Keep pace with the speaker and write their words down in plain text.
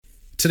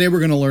Today we're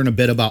going to learn a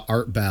bit about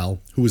Art Bell,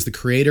 who is the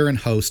creator and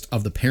host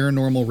of the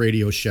paranormal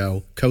radio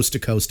show Coast to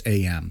Coast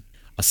AM,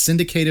 a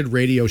syndicated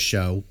radio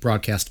show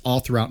broadcast all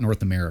throughout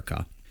North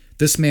America.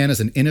 This man is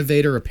an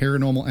innovator of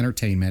paranormal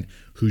entertainment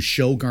whose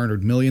show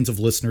garnered millions of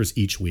listeners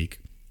each week.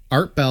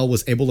 Art Bell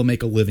was able to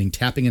make a living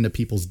tapping into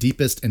people's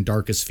deepest and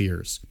darkest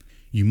fears.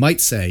 You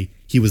might say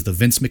he was the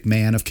Vince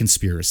McMahon of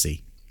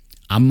conspiracy.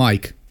 I'm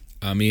Mike.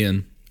 I'm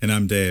Ian. And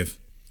I'm Dave.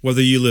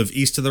 Whether you live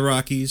east of the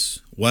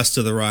Rockies, west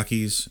of the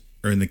Rockies,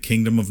 or in the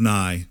Kingdom of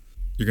Nye,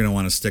 you're going to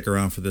want to stick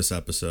around for this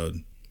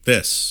episode.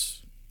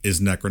 This is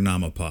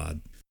Necronomipod.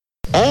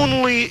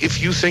 Only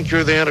if you think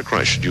you're the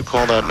Antichrist should you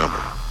call that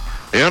number.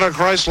 The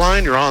Antichrist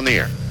line, you're on the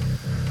air.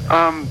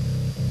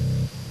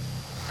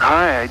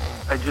 Hi,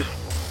 I just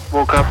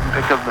woke up and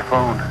picked up the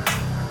phone.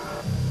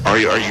 Are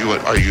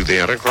you the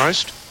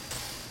Antichrist?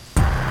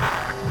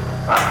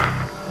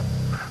 I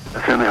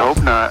certainly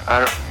hope not.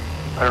 I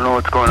don't know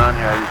what's going on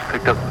here. I just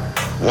picked up.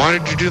 Why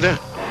did you do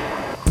that?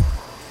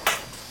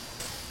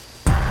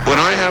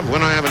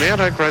 When I have an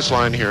Antichrist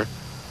line here.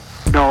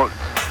 No.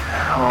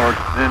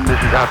 Oh, then this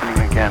is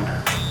happening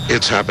again.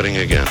 It's happening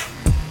again.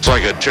 It's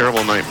like a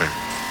terrible nightmare.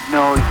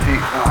 No, you see,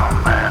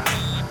 oh man.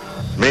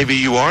 Maybe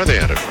you are the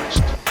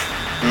Antichrist.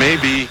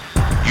 Maybe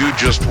you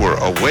just were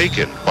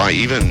awakened by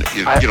even,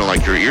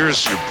 like your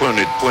ears, your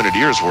pointed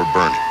ears were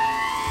burning.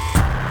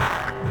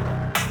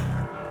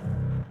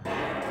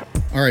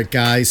 All right,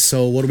 guys,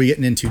 so what are we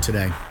getting into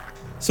today?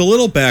 So a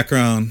little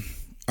background.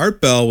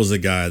 Art Bell was a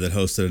guy that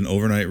hosted an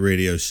overnight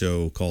radio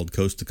show called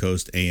Coast to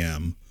Coast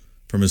AM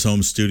from his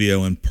home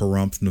studio in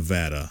Pahrump,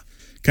 Nevada.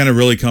 Kind of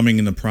really coming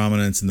into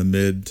prominence in the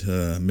mid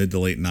to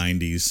late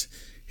 90s.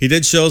 He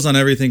did shows on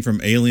everything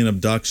from alien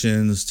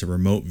abductions to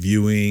remote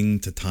viewing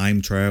to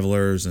time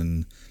travelers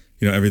and,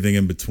 everything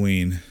in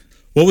between.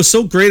 What was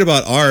so great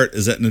about Art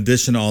is that in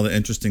addition to all the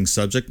interesting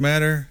subject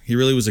matter, he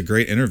really was a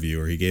great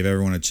interviewer. He gave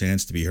everyone a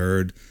chance to be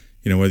heard,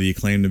 whether you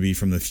claimed to be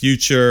from the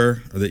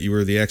future or that you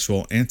were the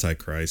actual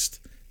Antichrist.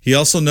 He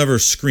also never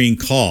screened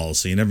calls,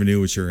 so you never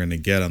knew what you were going to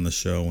get on the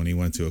show when he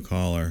went to a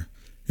caller.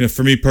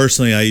 For me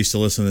personally, I used to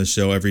listen to this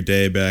show every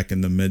day back in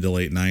the mid to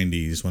late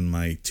 90s when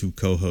my two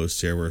co-hosts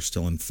here were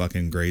still in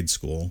fucking grade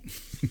school.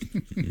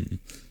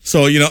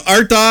 So,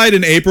 Art died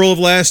in April of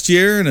last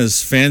year, and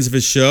as fans of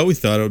his show, we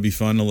thought it would be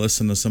fun to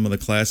listen to some of the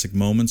classic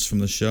moments from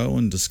the show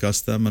and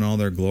discuss them in all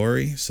their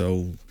glory.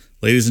 So,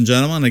 ladies and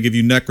gentlemen, I give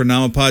you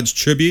Necronomipod's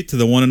tribute to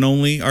the one and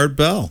only Art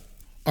Bell.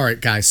 All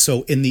right, guys,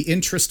 so in the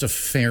interest of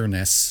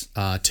fairness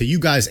to you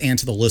guys and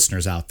to the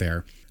listeners out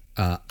there,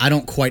 I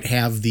don't quite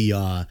have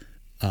the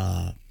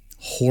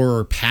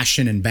horror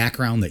passion and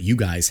background that you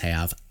guys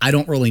have. I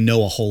don't really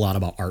know a whole lot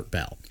about Art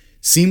Bell.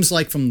 Seems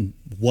like from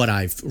what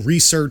I've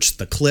researched,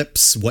 the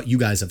clips, what you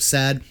guys have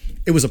said,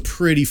 it was a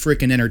pretty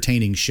freaking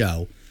entertaining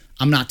show.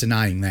 I'm not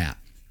denying that.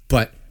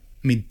 But,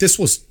 this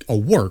was a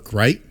work,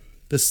 right?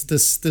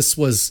 This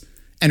was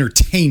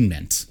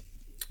entertainment.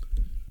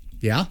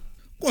 Yeah?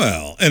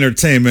 Well,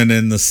 entertainment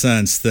in the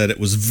sense that it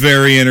was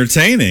very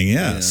entertaining,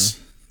 yes.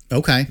 Yeah.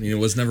 Okay. It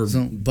was never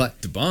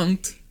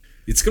debunked.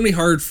 It's going to be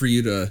hard for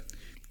you to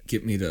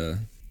get me to...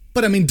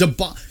 But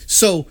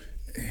so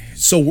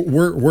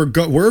we're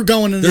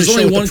going into the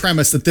show with the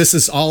premise that this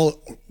is all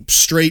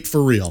straight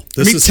for real.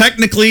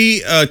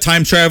 Technically, a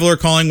time traveler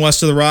calling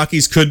west of the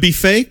Rockies could be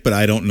fake, but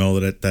I don't know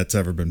that that's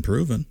ever been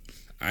proven.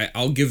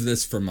 I'll give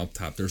this from up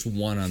top. There's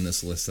one on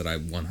this list that I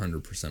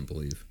 100%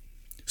 believe.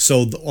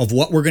 So of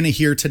what we're going to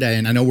hear today,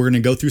 and I know we're going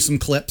to go through some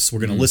clips, we're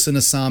going to listen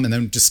to some and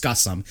then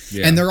discuss some.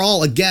 Yeah. And they're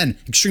all, again,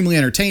 extremely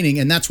entertaining,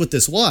 and that's what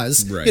this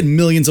was. Right. It had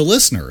millions of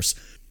listeners.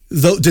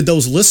 Did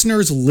those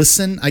listeners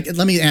listen?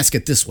 Let me ask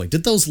it this way.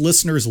 Did those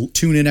listeners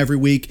tune in every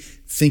week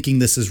thinking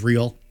this is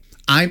real?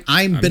 I've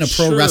been a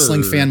pro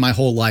wrestling fan my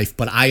whole life,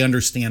 but I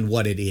understand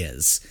what it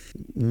is.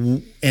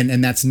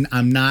 And that's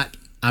I'm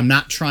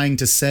not trying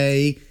to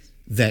say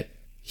that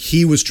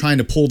he was trying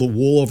to pull the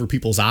wool over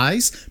people's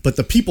eyes, but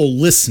the people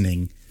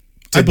listening...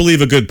 I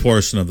believe a good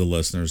portion of the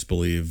listeners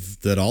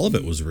believe that all of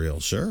it was real,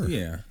 sure.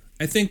 Yeah.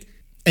 I think...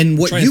 And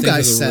what you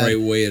guys said... the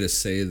right way to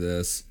say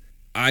this,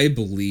 I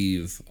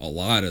believe a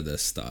lot of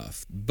this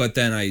stuff, but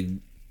then I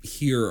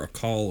hear a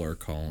caller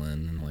call in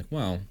and I'm like,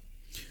 well,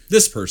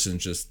 this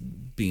person's just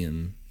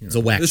being... It's a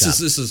whack job.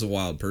 This is a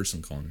wild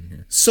person calling in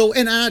here. So,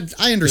 and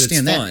I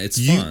understand that.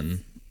 It's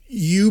fun.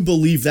 You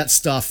believe that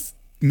stuff...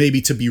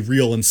 maybe to be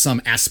real in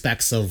some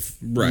aspects of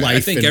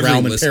life and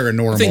realm and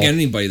paranormal. I think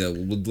anybody that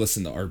would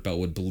listen to Art Bell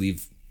would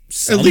believe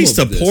at least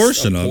a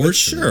portion of it.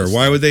 Sure.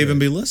 Why would they even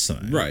be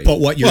listening? Right.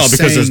 But what you're saying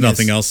because there's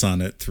nothing else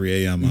on at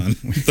 3 a.m. on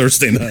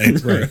Thursday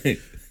night. Right.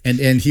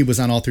 And he was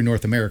on all through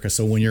North America.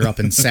 So when you're up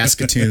in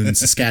Saskatoon,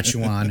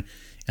 Saskatchewan,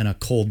 and a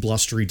cold,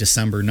 blustery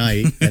December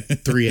night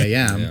at 3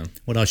 a.m.,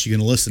 what else are you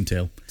going to listen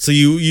to? So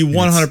you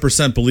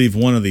 100% believe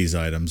one of these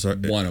items.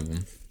 One of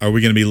them. Are we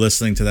going to be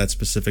listening to that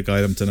specific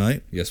item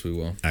tonight? Yes, we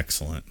will.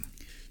 Excellent.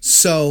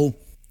 So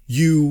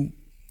you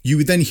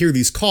then hear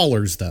these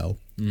callers, though.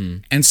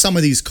 And some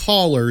of these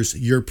callers,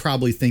 you're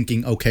probably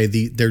thinking, okay,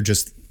 they're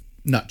just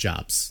nut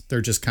jobs.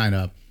 They're just kind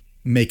of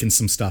making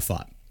some stuff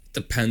up.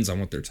 Depends on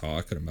what they're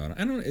talking about.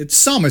 I don't. It's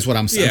Some is what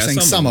I'm saying. Yeah, I'm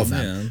saying some of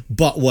them. yeah.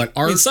 But what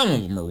Art... some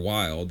of them are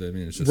wild. I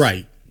mean, it's just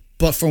Right.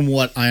 But from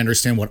what I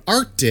understand, what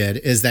Art did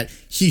is that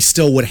he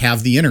still would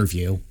have the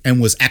interview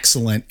and was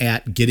excellent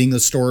at getting the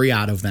story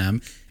out of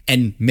them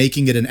and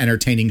making it an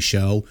entertaining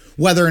show,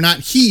 whether or not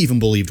he even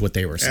believed what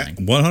they were saying.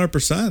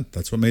 100%.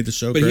 That's what made the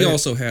show But great. he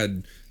also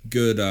had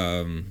good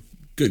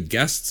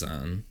guests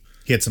on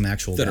He had some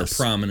actual that guests.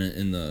 are prominent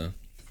in the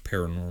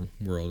paranormal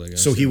world, I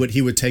guess. So he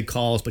would take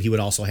calls, but he would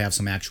also have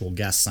some actual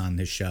guests on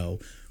his show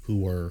who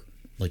were,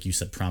 like you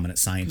said, prominent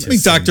scientists. I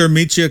think Dr.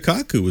 Michio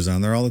Kaku was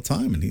on there all the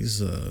time, and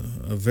he's a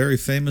very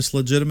famous,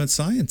 legitimate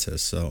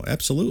scientist. So,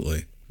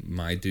 absolutely.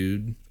 My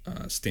dude,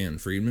 Stan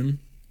Friedman,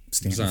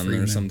 is on Friedman.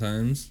 there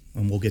sometimes.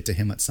 And we'll get to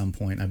him at some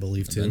point, I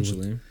believe, too.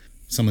 Eventually.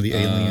 Some of the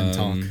alien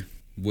talk.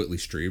 Whitley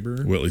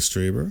Strieber. Whitley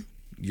Strieber.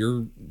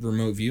 Your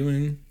remote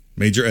viewing.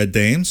 Major Ed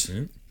Dames.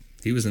 Yeah.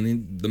 He was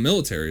in the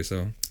military,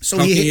 so So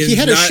how can he you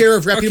had a share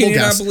of reputable How can you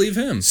guests. not believe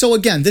him? So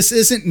again, this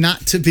isn't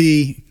not to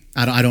be.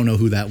 I don't know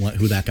who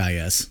that guy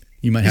is.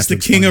 You might He's have to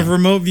the king explain of that.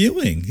 remote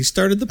viewing. He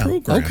started the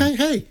program. Okay,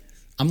 hey,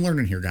 I'm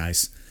learning here,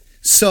 guys.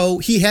 So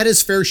he had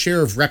his fair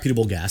share of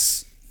reputable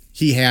guests.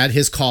 He had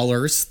his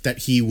callers that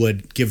he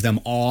would give them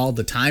all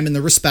the time and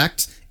the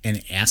respect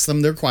and ask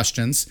them their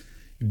questions.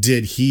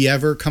 Did he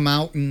ever come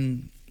out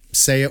and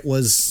say it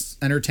was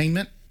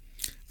entertainment?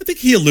 I think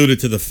he alluded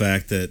to the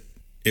fact that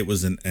it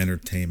was an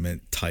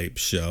entertainment type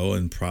show,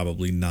 and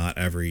probably not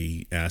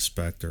every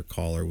aspect or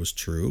caller was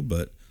true,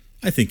 but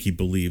I think he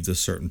believed a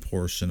certain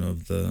portion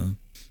of the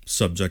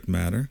subject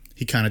matter.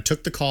 He kind of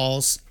took the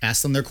calls,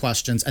 asked them their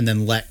questions, and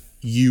then let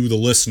you, the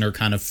listener,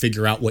 kind of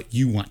figure out what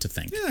you want to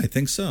think. Yeah, I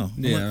think so.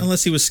 Yeah.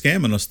 Unless he was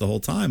scamming us the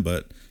whole time,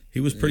 but he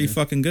was pretty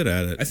fucking good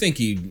at it. I think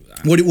he.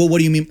 What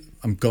do you mean?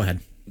 Go ahead.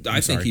 I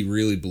think he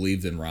really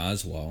believed in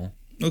Roswell.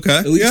 Okay.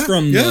 At least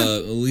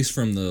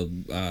from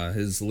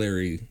his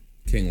Larry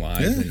King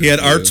Live. Yeah. He had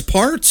interview. Art's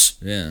parts.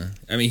 Yeah,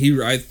 I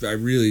mean, I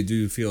really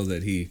do feel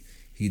that he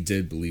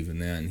did believe in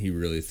that, and he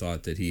really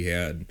thought that he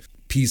had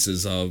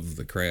pieces of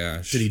the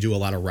crash. Did he do a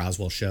lot of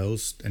Roswell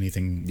shows?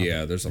 Anything?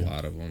 Yeah, there's a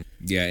lot of them.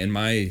 Yeah, and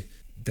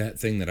that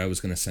thing that I was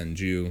going to send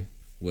you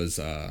was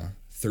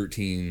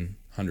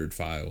 1,300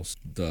 files,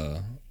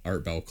 the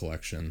Art Bell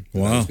collection.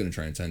 That I was going to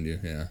try and send you.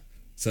 Yeah.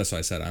 So that's why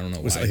I said I don't know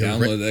why I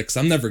downloaded it, because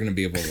I'm never going to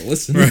be able to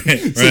listen to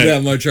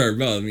that much Art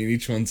Bell. I mean,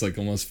 each one's like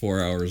almost 4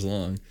 hours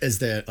long. Is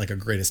that like a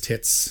greatest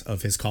hits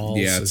of his calls?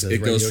 Yeah, Is it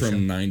goes radio show?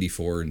 from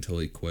 94 until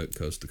he quit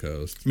Coast to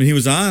Coast. I mean, he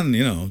was on,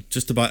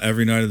 just about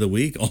every night of the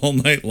week, all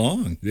night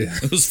long. Yeah.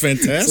 It was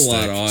fantastic. It's a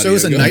lot of audio. So it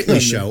was a going nightly on.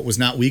 show. It was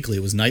not weekly.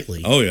 It was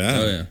nightly. Oh, yeah.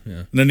 Oh,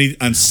 yeah. And then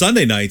on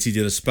Sunday nights, he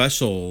did a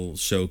special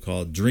show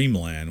called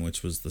Dreamland,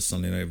 which was the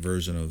Sunday night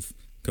version of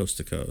Coast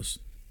to Coast.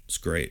 It's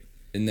great.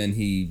 And then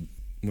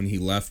when he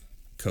left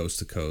Coast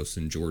to Coast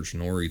and George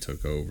Norrie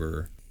took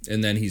over,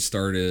 and then he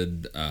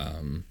started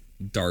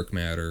Dark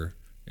Matter,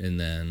 and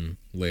then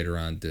later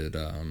on did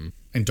And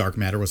Dark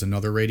Matter was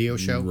another radio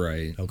show?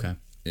 right. Okay.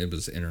 It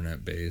was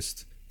internet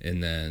based,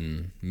 and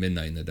then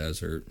Midnight in the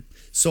Desert.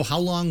 So how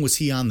long was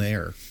he on the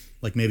air?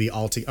 Like maybe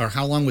or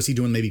how long was he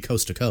doing maybe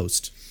Coast to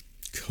Coast?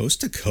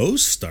 Coast to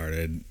Coast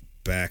started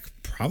back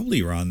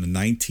probably around the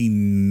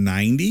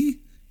 1990,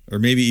 or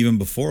maybe even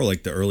before,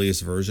 like the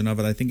earliest version of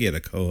it. I think he had a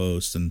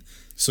co-host, and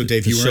So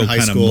Dave, the you were show in high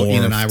kinda school.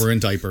 Ian and morphed. I were in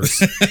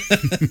diapers.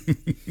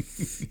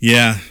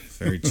 yeah,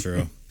 very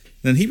true.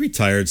 Then he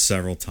retired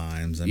several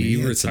times. I mean, He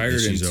had some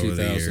retired in issues over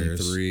the years.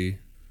 2003.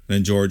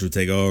 Then George would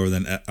take over.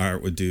 Then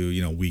Art would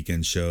do,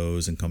 weekend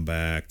shows and come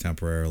back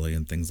temporarily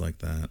and things like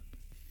that.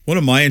 One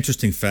of my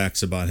interesting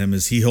facts about him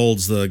is he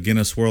holds the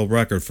Guinness World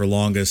Record for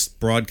longest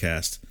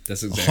broadcast.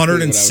 That's exactly what I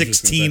was just gonna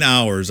 116 say.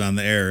 hours on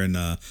the air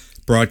and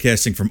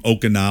broadcasting from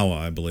Okinawa,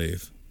 I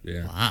believe.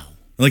 Yeah. Wow.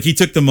 Like he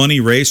took the money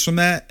raised from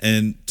that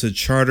and to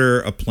charter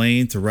a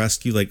plane to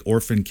rescue like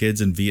orphan kids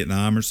in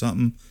Vietnam or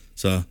something.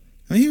 So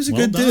I mean, he was a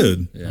good done.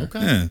 dude. Yeah.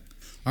 Okay. Yeah.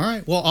 All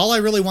right. Well, all I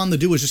really wanted to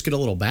do was just get a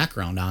little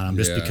background on him,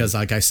 just Yeah. because,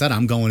 like I said,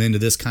 I'm going into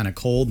this kind of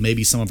cold.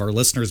 Maybe some of our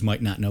listeners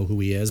might not know who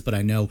he is, but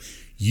I know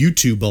you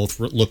two both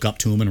look up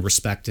to him and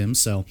respect him.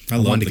 So I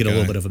love wanted to the get a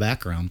little guy. bit of a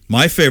background.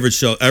 My favorite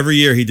show every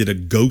year he did a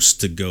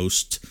ghost to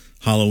ghost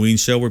Halloween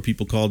show where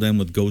people called in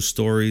with ghost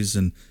stories,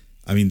 and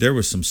I mean there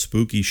was some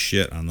spooky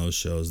shit on those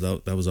shows.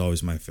 That was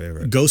always my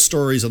favorite. Ghost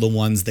stories are the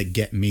ones that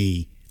get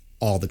me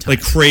all the time.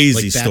 Like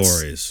crazy that's-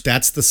 stories.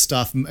 That's the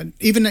stuff.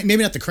 Even maybe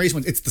not the crazy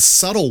ones. It's the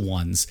subtle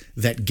ones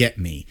that get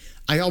me.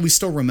 I always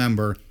still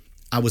remember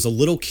I was a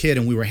little kid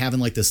and we were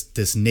having like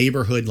this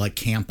neighborhood like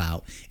camp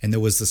out, and there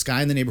was this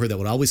guy in the neighborhood that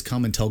would always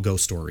come and tell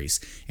ghost stories.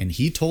 And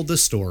he told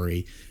this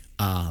story.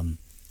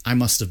 I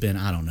must have been,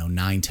 I don't know,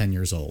 9-10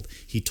 years old.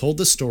 He told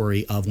the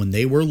story of when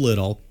they were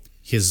little,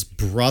 his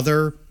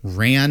brother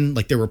ran,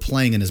 like they were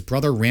playing, and his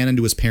brother ran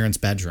into his parents'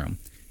 bedroom,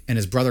 and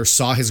his brother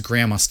saw his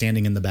grandma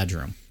standing in the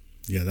bedroom.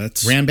 Yeah,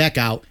 that's Ran back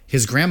out.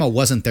 His grandma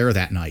wasn't there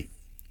that night.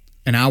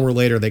 An hour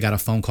later, they got a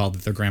phone call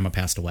that their grandma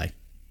passed away.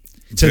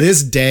 To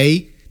this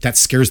day, that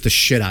scares the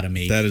shit out of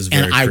me. That is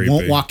very And I creepy.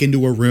 won't walk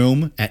into a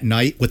room at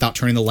night without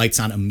turning the lights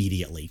on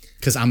immediately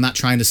because I'm not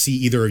trying to see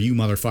either of you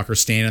motherfuckers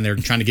standing there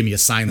trying to give me a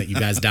sign that you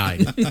guys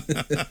died.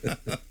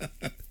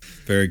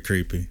 Very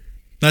creepy.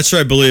 Not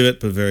sure I believe it,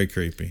 but very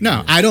creepy.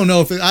 No, I don't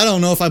know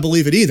if I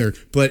believe it either.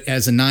 But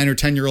as a 9 or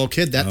 10-year-old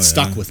kid, that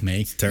stuck with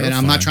me, and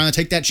I'm not trying to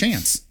take that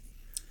chance.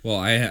 Well,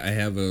 I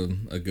have a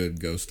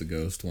good Ghost to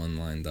Ghost one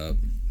lined up.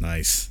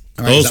 Nice.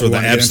 Right, those were the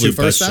absolute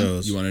best then?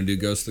 shows. You want to do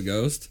Ghost to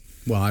Ghost?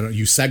 Well,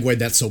 you segued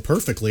that so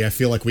perfectly. I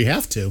feel like we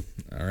have to.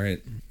 All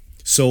right.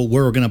 So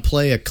we're going to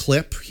play a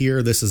clip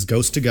here. This is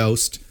Ghost to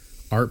Ghost,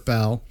 Art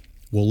Bell.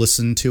 We'll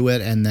listen to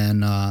it and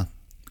then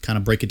kind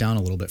of break it down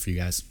a little bit for you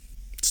guys.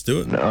 Let's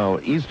do it. Now,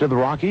 east of the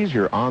Rockies,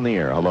 you're on the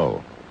air.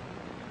 Hello.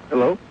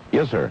 Hello?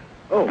 Yes, sir.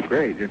 Oh,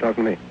 great. You're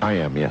talking to me. I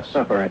am, yes. Oh,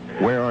 all right.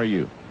 Where are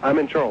you? I'm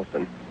in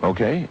Charleston,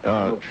 Okay.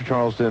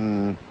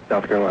 Charleston,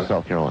 South Carolina.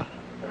 South Carolina.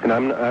 And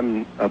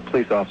I'm a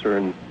police officer,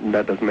 and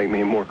that doesn't make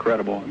me more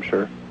credible, I'm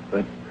sure.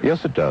 But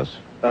Yes, it does.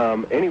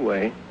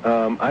 anyway,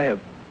 I have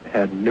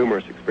had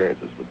numerous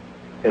experiences with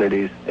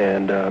entities,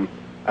 and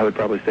I would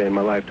probably say in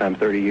my lifetime,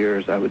 30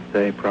 years, I would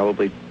say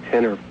probably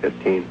 10 or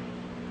 15.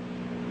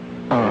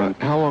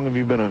 How long have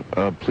you been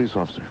a police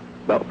officer?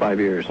 About 5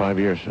 years. 5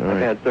 years. All I've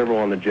right. had several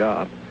on the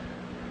job.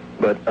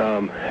 But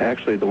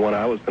actually, the one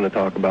I was going to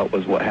talk about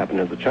was what happened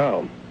as a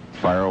child.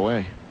 Fire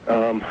away.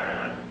 I'm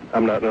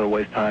not going to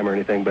waste time or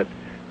anything, but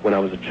when I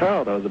was a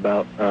child, I was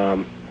about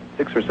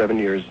 6 or 7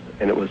 years,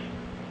 and it was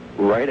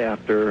right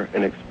after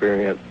an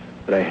experience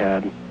that I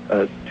had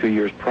 2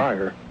 years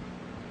prior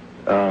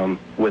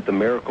with the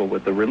miracle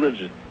with the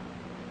religious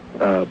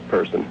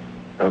person,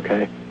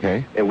 okay?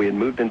 Okay. And we had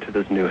moved into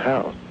this new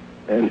house,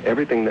 and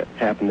everything that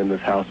happened in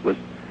this house was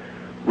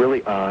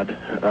really odd.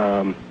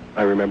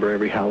 I remember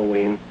every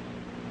Halloween,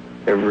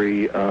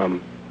 every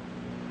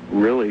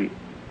really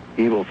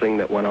evil thing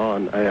that went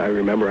on. I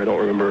remember. I don't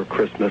remember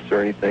Christmas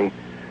or anything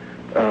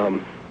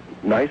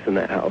nice in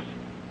that house.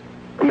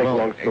 Make a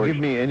long story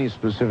give me any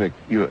specific.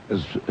 We don't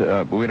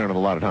have a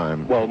lot of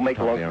time. Well, make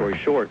a long story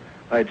short,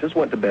 I just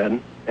went to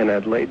bed, and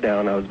I'd laid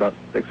down. I was about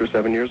 6 or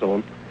 7 years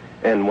old,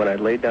 and when I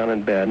laid down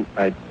in bed,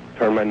 I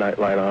turned my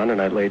nightlight on,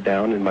 and I laid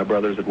down, and my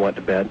brothers had went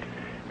to bed,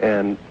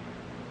 and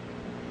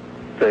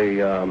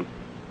they,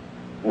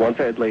 once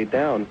I had laid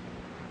down,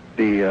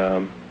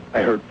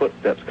 I heard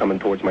footsteps coming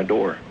towards my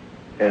door,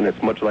 and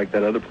it's much like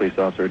that other police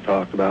officer had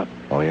talked about.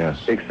 Oh, yes.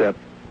 Except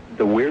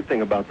the weird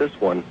thing about this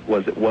one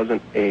was it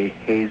wasn't a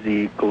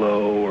hazy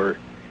glow or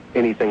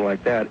anything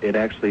like that. It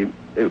actually,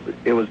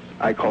 it was,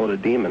 I call it a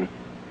demon.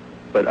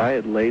 But I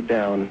had laid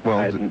down,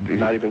 I had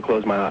not even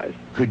closed my eyes.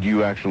 Could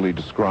you actually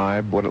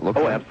describe what it looked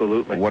like? Oh,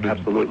 absolutely.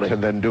 Absolutely. So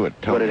then do it.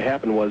 What had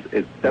happened was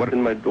it stepped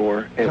in my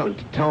door.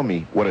 Tell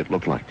me what it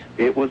looked like.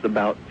 It was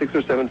about 6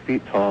 or 7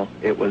 feet tall.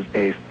 It was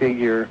a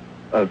figure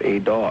of a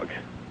dog,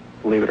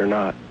 believe it or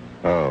not.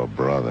 Oh,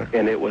 brother.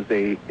 And it was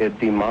a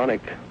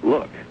demonic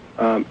look.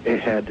 It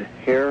had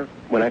hair.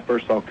 When I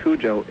first saw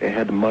Cujo, it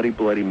had the muddy,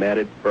 bloody,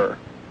 matted fur,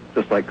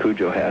 just like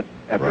Cujo had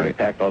after he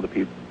attacked all the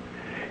people.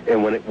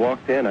 And when it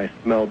walked in, I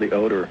smelled the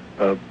odor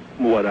of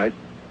what I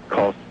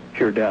call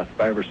pure death.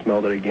 If I ever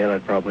smelled it again,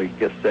 I'd probably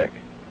get sick.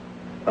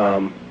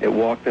 It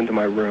walked into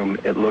my room.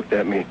 It looked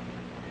at me,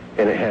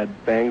 and it had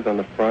fangs on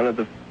the front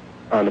of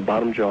on the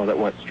bottom jaw that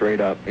went straight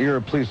up. You're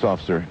a police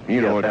officer. You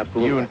know what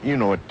absolutely. You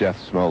know what death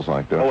smells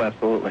like, don't you? Oh,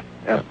 absolutely,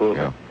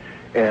 absolutely. Yeah.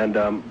 And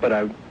but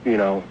I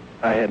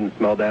hadn't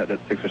smelled that at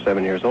 6 or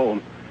 7 years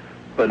old,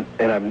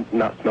 and I've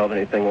not smelled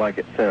anything like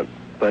it since.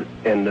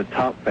 And the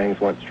top fangs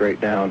went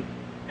straight down,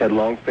 had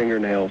long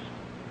fingernails,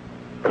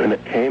 and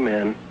it came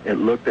in. It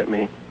looked at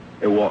me.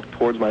 It walked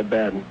towards my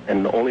bed,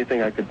 and the only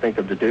thing I could think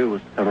of to do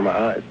was cover my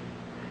eyes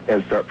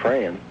and start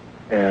praying,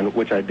 and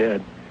which I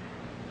did.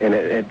 And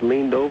it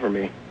leaned over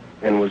me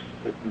and was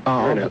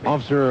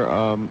Officer,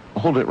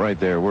 hold it right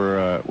there.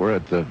 We're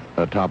at the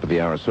top of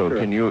the hour, so sure.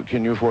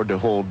 Can you afford to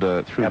hold through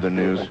Absolutely. the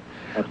news?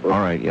 Absolutely.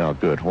 All right, yeah,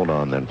 good. Hold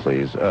on then,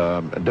 please.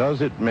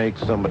 Does it make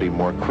somebody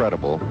more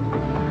credible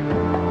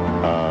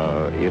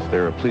if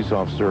they're a police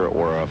officer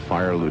or a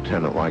fire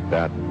lieutenant like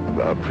that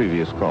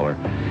previous caller?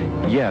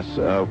 Yes,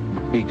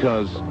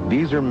 because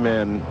these are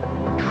men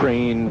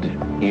trained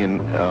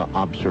in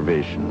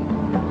observation.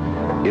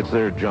 It's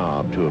their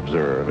job to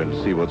observe and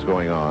see what's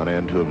going on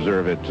and to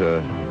observe it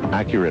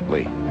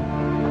accurately.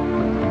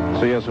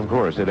 So yes, of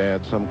course, it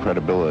adds some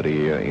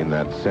credibility in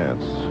that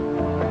sense.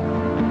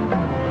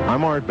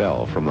 I'm Art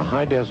Bell from the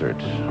High Desert.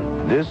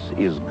 This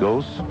is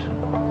Ghost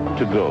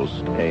to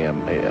Ghost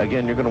AM.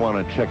 Again, you're going to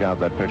want to check out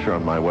that picture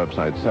on my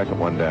website, second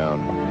one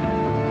down.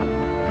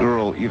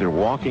 Girl either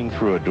walking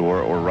through a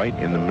door or right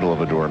in the middle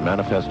of a door,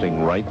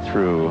 manifesting right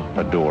through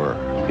a door.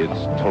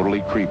 It's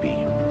totally creepy.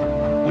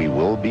 We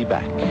will be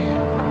back.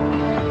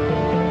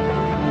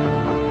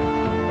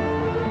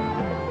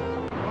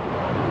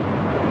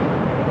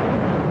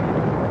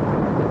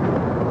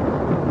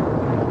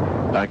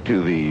 Back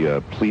to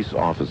the police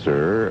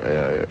officer.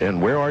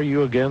 And where are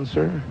you again,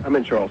 sir? I'm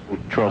in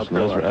Charleston. Charleston,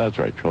 that's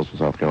right, Charleston,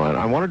 South Carolina.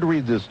 I wanted to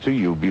read this to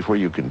you before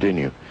you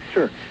continue.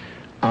 Sure.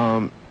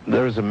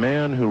 There's a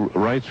man who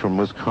writes from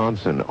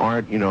Wisconsin.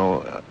 Art,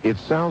 it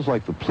sounds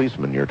like the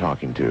policeman you're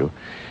talking to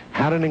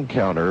had an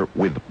encounter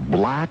with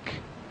Black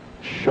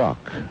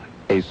Shuck,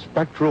 a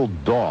spectral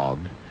dog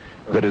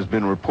that has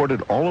been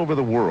reported all over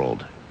the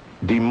world.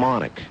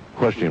 Demonic, ?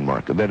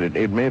 That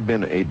it may have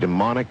been a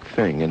demonic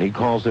thing, and he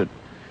calls it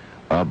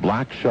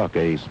Black Shuck,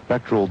 a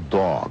spectral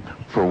dog,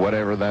 for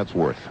whatever that's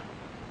worth.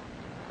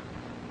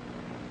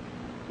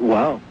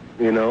 Wow.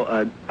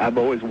 I've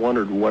always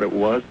wondered what it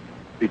was,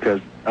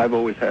 because I've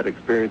always had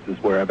experiences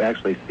where I've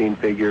actually seen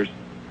figures.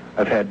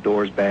 I've had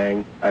doors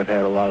bang. I've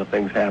had a lot of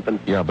things happen.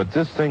 Yeah, but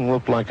this thing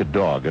looked like a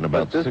dog, and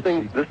about this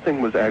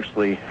thing was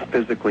actually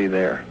physically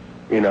there,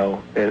 and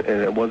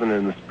it wasn't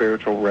in the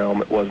spiritual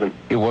realm. It wasn't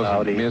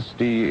cloudy.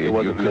 Misty. It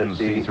wasn't you couldn't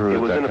misty. see through it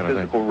was in a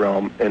physical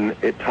realm, and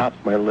it tops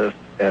my list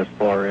as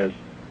far as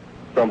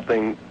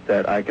something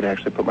that I could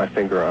actually put my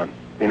finger on,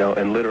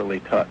 and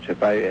literally touch.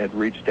 If I had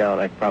reached down,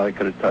 I probably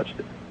could have touched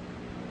it.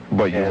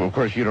 But of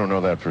course, you don't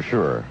know that for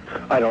sure.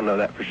 I don't know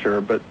that for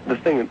sure. But the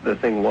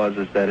thing was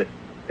that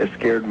it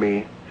scared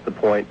me to the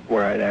point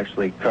where I'd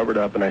actually covered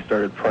up and I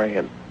started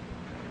praying.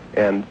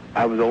 And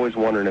I was always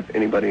wondering if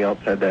anybody else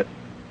had that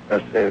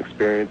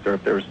experience, or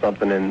if there was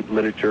something in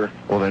literature.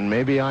 Well, then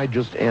maybe I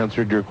just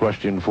answered your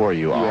question for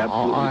you.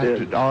 I'll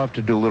have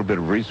to do a little bit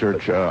of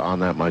research on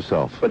that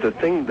myself. But the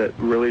thing that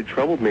really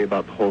troubled me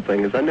about the whole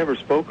thing is I never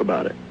spoke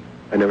about it.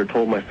 I never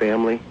told my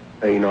family.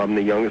 I'm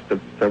the youngest of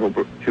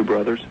two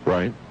brothers.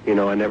 Right.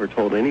 I never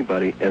told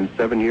anybody. And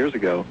 7 years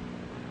ago,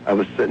 I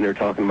was sitting there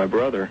talking to my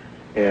brother,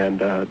 and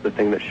the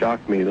thing that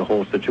shocked me, the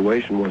whole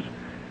situation, was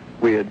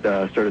we had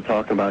started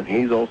talking about, and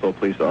he's also a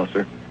police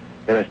officer,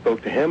 and I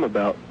spoke to him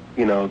about,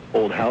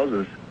 old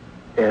houses,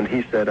 and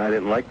he said, I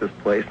didn't like this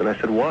place, and I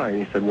said, why?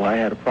 And he said, well, I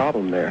had a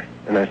problem there.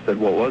 And I said,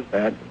 what was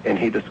that? And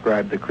he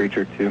described the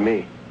creature to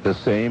me. The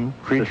same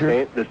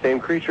creature? The same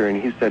creature,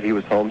 and he said he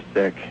was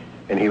homesick,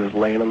 and he was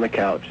laying on the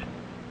couch,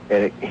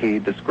 and he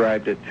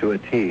described it to a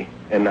T,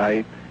 and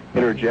I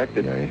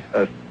interjected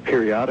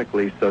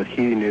periodically so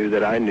he knew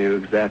that I knew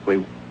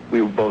exactly.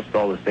 We both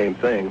saw the same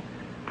thing.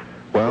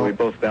 Well, so we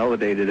both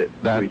validated it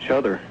to each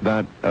other.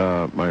 That,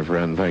 my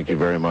friend, thank you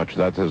very much.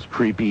 That's as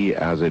creepy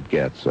as it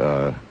gets.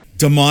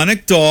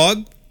 Demonic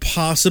dog,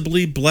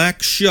 possibly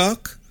Black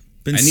Shuck,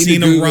 been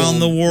seen around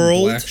the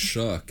world. Black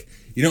Shuck.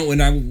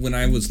 When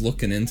I was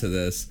looking into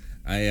this,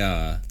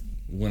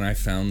 when I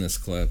found this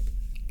clip,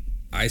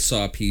 I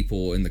saw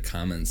people in the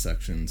comment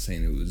section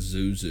saying it was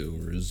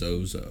Zuzu or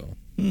Zozo.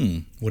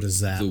 What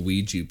is that? The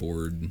Ouija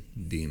board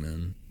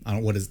demon.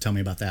 Tell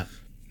me about that.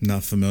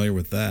 Not familiar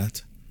with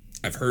that.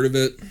 I've heard of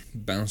it,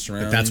 bounced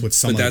around. But that's what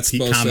some of the comments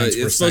were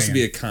saying. It's supposed to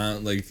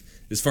be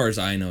as far as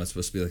I know, it's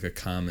supposed to be like a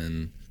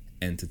common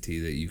entity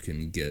that you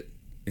can get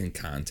in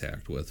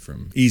contact with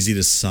from. Easy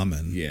to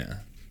summon. Yeah.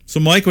 So,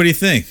 Mike, what do you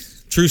think?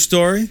 True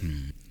story?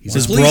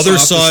 His brother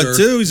saw it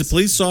too. He's a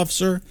police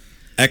officer.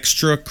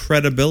 Extra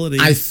credibility.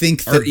 I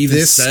think that or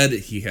even said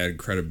he had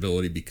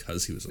credibility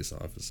because he was a police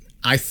officer.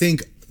 I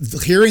think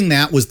hearing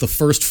that was the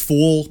first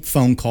full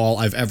phone call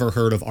I've ever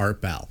heard of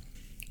Art Bell.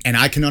 And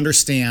I can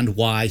understand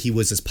why he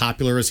was as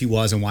popular as he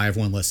was and why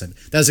everyone listened.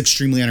 That was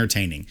extremely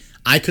entertaining.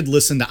 I could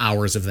listen to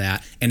hours of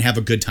that and have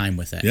a good time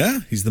with it.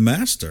 Yeah, he's the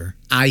master.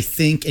 I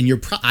think, and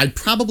I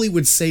probably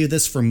would say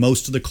this for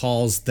most of the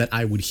calls that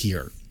I would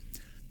hear.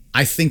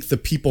 I think the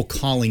people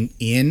calling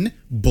in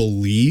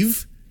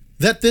believe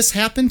that this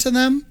happened to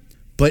them,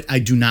 but I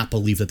do not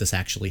believe that this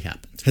actually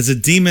happened. Has a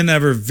demon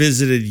ever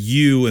visited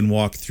you and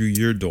walked through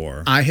your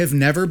door? I have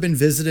never been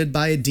visited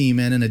by a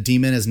demon, and a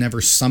demon has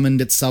never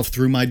summoned itself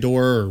through my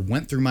door or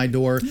went through my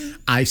door.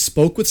 I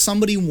spoke with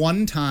somebody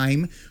one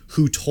time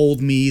who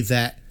told me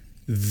that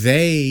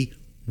they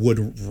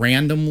would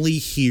randomly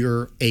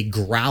hear a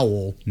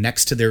growl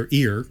next to their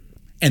ear,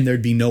 and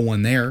there'd be no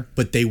one there,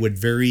 but they would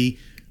very,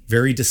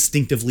 very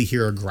distinctively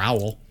hear a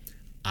growl.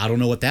 I don't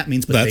know what that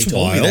means, but they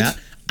told me that.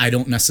 I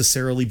don't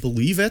necessarily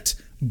believe it,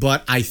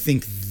 but I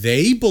think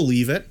they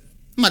believe it.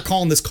 I'm not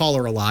calling this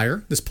caller a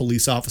liar, this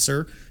police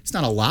officer. He's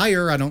not a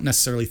liar, I don't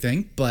necessarily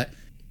think, but...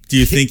 Do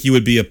you think you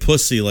would be a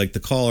pussy like the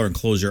caller and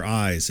close your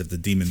eyes if the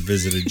demon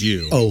visited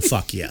you? Oh,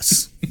 fuck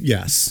yes.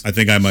 Yes. I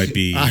think I might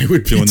be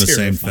doing the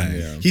same thing.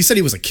 Yeah. He said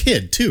he was a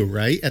kid, too,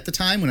 right? At the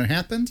time when it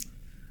happened?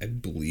 I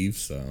believe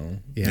so.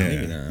 Yeah.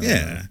 Maybe not.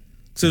 Yeah.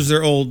 So it was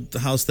their old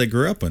house they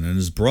grew up in, and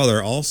his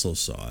brother also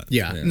saw it.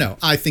 Yeah. No,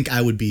 I think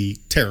I would be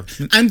terrible.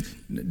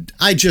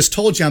 I just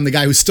told you I'm the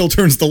guy who still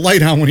turns the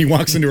light on when he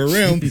walks into a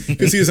room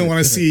because he doesn't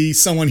want to see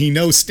someone he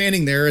knows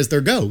standing there as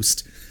their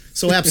ghost.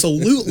 So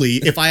absolutely,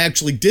 if I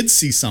actually did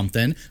see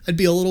something, I'd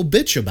be a little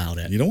bitch about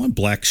it. You don't want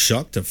Black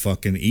Shuck to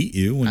fucking eat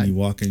you when you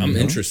walk in. I'm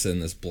interested in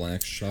this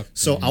Black Shuck.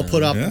 So I'll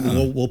put up. Yeah.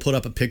 We'll put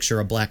up a picture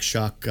of Black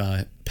Shuck,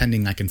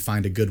 pending I can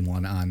find a good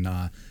one on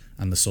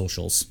the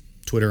socials,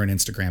 Twitter and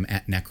Instagram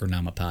at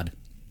Necronomipod.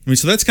 I mean,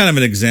 so that's kind of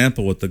an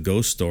example what the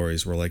ghost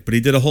stories were like. But he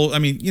did a whole,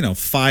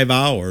 5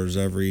 hours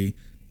every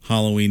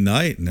Halloween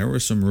night, and there were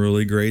some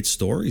really great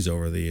stories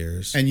over the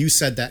years. And you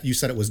said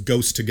it was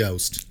ghost to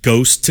ghost.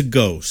 Ghost to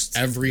ghost.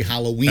 Every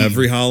Halloween.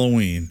 Every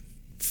Halloween.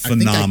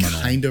 Phenomenal. I think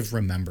I kind of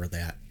remember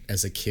that.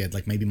 as a kid.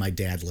 Like maybe my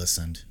dad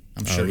listened.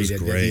 I'm sure he did.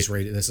 Great.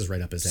 This is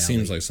right up his alley.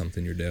 Seems like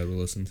something your dad would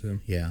listen to.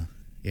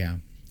 Yeah.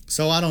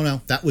 So I don't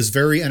know. That was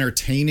very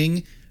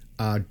entertaining.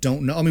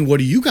 Don't know. I mean, what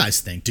do you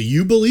guys think? Do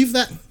you believe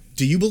that?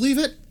 Do you believe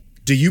it?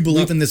 Do you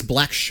believe in this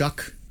black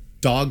shuck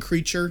dog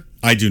creature?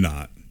 I do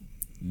not.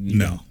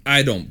 No.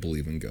 I don't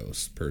believe in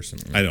ghosts,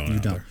 personally. I don't know. You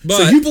don't. But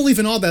so you believe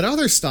in all that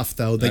other stuff,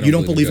 though, that you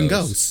don't believe in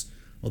ghosts. ghosts.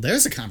 Well,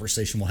 there's a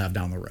conversation we'll have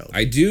down the road.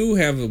 I do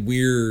have a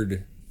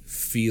weird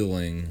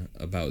feeling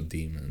about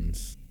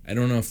demons. I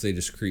don't know if they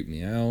just creep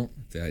me out.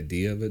 The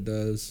idea of it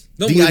does.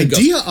 The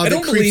idea of it I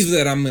don't creeps- believe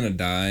that I'm going to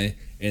die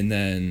and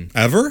then...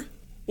 Ever?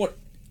 What?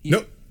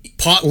 Nope.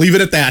 Leave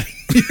it at that.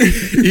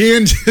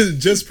 Ian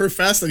just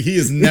professed that he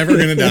is never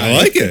going to die. I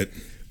like it.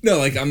 No,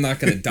 like, I'm not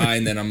going to die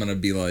and then I'm going to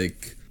be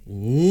like,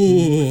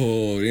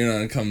 ooh,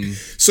 and come...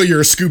 So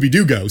you're a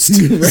Scooby-Doo ghost.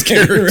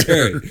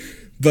 Right.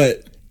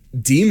 But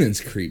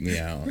demons creep me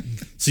out.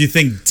 So you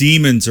think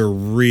demons are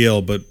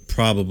real, but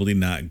probably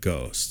not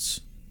ghosts?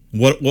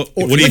 What do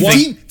you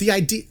think? The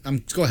idea...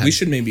 go ahead. We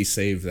should maybe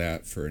save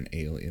that for an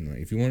alien. Like,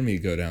 if you wanted me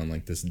to go down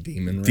like this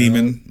demon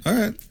route, All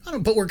right.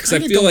 But we're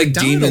kind I of feel going like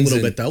down a demons little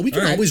and- bit, though. We can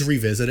All right. always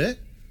revisit it.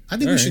 I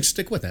think All we should right.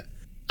 stick with it.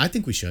 I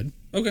think we should.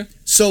 Okay.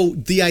 So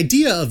the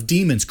idea of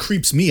demons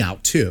creeps me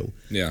out, too.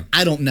 Yeah.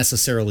 I don't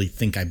necessarily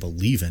think I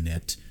believe in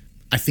it.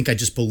 I think I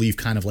just believe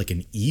kind of like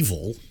in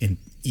evil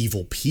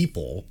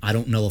people. I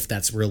don't know if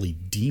that's really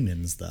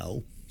demons,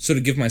 though. So to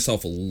give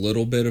myself a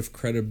little bit of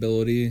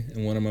credibility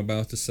in what I'm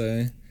about to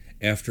say,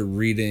 after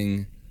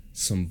reading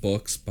some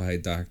books by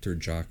Dr.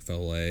 Jacques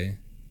Vallée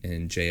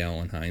and J.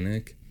 Allen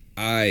Hynek,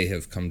 I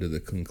have come to the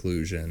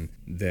conclusion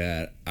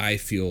that I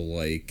feel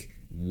like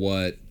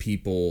what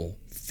people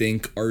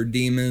think are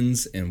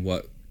demons and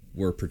what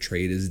were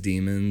portrayed as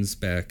demons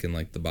back in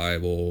like the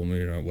Bible,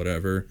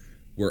 whatever,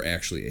 were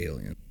actually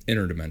aliens,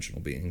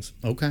 interdimensional beings.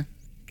 Okay.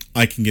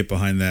 I can get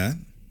behind that.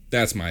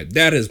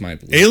 That is my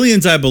belief.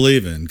 Aliens, I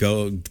believe in.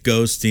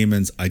 Ghosts,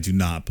 demons, I do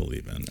not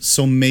believe in.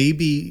 So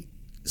maybe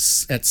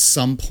at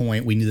some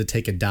point we need to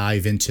take a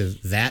dive into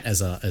that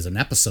as an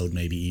episode,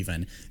 maybe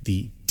even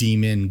the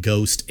demon,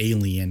 ghost,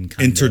 alien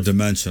kind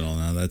Interdimensional.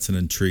 Now that's an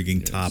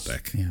intriguing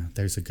topic. Yeah,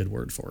 there's a good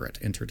word for it.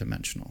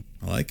 Interdimensional.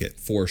 I like it.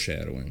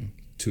 Foreshadowing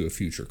to a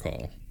future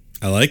call.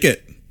 I like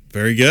it.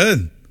 Very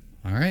good.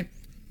 All right.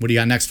 What do you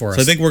got next for us?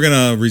 So I think we're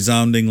going to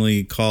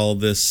resoundingly call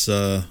this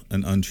an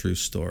untrue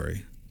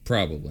story.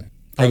 Probably.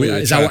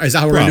 Is that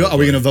how we're going to do it? Are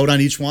we going to vote on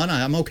each one?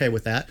 I'm okay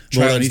with that.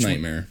 Vote on Child's each one.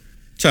 nightmare.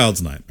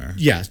 Child's nightmare.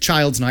 Yeah,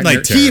 Child's Nightmare.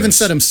 Night He even terrors.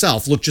 said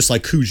himself looked just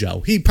like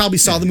Cujo. He probably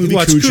saw the movie he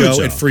watched Cujo.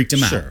 Cujo. It freaked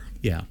him out. Sure.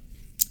 Yeah.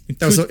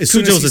 That was, as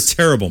soon as Cujo's a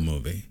terrible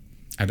movie.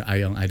 I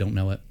don't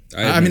know it.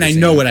 I've I mean, never I seen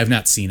know it. it. I've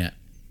not seen it.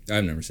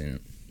 I've never seen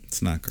it.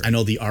 It's not great. I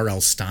know the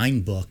R.L.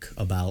 Stein book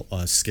about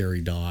a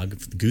scary dog,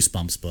 the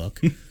Goosebumps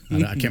book. I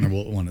can't remember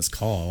what one it's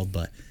called,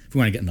 but if we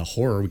want to get into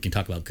horror, we can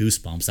talk about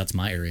Goosebumps. That's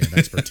my area of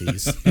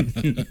expertise.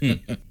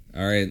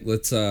 All right,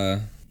 let's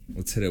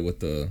hit it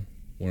with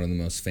one of the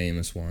most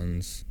famous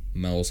ones,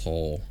 Mel's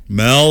Hole.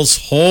 Mel's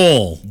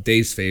Hole.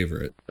 Dave's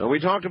favorite. We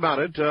talked about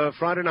it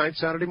Friday night,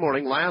 Saturday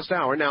morning, last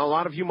hour. Now, a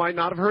lot of you might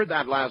not have heard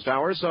that last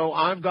hour, so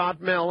I've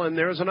got Mel, and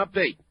there's an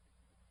update.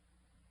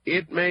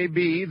 It may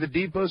be the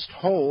deepest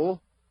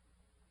hole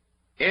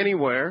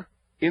anywhere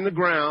in the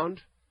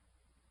ground.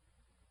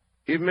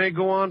 It may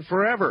go on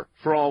forever,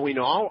 for all we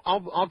know.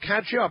 I'll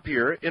catch you up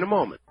here in a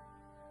moment.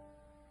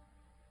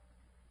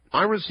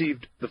 I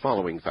received the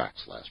following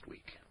facts last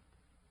week.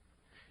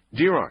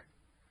 Dear Art,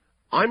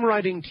 I'm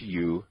writing to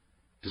you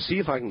to see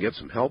if I can get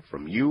some help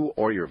from you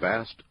or your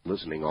vast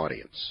listening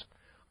audience.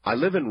 I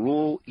live in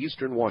rural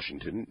eastern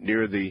Washington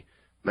near the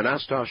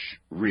Manastosh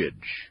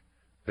Ridge.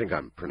 I think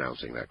I'm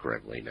pronouncing that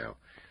correctly now.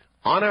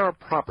 On our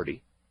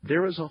property,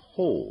 there is a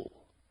hole.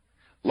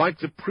 Like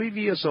the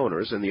previous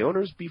owners and the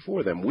owners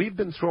before them, we've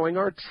been throwing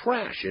our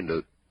trash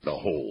into the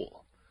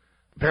hole.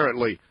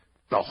 Apparently,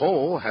 the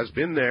hole has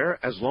been there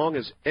as long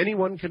as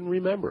anyone can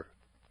remember.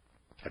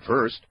 At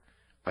first,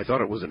 I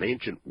thought it was an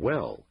ancient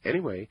well.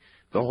 Anyway,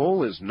 the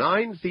hole is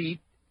 9 feet,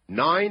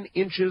 9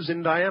 inches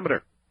in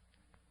diameter.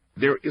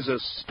 There is a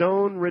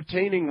stone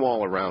retaining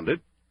wall around it,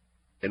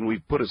 and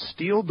we've put a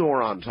steel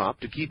door on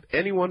top to keep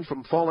anyone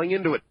from falling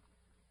into it.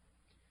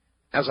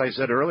 As I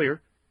said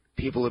earlier,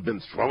 people have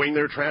been throwing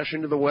their trash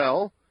into the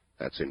well,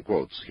 that's in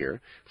quotes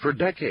here, for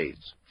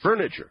decades.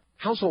 Furniture,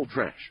 household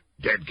trash,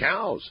 dead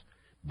cows,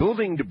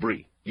 building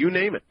debris, you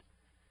name it.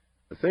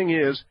 The thing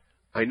is,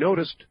 I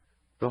noticed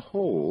the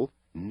hole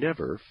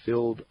never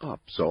filled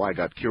up. So I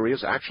got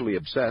curious, actually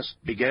obsessed,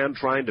 began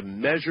trying to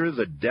measure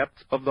the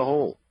depth of the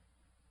hole.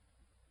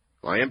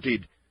 I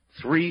emptied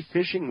 3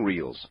 fishing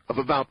reels of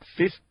about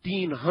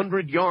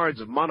 1,500 yards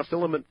of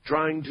monofilament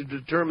trying to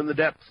determine the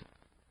depth.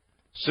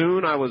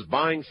 Soon I was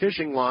buying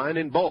fishing line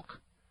in bulk.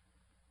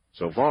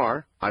 So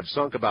far, I've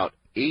sunk about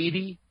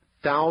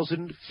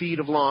 80,000 feet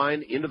of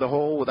line into the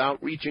hole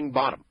without reaching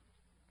bottom.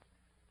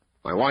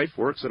 My wife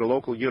works at a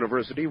local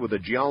university with a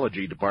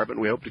geology department.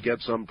 We hope to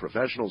get some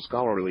professional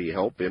scholarly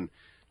help in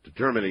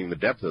determining the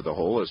depth of the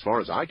hole, as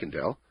far as I can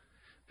tell.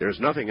 There's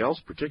nothing else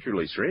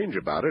particularly strange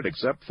about it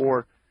except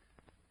for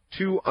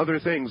two other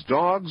things.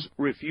 Dogs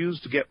refuse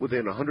to get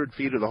within 100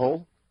 feet of the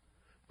hole.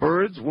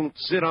 Birds won't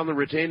sit on the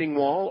retaining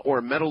wall or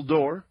metal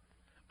door.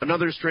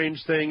 Another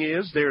strange thing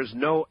is there's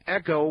no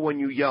echo when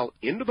you yell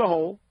into the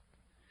hole.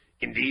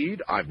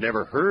 Indeed, I've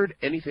never heard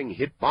anything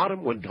hit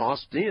bottom when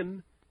tossed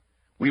in.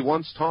 We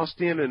once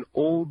tossed in an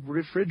old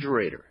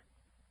refrigerator,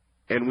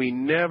 and we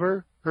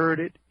never heard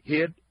it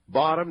hit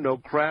bottom, no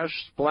crash,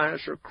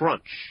 splash, or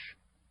crunch.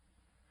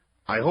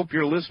 I hope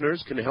your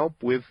listeners can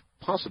help with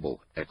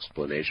possible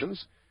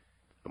explanations.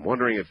 I'm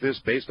wondering if this,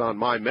 based on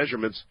my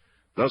measurements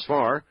thus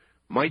far,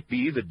 might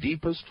be the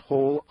deepest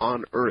hole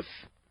on Earth.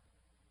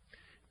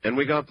 And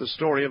we got the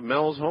story of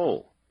Mel's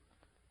Hole.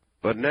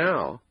 But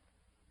now,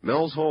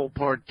 Mel's Hole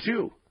Part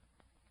 2.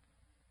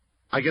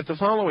 I get the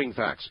following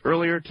facts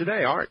earlier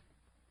today. Art,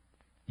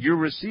 you're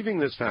receiving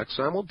this fax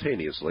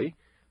simultaneously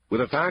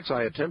with the fax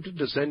I attempted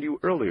to send you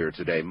earlier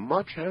today.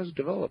 Much has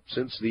developed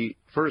since the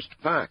first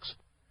fax.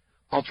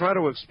 I'll try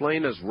to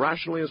explain as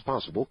rationally as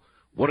possible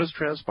what has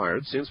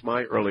transpired since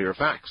my earlier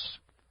fax.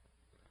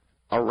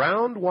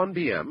 Around 1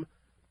 p.m.,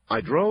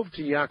 I drove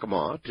to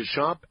Yakima to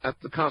shop at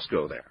the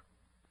Costco there.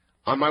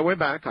 On my way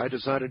back, I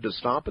decided to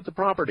stop at the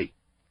property.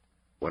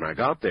 When I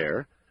got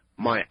there,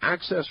 my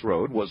access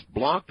road was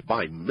blocked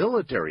by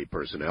military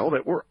personnel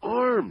that were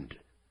armed.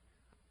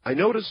 I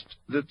noticed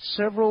that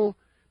several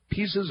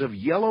pieces of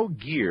yellow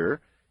gear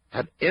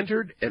had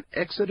entered and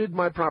exited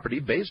my property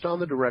based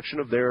on the direction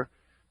of their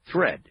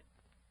thread.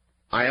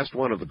 I asked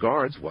one of the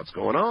guards, what's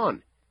going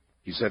on?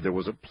 He said there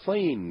was a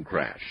plane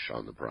crash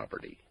on the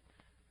property.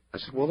 I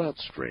said, well,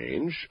 that's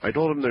strange. I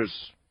told him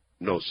there's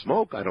no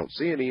smoke. I don't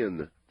see any in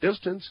the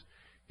distance.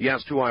 He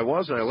asked who I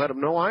was, and I let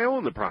him know I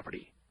own the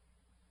property.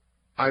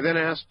 I then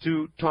asked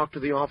to talk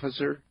to the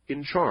officer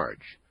in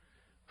charge.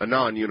 A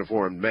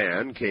non-uniformed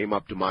man came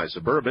up to my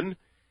Suburban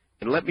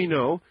and let me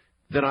know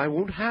that I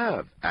won't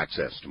have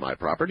access to my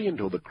property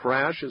until the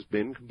crash has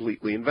been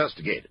completely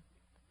investigated.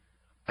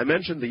 I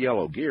mentioned the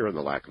yellow gear and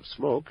the lack of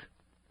smoke,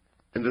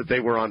 and that they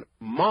were on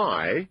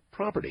my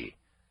property.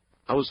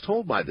 I was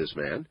told by this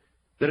man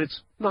that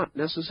it's not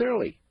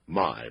necessarily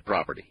my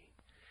property,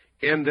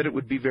 and that it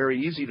would be very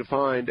easy to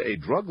find a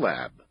drug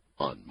lab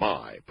on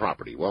my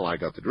property. Well, I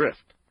got the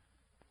drift.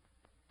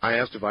 I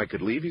asked if I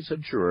could leave. He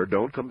said, sure,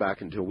 don't come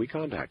back until we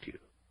contact you.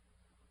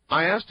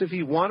 I asked if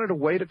he wanted a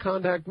way to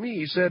contact me.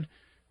 He said,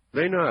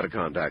 they know how to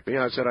contact me.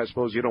 I said, I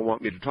suppose you don't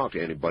want me to talk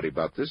to anybody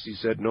about this. He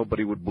said,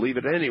 nobody would believe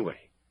it anyway.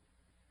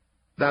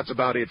 That's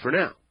about it for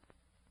now.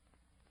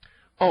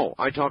 Oh,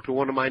 I talked to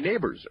one of my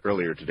neighbors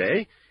earlier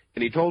today,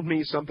 and he told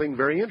me something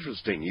very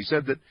interesting. He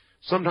said that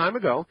some time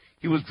ago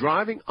he was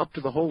driving up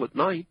to the hole at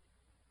night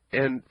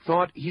and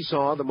thought he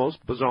saw the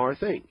most bizarre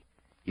thing.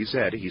 He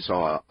said he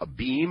saw a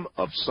beam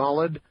of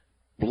solid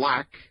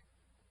black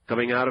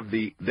coming out of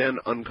the then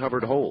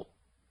uncovered hole.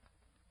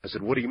 I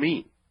said, what do you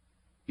mean?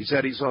 He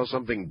said he saw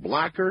something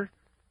blacker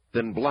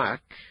than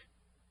black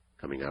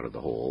coming out of the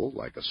hole,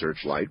 like a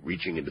searchlight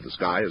reaching into the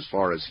sky as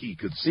far as he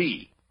could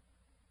see.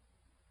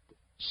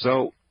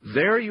 So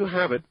there you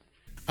have it.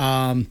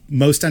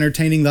 Most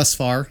entertaining thus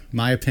far,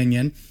 my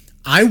opinion.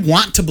 I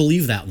want to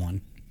believe that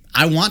one.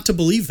 I want to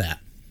believe that.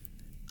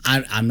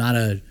 I'm not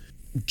a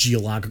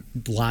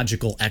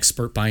geological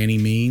expert by any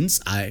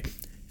means. I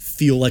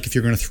feel like if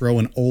you're going to throw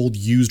an old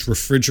used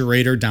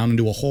refrigerator down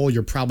into a hole,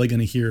 you're probably going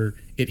to hear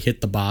it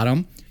hit the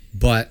bottom.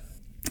 But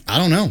I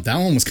don't know. That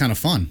one was kind of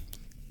fun.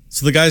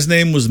 So the guy's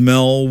name was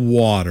Mel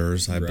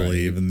Waters, I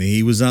believe, and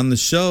he was on the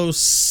show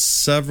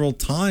several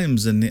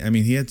times, and I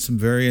mean, he had some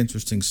very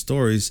interesting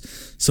stories.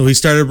 So he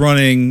started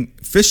running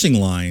fishing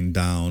line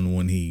down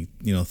when he,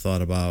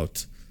 thought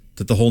about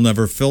that the hole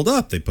never filled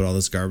up. They put all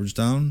this garbage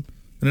down,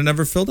 and it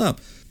never filled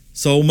up.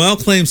 So Mel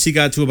claims he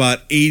got to about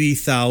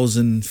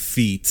 80,000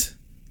 feet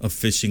of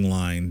fishing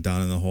line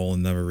down in the hole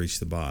and never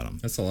reached the bottom.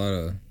 That's a lot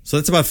of... So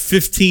that's about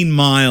 15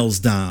 miles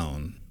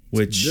down,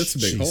 which... That's a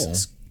big hole.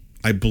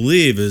 I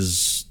believe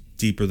is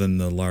deeper than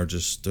the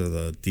largest or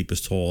the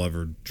deepest hole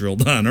ever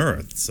drilled on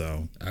Earth.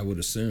 So I would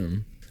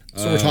assume.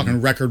 So we're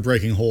talking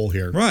record-breaking hole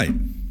here. Right.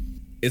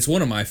 It's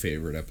one of my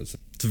favorite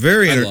episodes. It's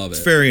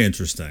very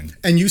interesting.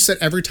 And you said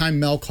every time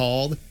Mel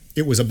called,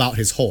 it was about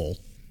his hole.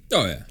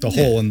 Oh, yeah. The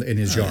hole in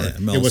his yard. Yeah,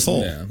 Mel's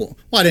hole. Yeah. Well,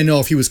 I didn't know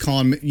if he was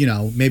calling,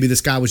 maybe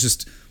this guy was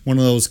just one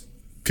of those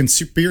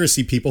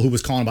conspiracy people who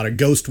was calling about a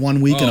ghost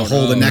one week and a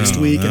hole the next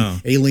week and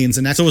aliens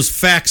the next. So it was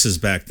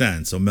faxes back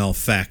then. So Mel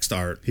faxed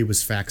Art. He was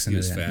faxing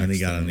it. And he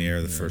got on the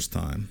air the first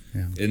time.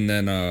 Yeah. And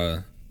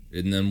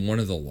then one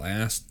of the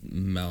last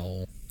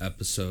Mel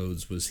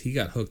episodes was he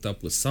got hooked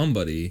up with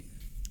somebody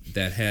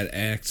that had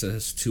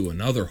access to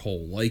another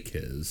hole like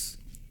his,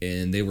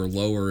 and they were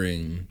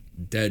lowering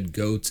dead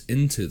goats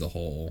into the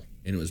hole,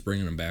 and it was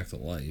bringing them back to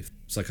life.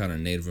 It's like on a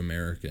Native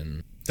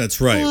American.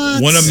 That's right.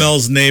 What? One of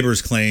Mel's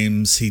neighbors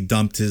claims he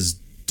dumped his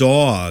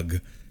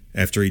dog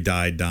after he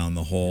died down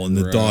the hole, and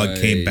the dog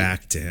came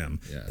back to him.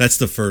 Yeah. That's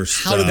the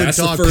first. How did the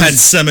dog? Pet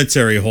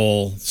Cemetery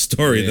hole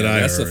story that I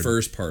heard. That's the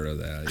first part of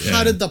that. Yeah.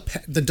 How did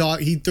the dog?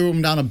 He threw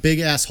him down a big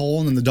ass hole,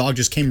 and then the dog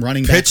just came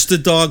running. Pitched the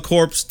dog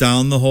corpse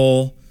down the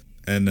hole,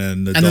 and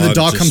then the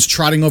dog comes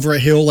trotting over a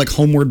hill like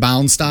Homeward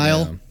Bound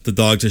style. Yeah. The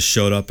dog just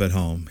showed up at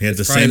home. He had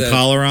the same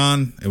collar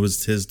on. It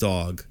was his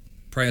dog.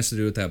 Probably has to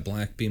do with that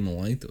black beam of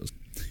light that was.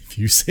 If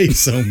you say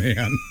so,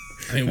 man.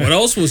 I mean, what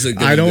else was it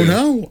gonna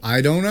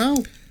I don't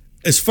know.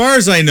 As far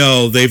as I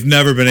know, they've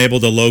never been able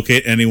to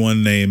locate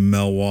anyone named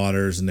Mel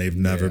Waters, and they've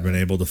never been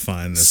able to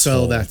find this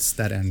hole.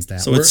 that ends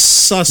that. So it's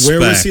suspect.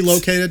 Where was he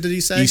located, did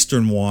he say?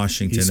 Eastern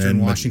Washington. Eastern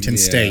Washington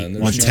State.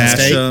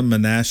 Montasha,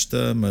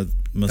 Menashta,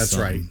 That's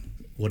right.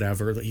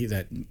 Whatever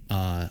that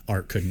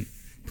Art couldn't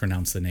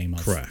pronounce the name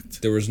of.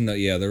 Correct. There was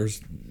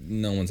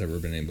no one's ever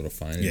been able to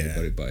find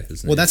anybody by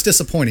his name. Well, that's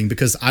disappointing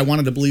because I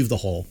wanted to believe the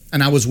hole,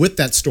 and I was with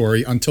that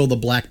story until the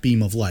black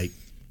beam of light.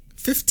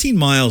 15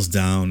 miles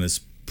down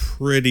is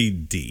pretty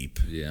deep.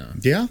 Yeah.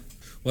 Yeah?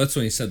 Well, that's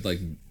when he said, like,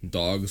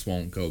 dogs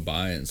won't go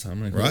by it. So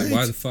I'm like,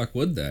 why the fuck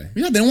would they?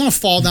 Yeah, they don't want to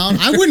fall down.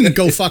 I wouldn't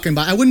go fucking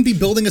by. I wouldn't be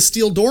building a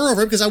steel door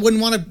over it because I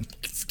wouldn't want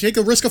to take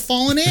a risk of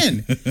falling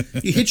in.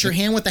 You hit your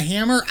hand with the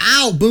hammer,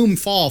 ow, boom,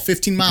 fall,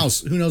 15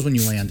 miles. Who knows when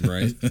you land?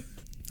 Right.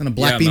 And a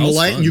black beam of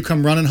light, and you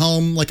come running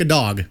home like a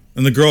dog.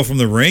 And the girl from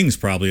The Ring's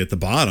probably at the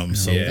bottom.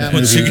 So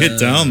once you get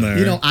down there.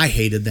 You know, I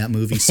hated that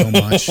movie so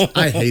much.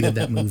 I hated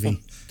that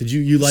movie. Did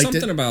you liked something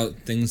it? Something about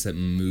things that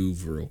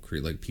move real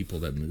creepy, like people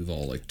that move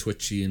all like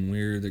twitchy and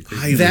weird.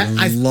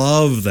 I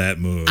love that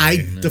movie.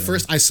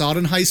 I saw it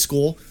in high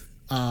school.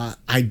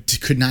 I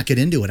could not get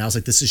into it. I was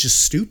like, this is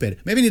just stupid.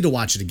 Maybe I need to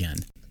watch it again.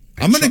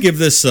 I'm going to give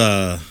this.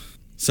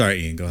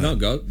 Sorry, Ian. Go ahead. No,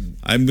 go.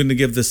 I'm going to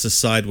give this a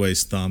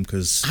sideways thumb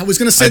because I was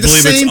going to say the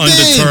same thing. I believe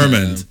it's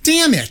undetermined.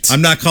 Damn it!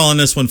 I'm not calling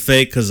this one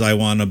fake because I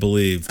want to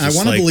believe. I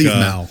want to believe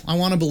Mel. I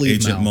want to believe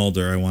Agent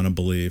Mulder. I want to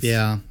believe.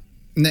 Yeah.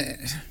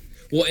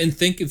 Well, and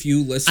think if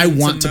you listen. I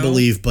want to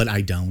believe, but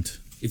I don't.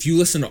 If you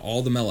listen to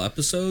all the Mel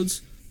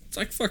episodes, it's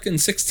like fucking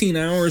 16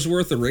 hours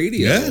worth of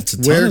radio. Yeah, it's a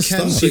ton Where of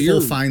can stuff.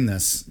 people find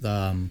this?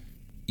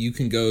 You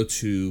can go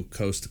to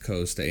Coast to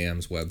Coast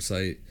AM's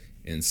website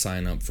and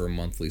sign up for a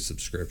monthly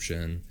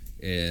subscription,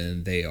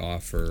 and they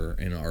offer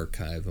an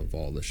archive of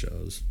all the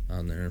shows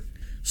on there.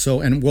 So,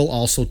 and we'll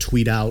also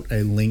tweet out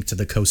a link to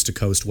the Coast to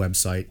Coast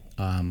website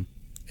in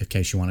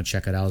case you want to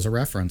check it out as a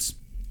reference.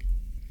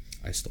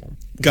 I stole them.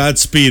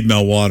 Godspeed,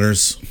 Mel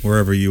Waters,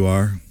 wherever you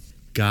are.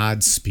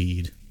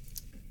 Godspeed.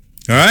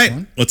 All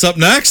right, what's up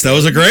next? That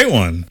was a great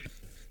one.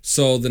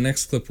 So the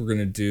next clip we're going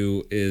to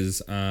do is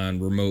on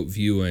remote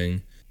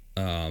viewing.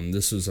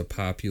 This was a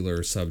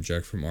popular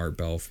subject from Art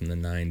Bell from the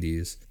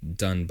 90s,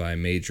 done by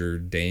Major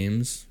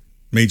Dames.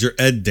 Major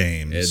Ed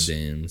Dames. Ed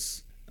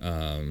Dames.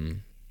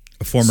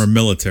 A former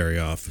military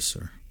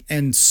officer.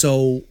 And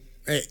so,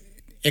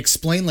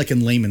 explain, like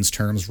in layman's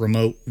terms,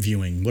 remote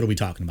viewing. What are we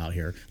talking about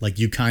here? Like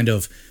you kind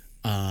of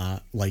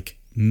like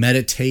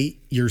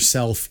meditate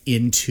yourself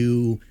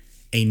into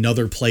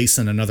another place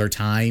and another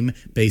time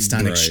based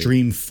on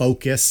extreme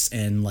focus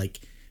and like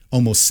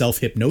almost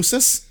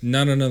self-hypnosis?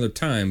 Not another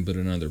time, but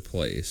another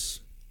place.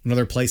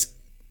 Another place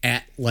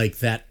at like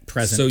that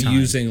present time. So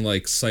using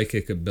like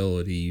psychic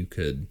ability, you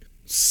could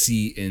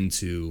see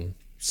into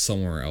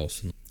somewhere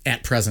else.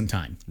 At present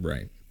time.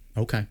 Right.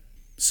 Okay.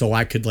 So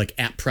I could like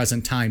at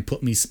present time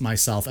put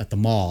myself at the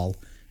mall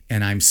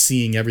and I'm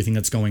seeing everything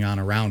that's going on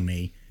around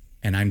me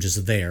and I'm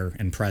just there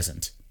and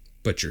present.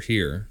 But you're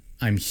here.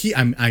 I'm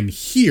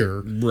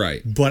here,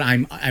 right? But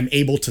I'm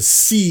able to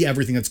see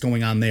everything that's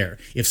going on there.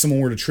 If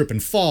someone were to trip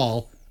and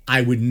fall,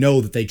 I would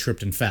know that they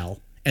tripped and fell,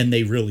 and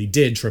they really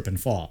did trip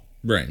and fall.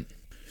 Right.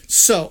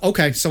 So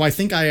okay, so I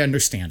think I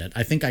understand it.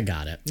 I think I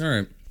got it. All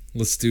right,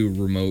 let's do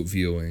remote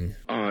viewing.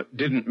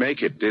 Didn't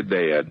make it, did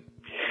they, Ed?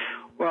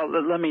 Well,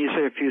 let me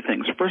say a few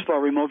things. First of all,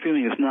 remote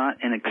viewing is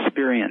not an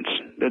experience.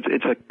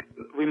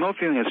 Remote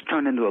viewing has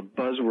turned into a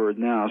buzzword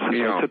now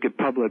since I took it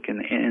public in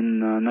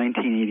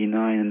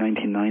 1989 and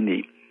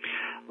 1990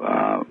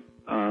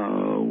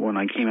 when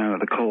I came out of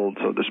the cold,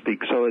 so to speak.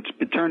 So it's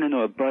been turned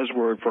into a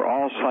buzzword for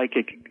all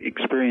psychic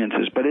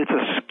experiences, but it's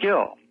a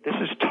skill. This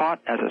is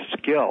taught as a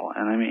skill,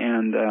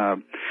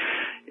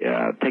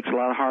 it takes a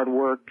lot of hard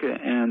work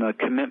and a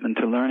commitment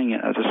to learning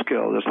it as a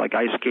skill, just like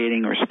ice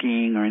skating or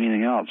skiing or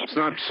anything else. It's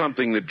not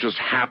something that just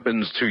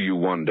happens to you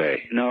one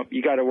day. No,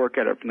 you got to work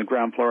at it from the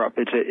ground floor up.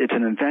 It's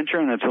an adventure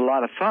and it's a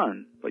lot of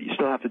fun, but you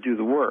still have to do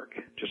the work,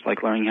 just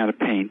like learning how to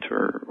paint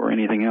or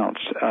anything else.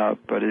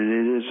 But it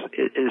is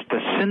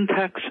the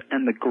syntax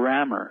and the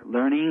grammar,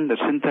 learning the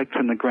syntax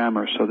and the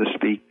grammar, so to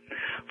speak,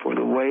 for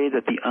the way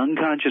that the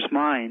unconscious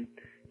mind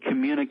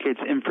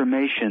communicates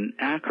information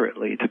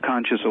accurately to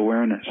conscious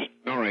awareness.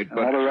 All right, but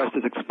all the rest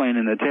is explained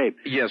in the tape.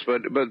 Yes,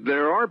 but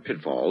there are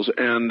pitfalls,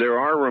 and there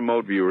are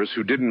remote viewers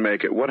who didn't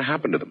make it. What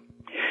happened to them?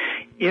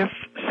 If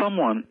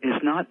someone is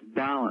not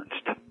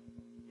balanced,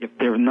 if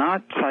they're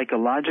not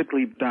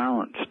psychologically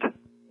balanced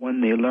when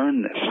they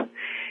learn this,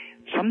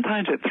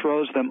 sometimes it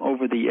throws them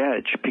over the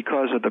edge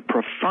because of the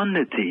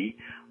profundity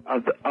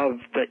of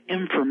the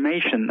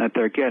information that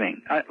they're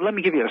getting. Let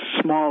me give you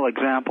a small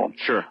example.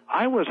 Sure.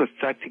 I was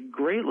affected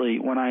greatly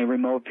when I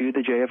remote viewed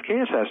the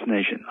JFK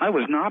assassination. I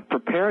was not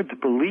prepared to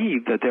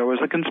believe that there was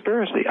a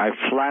conspiracy. I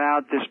flat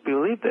out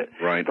disbelieved it.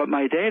 Right. But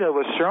my data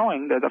was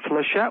showing that a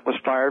flechette was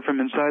fired from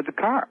inside the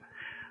car.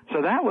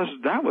 So that was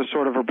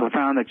sort of a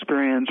profound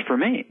experience for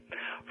me.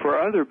 For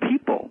other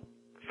people,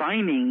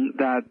 finding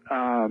that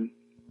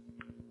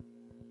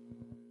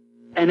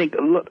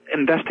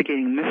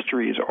investigating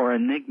mysteries or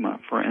enigma,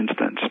 for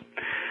instance,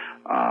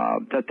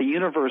 that the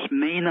universe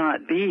may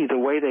not be the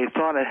way they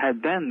thought it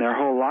had been their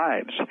whole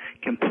lives,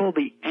 can pull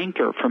the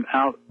anchor from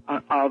out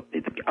of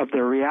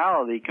their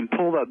reality, can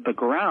pull the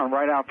ground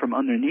right out from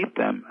underneath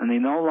them, and they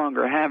no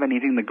longer have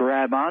anything to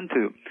grab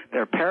onto.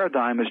 Their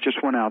paradigm has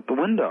just went out the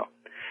window.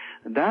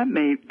 That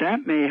may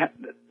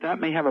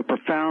have a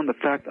profound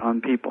effect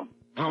on people.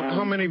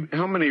 How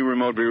many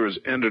remote viewers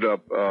ended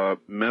up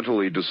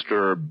mentally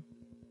disturbed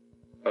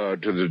to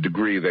the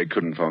degree they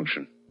couldn't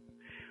function?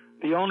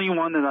 The only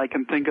one that I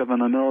can think of on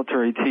the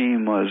military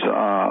team was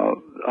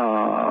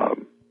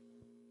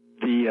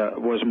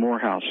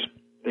Morehouse.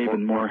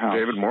 David Morehouse.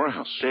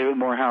 David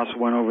Morehouse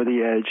went over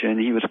the edge, and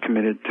he was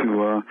committed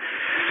to.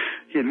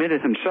 He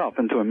admitted himself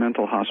into a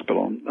mental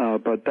hospital,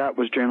 but that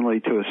was generally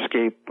to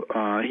escape.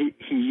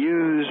 He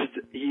used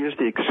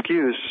the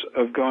excuse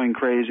of going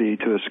crazy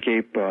to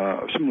escape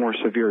some more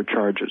severe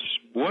charges.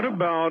 What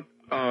about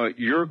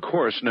your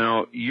course?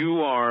 Now,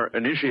 you are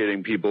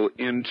initiating people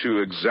into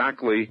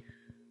exactly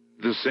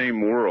the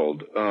same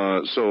world.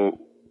 So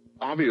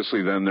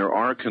obviously then there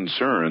are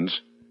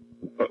concerns.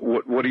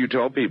 What do you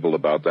tell people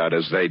about that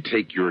as they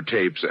take your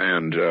tapes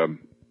and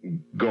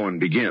go and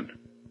begin?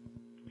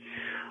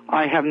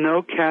 I have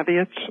no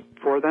caveats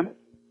for them.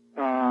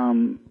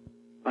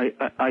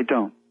 I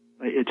don't.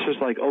 It's just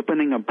like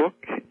opening a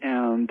book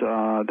and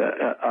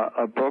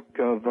a book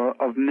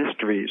of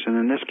mysteries. And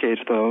in this case,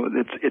 though,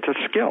 it's a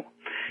skill.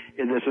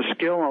 It is a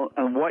skill,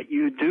 and what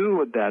you do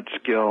with that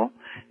skill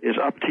is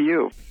up to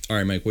you. All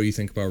right, Mike, what do you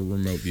think about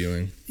remote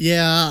viewing?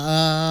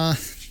 Yeah,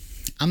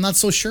 I'm not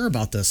so sure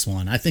about this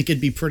one. I think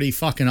it'd be pretty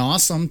fucking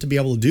awesome to be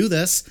able to do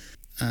this.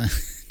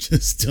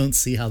 Just don't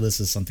see how this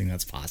is something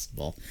that's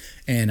possible.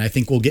 And I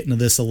think we'll get into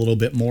this a little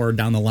bit more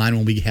down the line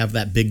when we have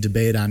that big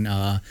debate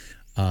on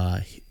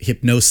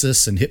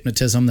hypnosis and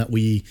hypnotism that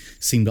we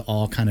seem to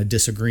all kind of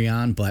disagree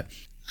on. But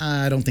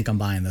I don't think I'm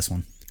buying this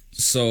one.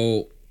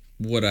 So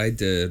what I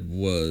did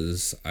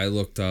was I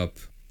looked up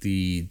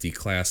the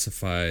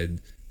declassified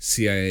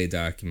CIA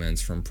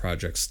documents from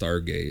Project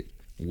Stargate,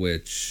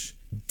 which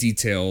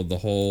detailed the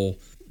whole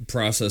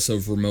process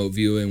of remote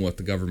viewing, what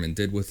the government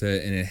did with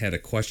it, and it had a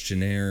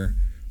questionnaire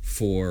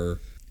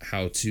for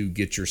how to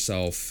get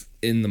yourself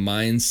in the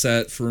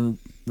mindset for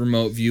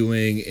remote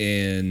viewing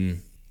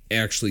and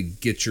actually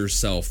get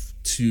yourself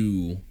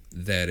to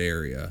that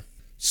area.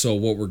 So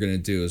what we're going to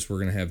do is we're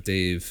going to have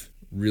Dave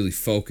really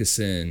focus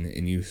in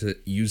and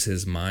use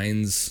his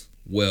mind's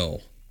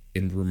will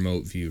in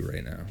remote view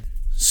right now.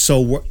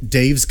 So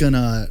Dave's going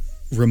to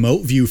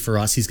remote view for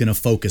us. He's going to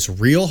focus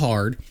real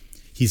hard.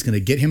 He's going to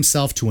get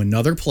himself to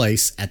another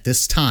place at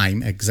this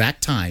time,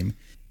 exact time,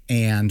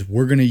 and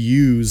we're going to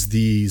use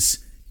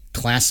these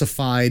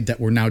classified that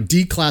were now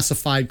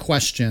declassified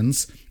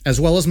questions, as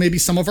well as maybe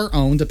some of our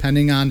own,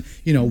 depending on,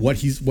 you know, what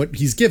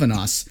he's given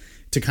us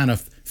to kind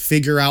of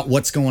figure out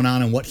what's going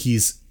on and what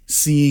he's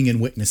seeing and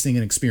witnessing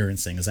and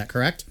experiencing. Is that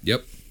correct?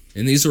 Yep.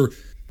 And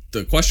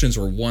the questions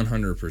were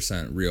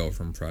 100% real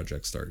from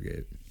Project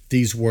Stargate.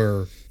 These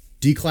were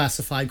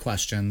declassified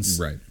questions.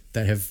 Right.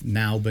 That have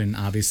now been,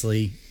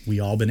 obviously, we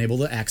all been able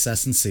to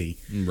access and see.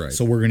 Right.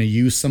 So we're going to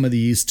use some of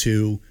these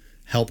to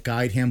help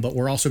guide him, but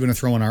we're also going to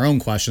throw in our own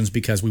questions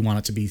because we want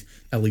it to be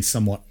at least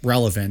somewhat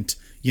relevant,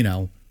 you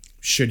know,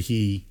 should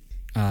he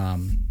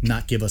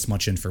not give us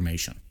much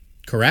information.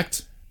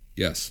 Correct?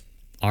 Yes.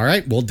 All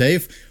right. Well,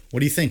 Dave,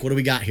 what do you think? What do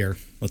we got here?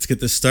 Let's get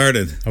this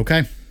started.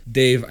 Okay.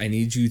 Dave, I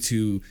need you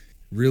to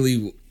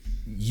really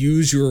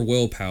use your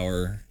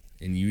willpower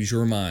and use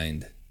your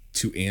mind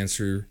to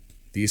answer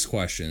these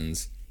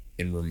questions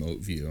in remote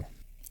view.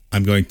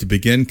 I'm going to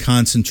begin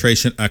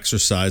concentration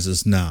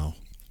exercises now.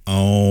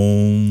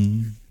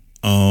 Om.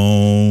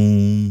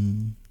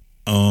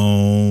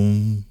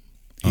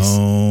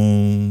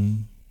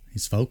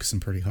 He's focusing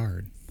pretty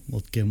hard.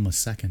 We'll give him a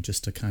second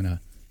just to kind of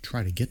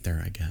try to get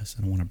there, I guess.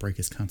 I don't want to break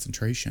his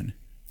concentration.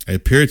 I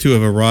appear to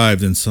have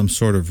arrived in some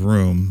sort of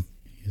room.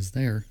 He is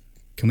there.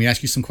 Can we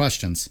ask you some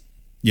questions?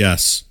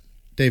 Yes.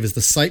 Dave, is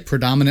the site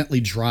predominantly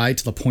dry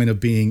to the point of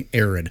being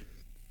arid?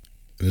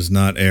 It is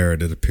not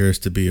arid. It appears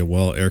to be a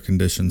well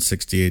air-conditioned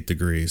 68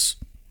 degrees.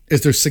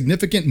 Is there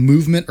significant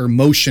movement or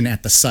motion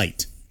at the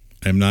site?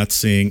 I'm not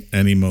seeing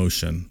any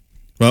motion.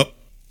 Well,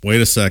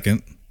 wait a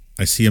second.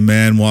 I see a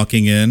man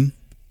walking in.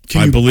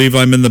 I believe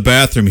I'm in the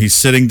bathroom. He's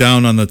sitting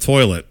down on the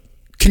toilet.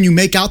 Can you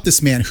make out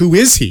this man? Who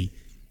is he?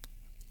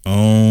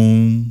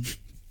 I'm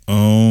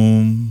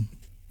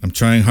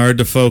trying hard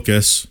to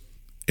focus.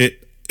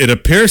 It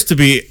appears to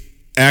be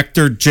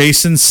actor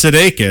Jason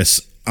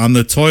Sudeikis. on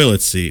the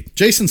toilet seat.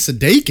 Jason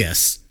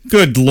Sudeikis?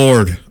 Good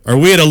Lord. Are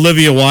we at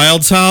Olivia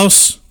Wilde's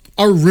house?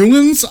 Are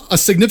ruins a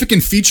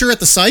significant feature at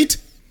the site?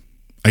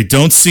 I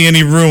don't see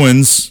any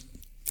ruins.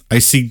 I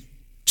see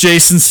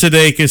Jason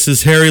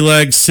Sudeikis' hairy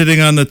legs sitting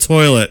on the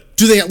toilet.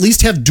 Do they at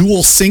least have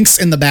dual sinks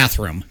in the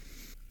bathroom?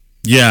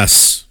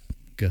 Yes.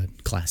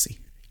 Good. Classy.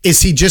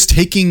 Is he just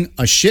taking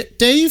a shit,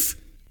 Dave?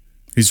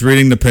 He's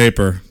reading the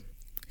paper.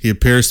 He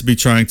appears to be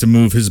trying to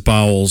move his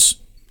bowels.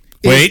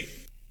 Wait,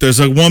 there's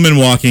a woman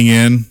walking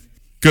in.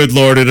 Good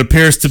Lord, it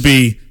appears to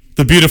be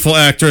the beautiful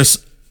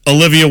actress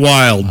Olivia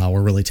Wilde. Wow,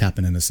 we're really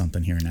tapping into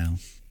something here now.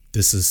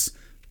 This is...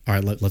 All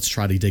right, let's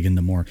try to dig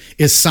into more.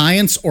 Is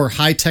science or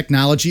high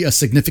technology a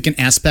significant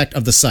aspect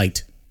of the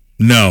site?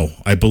 No,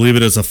 I believe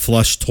it is a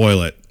flush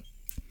toilet.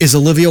 Is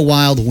Olivia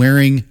Wilde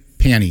wearing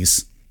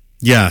panties?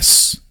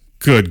 Yes.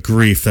 Good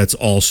grief, that's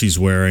all she's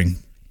wearing.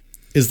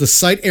 Is the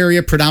site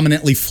area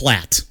predominantly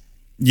flat?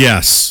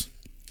 Yes.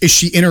 Is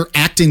she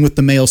interacting with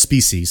the male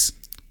species?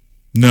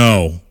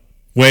 No.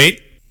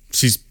 Wait,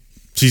 she's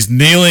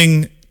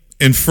kneeling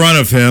in front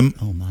of him.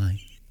 Oh my.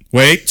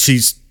 Wait,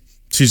 she's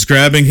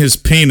grabbing his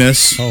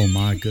penis. Oh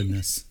my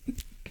goodness.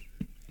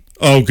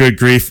 Oh, good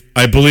grief.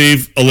 I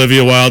believe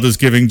Olivia Wilde is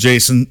giving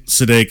Jason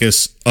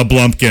Sudeikis a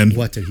blumpkin.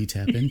 What did he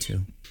tap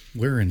into?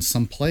 We're in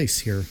some place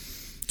here.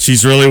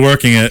 She's really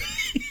working it.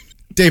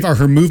 Dave, are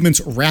her movements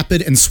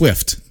rapid and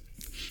swift?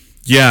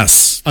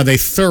 Yes. Are they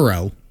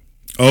thorough?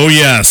 Oh,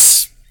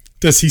 yes.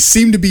 Does he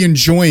seem to be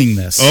enjoying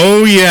this?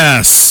 Oh,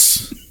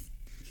 yes.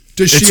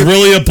 It's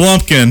really a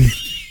blumpkin.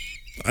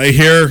 I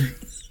hear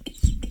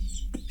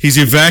he's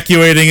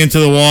evacuating into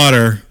the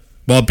water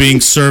while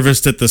being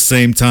serviced at the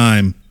same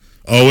time.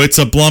 Oh, it's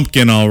a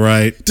blumpkin, all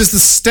right. Does the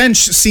stench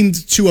seem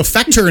to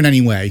affect her in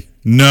any way?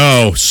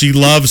 No, she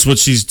loves what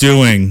she's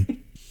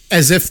doing.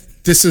 As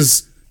if this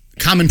is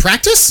common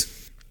practice?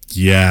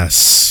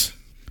 Yes.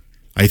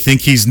 I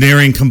think he's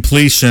nearing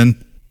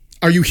completion.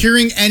 Are you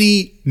hearing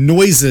any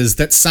noises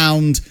that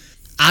sound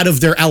out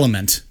of their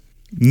element?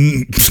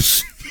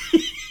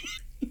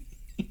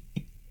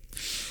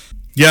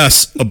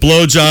 Yes, a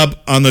blowjob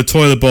on the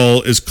toilet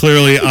bowl is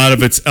clearly out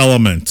of its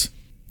element.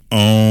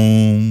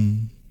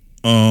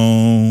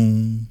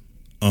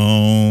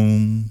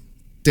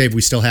 Dave,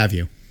 we still have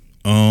you.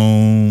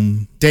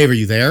 Dave, are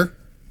you there?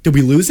 Did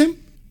we lose him?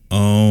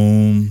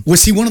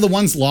 Was he one of the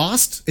ones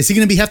lost? Is he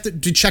going to have to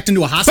be checked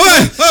into a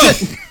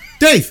hospital?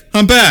 Dave!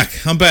 I'm back.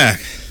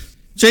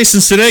 Jason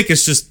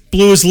Sudeikis just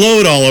blew his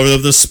load all over.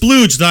 The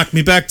splooge knocked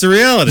me back to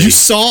reality. You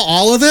saw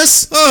all of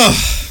this?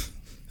 Oh,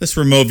 this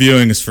remote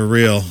viewing is for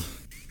real.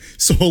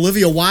 So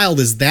Olivia Wilde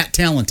is that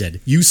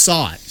talented. You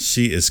saw it.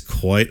 She is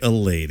quite a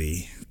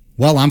lady.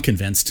 Well, I'm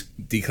convinced.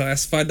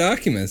 Declassified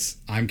documents.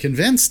 I'm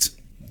convinced.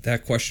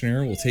 That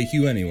questionnaire will take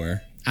you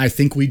anywhere. I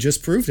think we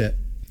just proved it.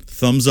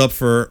 Thumbs up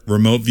for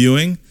remote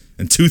viewing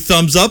and 2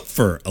 thumbs up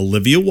for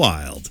Olivia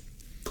Wilde.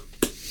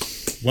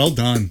 Well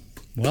done.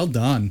 Well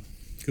done.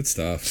 Good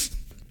stuff.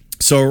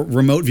 So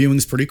remote viewing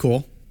is pretty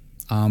cool.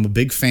 I'm a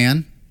big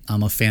fan.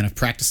 I'm a fan of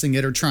practicing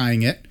it or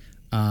trying it.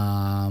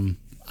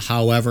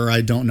 However,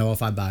 I don't know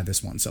if I buy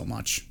this one so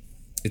much.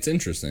 It's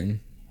interesting.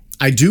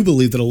 I do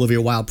believe that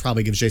Olivia Wilde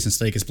probably gives Jason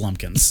Sudeikis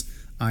blumpkins.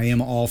 I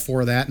am all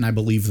for that, and I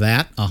believe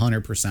that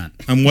 100%.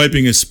 I'm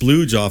wiping a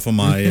splooge off of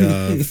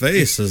my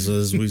face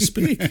as we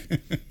speak.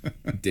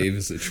 Dave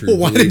is a true Well,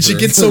 why did you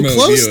get so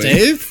close, viewing.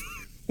 Dave?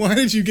 Why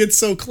did you get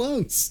so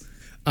close?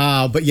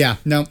 But yeah,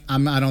 no,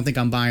 I don't think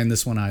I'm buying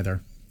this one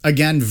either.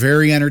 Again,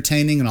 very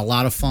entertaining and a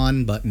lot of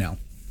fun, but no.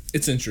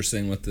 It's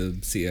interesting what the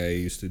CIA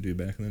used to do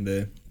back in the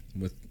day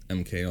with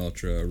MK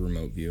Ultra,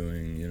 remote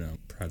viewing,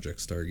 Project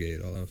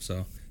Stargate, all that.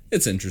 So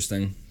it's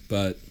interesting,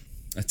 but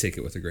I take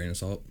it with a grain of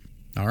salt.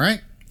 All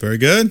right. Very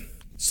good.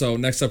 So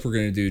next up, we're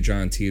going to do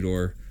John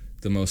Titor,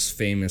 the most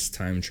famous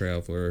time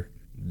traveler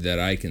that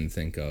I can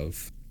think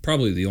of.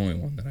 Probably the only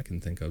one that I can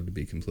think of, to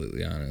be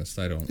completely honest.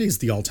 He's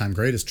the all-time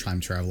greatest time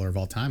traveler of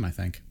all time, I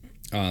think.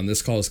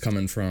 This call is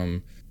coming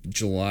from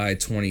July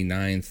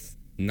 29th,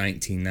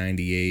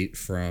 1998,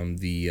 from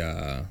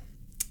the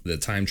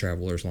Time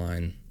Travelers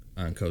line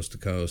on Coast to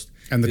Coast.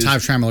 And the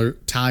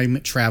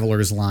Time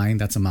Travelers line,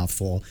 that's a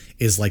mouthful,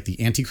 is like the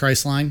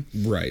Antichrist line.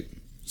 Right.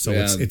 So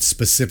it's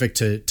specific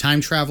to time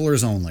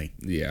travelers only.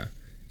 Yeah.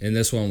 And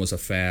this one was a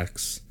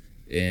fax,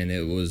 and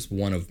it was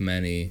one of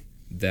many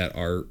that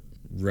Art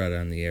read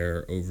on the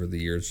air over the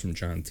years from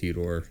John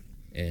Titor.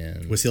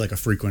 And was he like a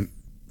frequent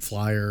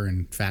flyer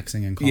and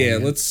faxing and calling? Yeah,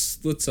 let's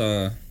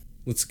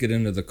get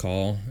into the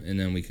call, and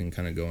then we can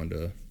kind of go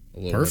into a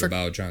little bit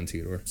about John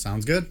Titor.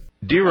 Sounds good.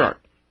 Dear Art,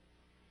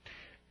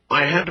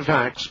 I had to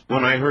fax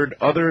when I heard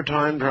other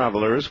time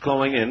travelers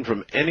calling in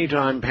from any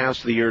time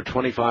past the year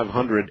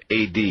 2500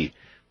 AD.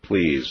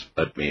 Please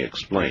let me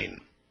explain.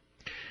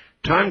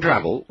 Time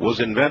travel was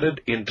invented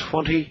in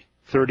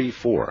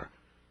 2034.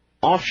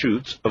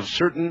 Offshoots of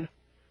certain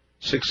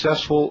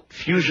successful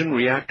fusion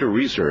reactor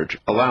research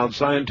allowed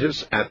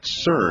scientists at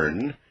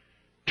CERN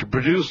to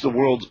produce the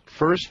world's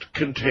first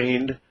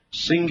contained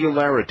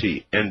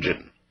singularity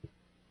engine.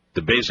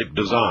 The basic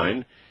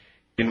design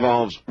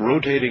involves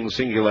rotating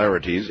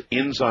singularities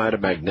inside a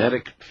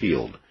magnetic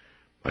field.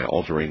 By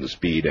altering the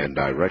speed and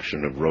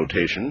direction of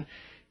rotation,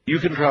 you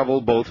can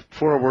travel both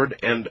forward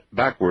and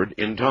backward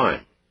in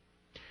time.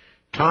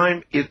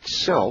 Time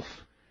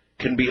itself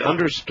can be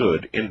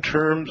understood in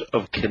terms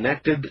of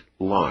connected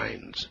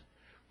lines.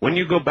 When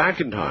you go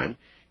back in time,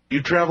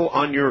 you travel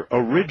on your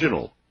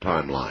original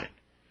timeline.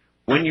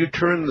 When you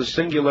turn the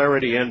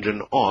singularity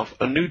engine off,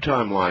 a new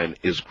timeline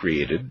is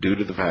created due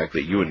to the fact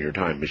that you and your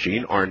time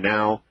machine are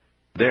now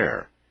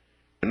there.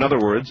 In other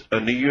words, a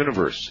new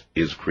universe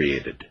is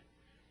created.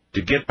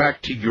 To get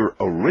back to your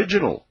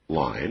original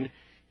line,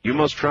 you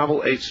must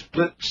travel a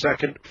split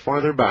second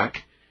farther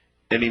back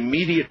and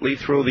immediately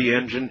throw the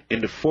engine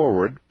into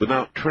forward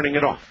without turning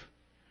it off.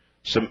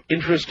 Some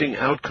interesting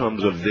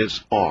outcomes of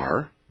this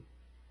are: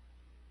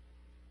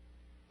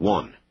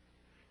 1.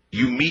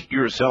 You meet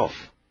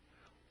yourself.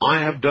 I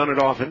have done it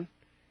often,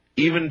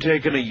 even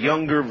taken a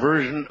younger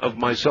version of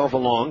myself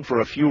along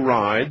for a few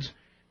rides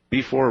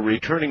before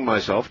returning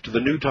myself to the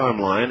new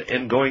timeline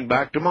and going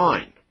back to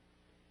mine.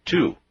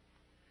 2.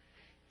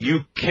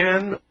 You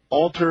can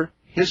alter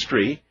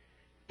history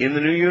in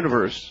the new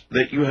universe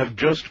that you have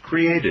just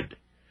created.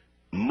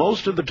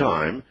 Most of the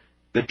time,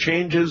 the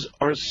changes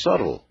are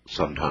subtle.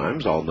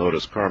 Sometimes I'll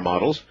notice car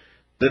models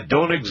that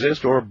don't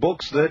exist or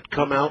books that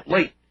come out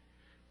late.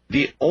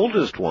 The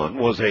oldest one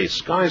was a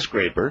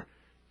skyscraper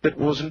that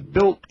wasn't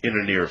built in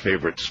a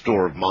near-favorite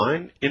store of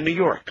mine in New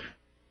York.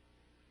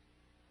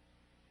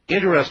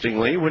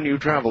 Interestingly, when you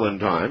travel in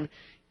time,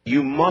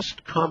 you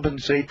must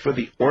compensate for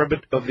the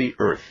orbit of the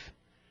Earth.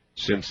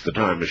 Since the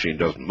time machine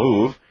doesn't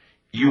move,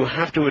 you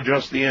have to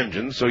adjust the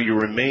engine so you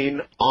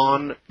remain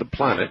on the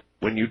planet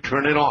when you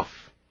turn it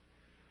off.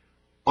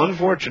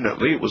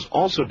 Unfortunately, it was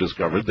also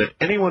discovered that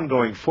anyone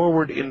going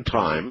forward in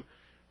time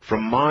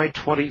from my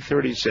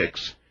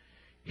 2036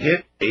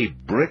 hit a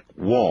brick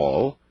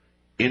wall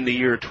in the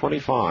year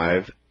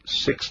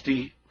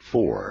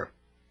 2564.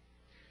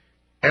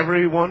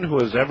 Everyone who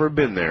has ever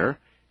been there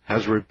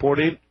has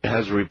reported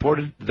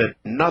that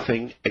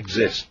nothing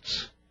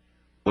exists.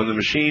 When the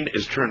machine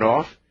is turned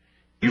off,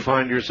 you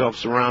find yourself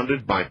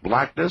surrounded by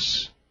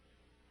blackness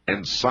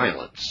and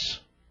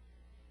silence.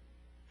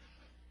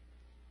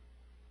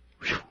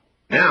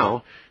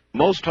 Now,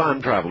 most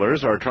time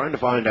travelers are trying to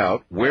find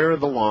out where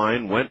the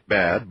line went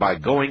bad by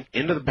going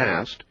into the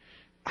past,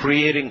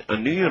 creating a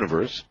new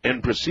universe,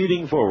 and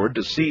proceeding forward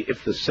to see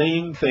if the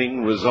same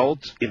thing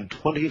results in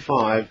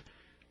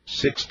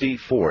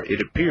 2564.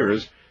 It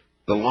appears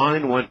the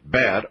line went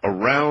bad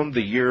around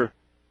the year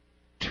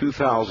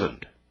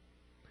 2000.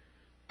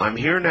 I'm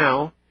here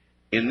now,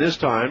 in this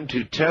time,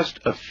 to test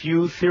a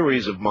few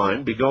theories of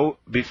mine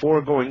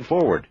before going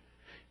forward.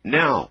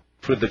 Now,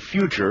 for the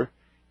future,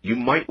 you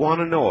might want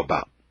to know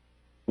about.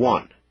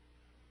 1.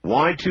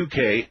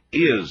 Y2K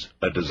is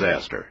a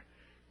disaster.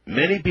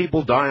 Many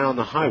people die on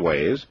the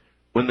highways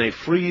when they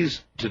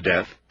freeze to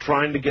death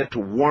trying to get to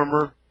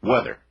warmer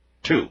weather.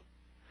 2.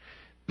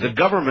 The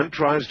government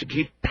tries to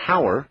keep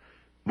power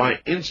by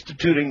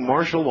instituting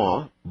martial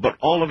law, but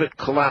all of it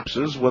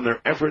collapses when their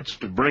efforts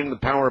to bring the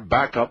power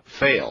back up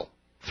fail.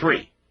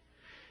 3.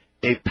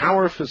 A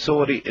power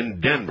facility in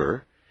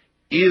Denver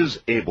is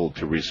able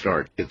to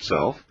restart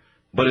itself,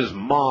 but is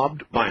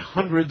mobbed by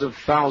hundreds of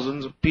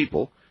thousands of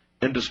people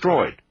and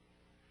destroyed.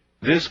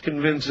 This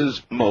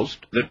convinces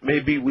most that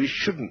maybe we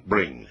shouldn't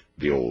bring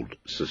the old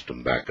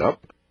system back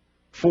up.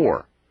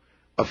 4.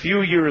 A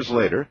few years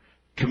later,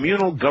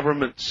 communal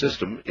government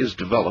system is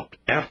developed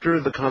after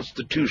the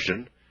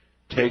Constitution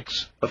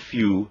takes a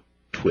few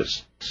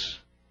twists.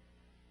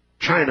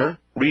 China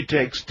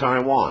retakes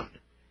Taiwan.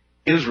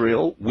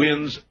 Israel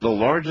wins the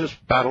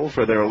largest battle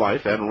for their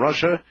life, and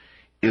Russia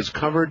is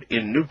covered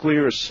in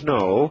nuclear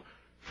snow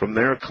from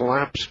their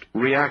collapsed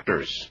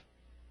reactors.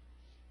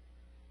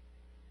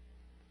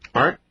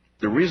 Art,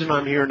 the reason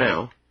I'm here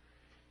now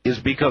is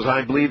because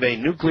I believe a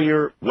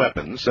nuclear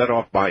weapon set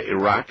off by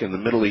Iraq in the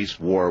Middle East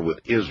war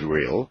with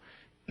Israel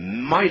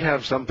might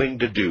have something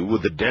to do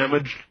with the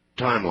damaged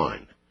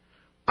timeline.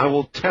 I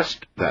will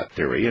test that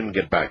theory and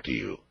get back to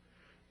you.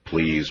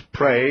 Please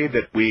pray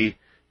that we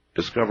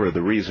discover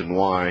the reason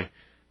why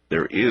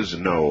there is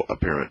no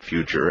apparent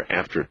future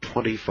after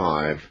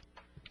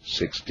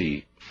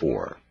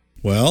 2564.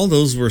 Well,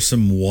 those were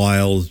some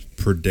wild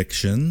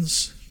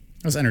predictions.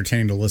 That was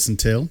entertaining to listen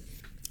to.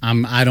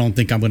 I don't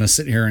think I'm going to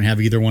sit here and have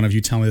either one of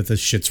you tell me that this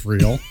shit's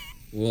real.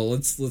 Well,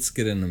 let's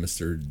get into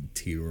Mr.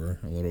 Tidor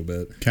a little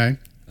bit. Okay.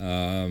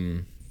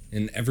 And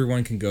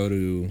everyone can go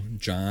to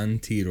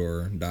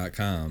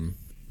johntidor.com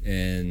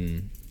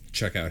and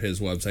check out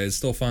his website. It's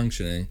still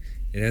functioning.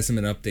 It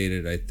hasn't been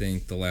updated. I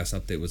think the last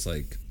update was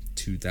like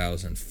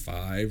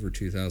 2005 or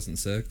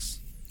 2006.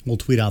 We'll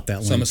tweet out that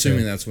link. So I'm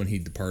assuming that's when he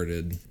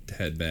departed to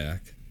head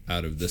back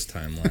out of this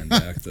timeline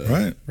back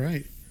to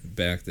right.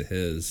 Back to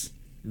his.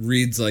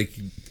 Reads like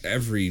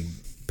every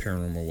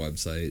paranormal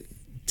website.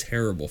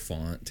 Terrible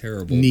font,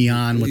 terrible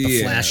neon with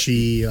the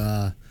flashy.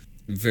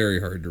 Very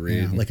hard to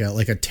read. Yeah,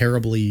 like a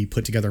terribly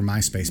put together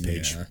MySpace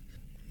page. Yeah.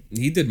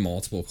 He did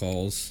multiple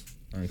calls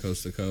on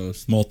Coast to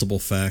Coast. Multiple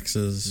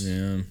faxes.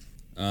 Yeah.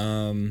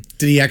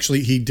 Did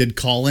he did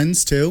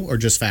call-ins too, or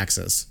just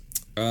faxes?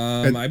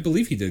 I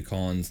believe he did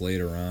call-ins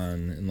later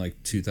on in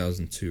like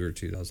 2002 or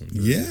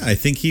 2003. Yeah, I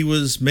think he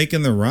was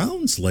making the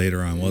rounds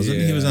later on, wasn't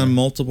he? He was on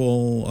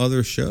multiple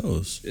other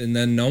shows. And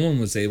then no one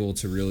was able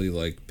to really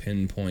like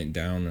pinpoint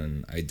down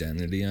an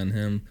identity on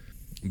him.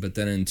 But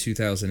then in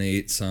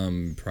 2008,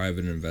 some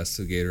private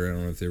investigator, I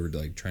don't know if they were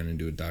like trying to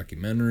do a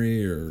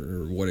documentary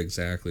or what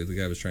exactly the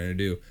guy was trying to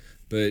do,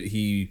 but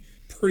he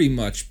pretty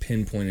much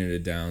pinpointed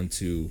it down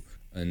to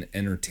an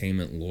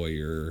entertainment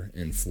lawyer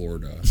in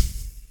Florida,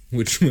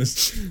 which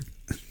was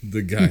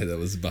the guy that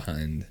was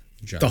behind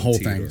John the whole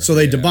Titor. thing. So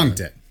they debunked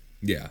it.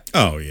 Yeah.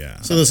 Oh,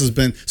 yeah. So this is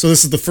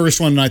the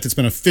first one tonight that's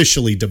been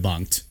officially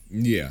debunked.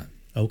 Yeah.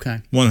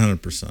 Okay.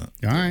 100%.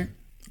 All right.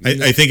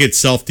 I think it's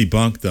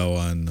self-debunked, though,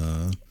 on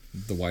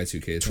the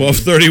Y2K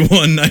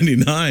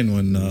 12/31/99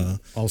 when...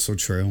 also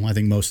true. I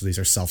think most of these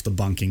are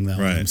self-debunking, though,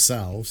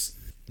 themselves.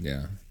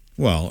 Yeah.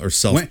 Well, or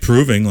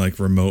self-proving, like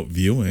remote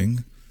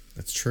viewing.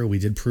 That's true. We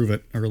did prove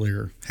it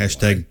earlier.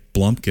 Hashtag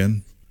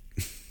Blumpkin.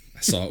 I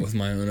saw it with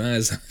my own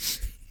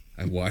eyes.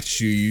 I watched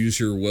you use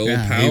your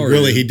willpower.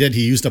 He did.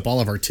 He used up all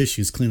of our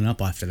tissues cleaning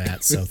up after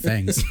that, so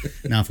thanks.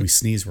 Now if we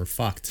sneeze, we're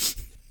fucked.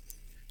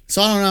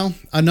 So I don't know.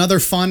 Another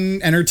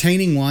fun,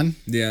 entertaining one.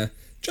 Yeah.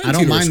 John I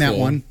don't Titor's mind that cool.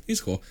 one. He's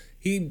cool.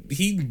 He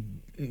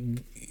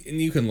and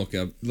you can look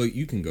up, like,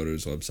 you can go to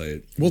his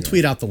website. We'll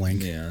tweet out the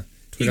link. Yeah.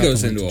 Tweet he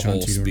goes out the link into to a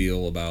whole John Titor.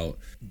 spiel about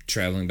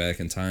traveling back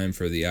in time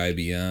for the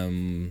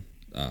IBM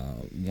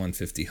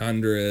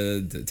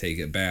 15000 to take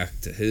it back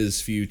to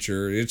his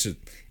future.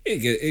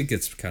 It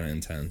gets kind of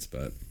intense,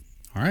 but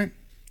all right.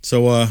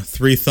 So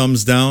 3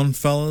 thumbs down,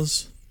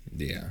 fellas.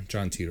 Yeah,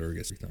 John Titor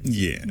gets 3 thumbs.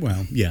 Yeah.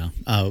 Well, yeah.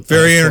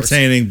 Very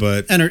entertaining,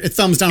 but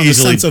thumbs down in the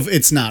sense of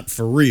it's not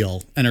for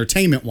real.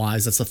 Entertainment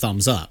wise, that's a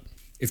thumbs up.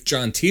 If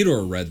John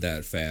Titor read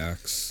that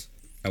fax,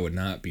 I would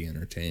not be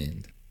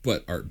entertained.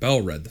 But Art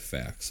Bell read the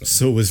fax,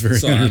 so it was very.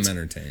 I'm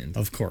entertained.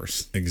 Of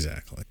course,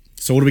 exactly.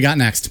 So what do we got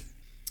next?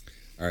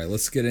 All right,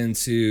 let's get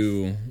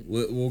into.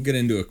 We'll get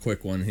into a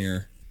quick one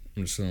here.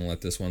 I'm just gonna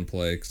let this one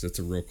play because it's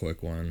a real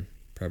quick one,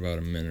 probably about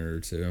a minute or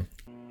two.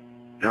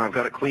 Now, I've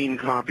got a clean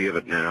copy of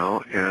it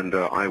now, and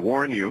I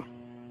warn you,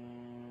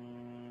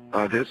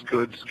 this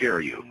could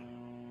scare you.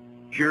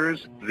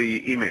 Here's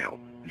the email.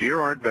 Dear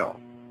Art Bell,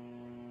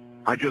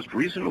 I just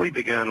recently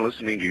began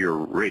listening to your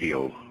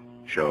radio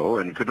show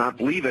and could not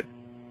believe it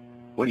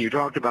when you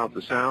talked about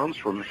the sounds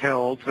from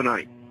hell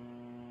tonight.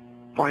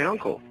 My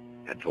uncle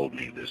had told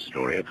me this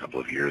story a couple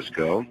of years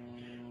ago,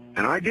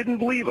 and I didn't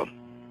believe him.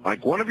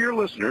 Like one of your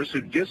listeners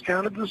who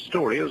discounted the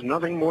story as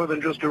nothing more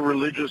than just a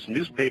religious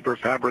newspaper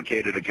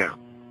fabricated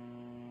account.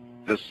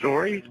 The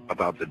story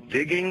about the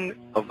digging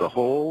of the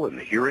hole and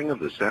the hearing of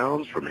the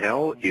sounds from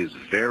hell is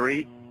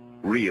very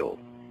real.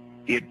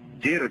 It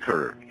did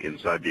occur in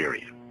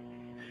Siberia.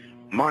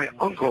 My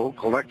uncle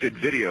collected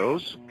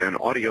videos and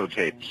audio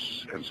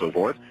tapes and so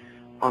forth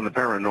on the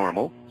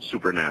paranormal,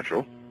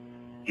 supernatural.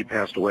 He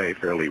passed away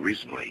fairly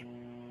recently,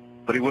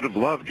 but he would have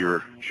loved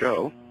your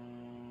show.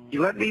 He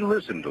let me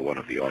listen to one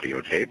of the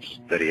audio tapes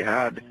that he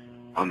had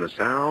on the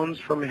sounds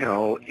from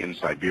hell in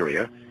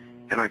Siberia,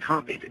 and I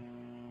copied it.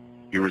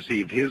 He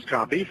received his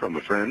copy from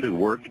a friend who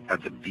worked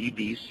at the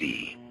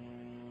BBC.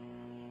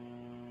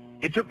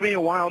 It took me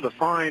a while to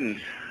find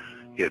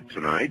it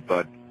tonight,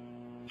 but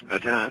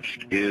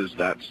attached is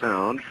that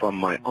sound from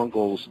my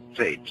uncle's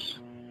tapes.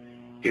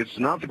 It's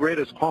not the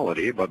greatest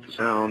quality, but the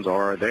sounds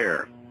are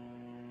there.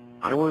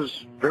 I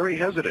was very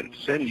hesitant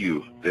to send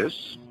you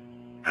this,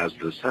 as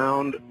the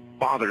sound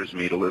bothers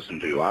me to listen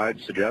to. I'd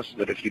suggest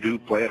that if you do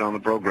play it on the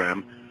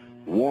program,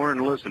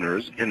 warn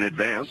listeners in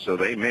advance so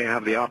they may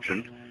have the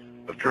option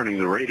of turning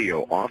the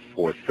radio off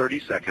for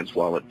 30 seconds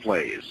while it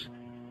plays.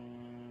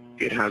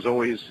 It has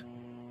always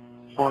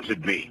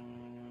haunted me.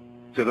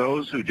 To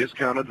those who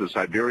discounted the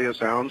Siberia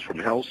sounds from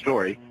Hell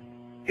story,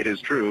 it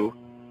is true,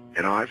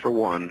 and I, for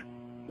one,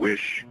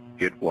 wish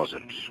it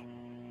wasn't.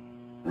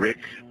 Rick,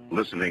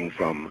 listening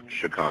from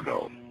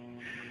Chicago.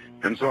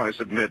 And so I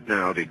submit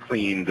now the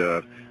cleaned,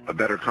 a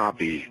better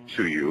copy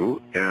to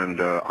you,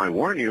 and I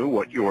warn you,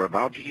 what you're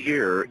about to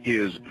hear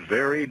is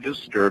very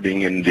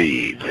disturbing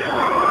indeed.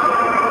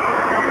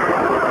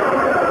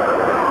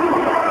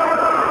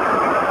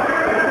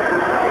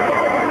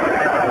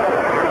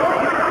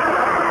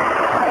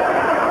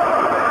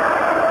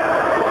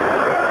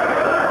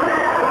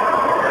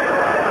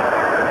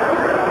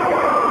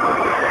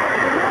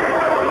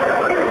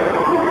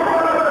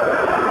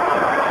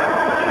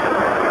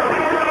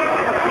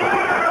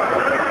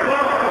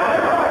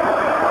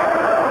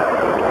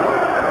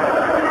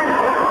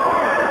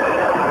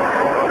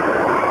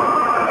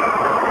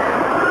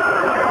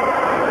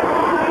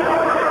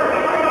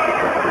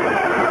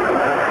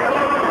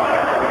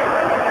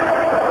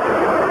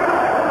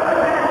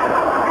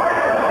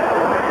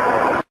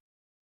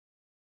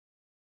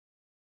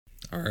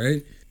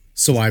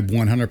 So I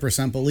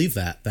 100% believe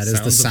that. That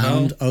is the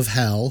sound of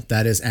hell.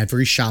 That is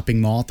every shopping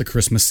mall at the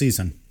Christmas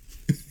season.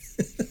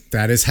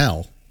 That is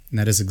hell. And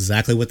that is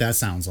exactly what that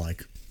sounds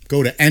like.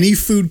 Go to any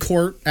food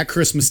court at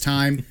Christmas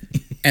time,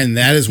 and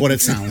that is what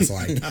it sounds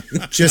like.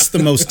 Just the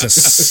most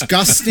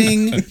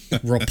disgusting,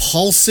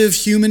 repulsive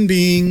human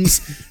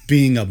beings,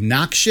 being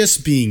obnoxious,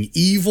 being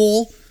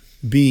evil,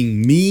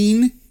 being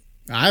mean.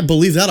 I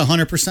believe that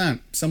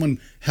 100%. Someone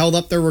held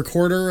up their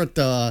recorder at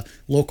the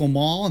local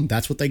mall, and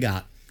that's what they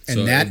got. And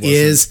so that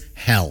is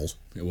hell.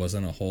 It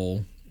wasn't a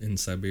hole in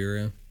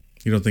Siberia?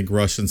 You don't think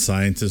Russian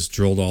scientists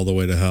drilled all the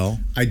way to hell?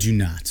 I do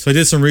not. So I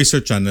did some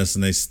research on this,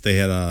 and they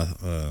had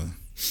a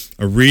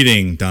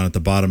reading down at the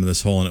bottom of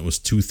this hole, and it was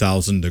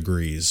 2,000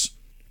 degrees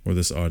where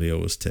this audio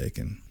was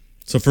taken.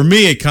 So for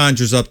me, it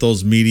conjures up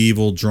those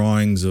medieval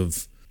drawings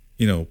of,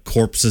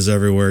 corpses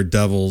everywhere,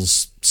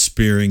 devils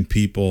spearing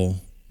people.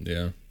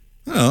 Yeah.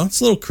 Oh,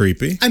 it's a little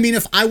creepy. I mean,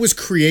 if I was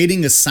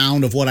creating a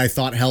sound of what I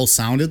thought hell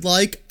sounded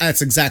like,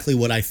 that's exactly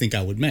what I think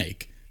I would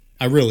make.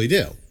 I really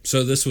do.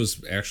 So this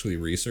was actually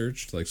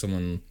researched? Like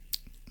someone...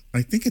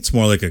 I think it's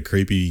more like a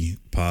creepy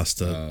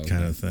pasta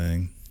kind of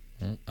thing.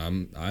 Well,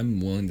 I'm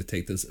willing to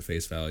take this at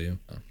face value.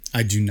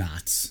 I do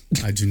not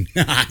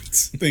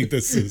think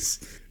this is...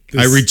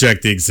 I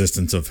reject the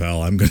existence of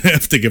hell. I'm going to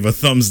have to give a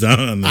thumbs down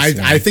on this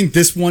one. I think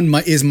this one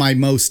is my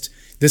most...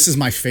 This is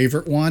my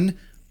favorite one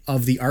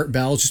of the Art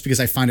Bell, just because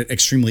I find it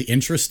extremely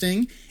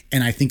interesting,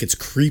 and I think it's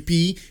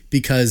creepy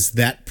because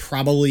that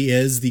probably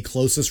is the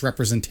closest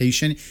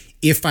representation.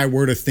 If I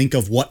were to think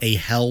of what a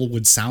hell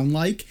would sound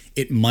like,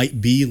 it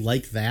might be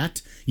like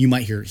that. You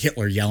might hear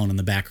Hitler yelling in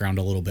the background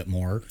a little bit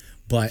more,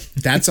 but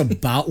that's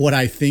about what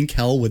I think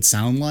hell would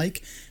sound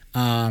like.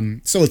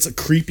 So it's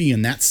creepy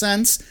in that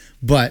sense,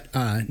 but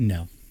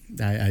no.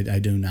 I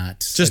do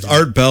not. Just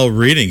Art Bell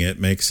reading it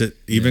makes it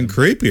even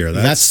creepier.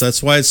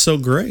 That's why it's so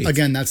great.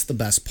 Again, that's the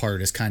best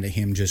part, is kind of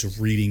him just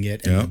reading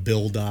it and the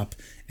build up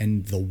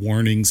and the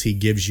warnings he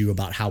gives you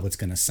about how it's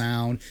going to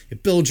sound.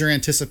 It builds your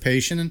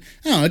anticipation, and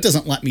I don't know, it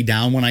doesn't let me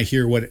down when I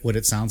hear what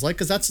it sounds like,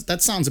 because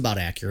that sounds about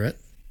accurate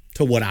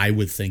to what I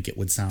would think it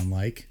would sound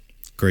like.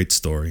 Great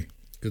story.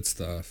 Good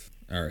stuff.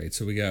 All right,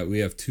 so we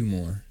have two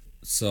more.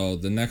 So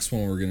the next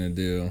one we're going to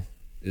do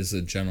is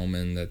a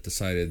gentleman that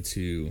decided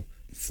to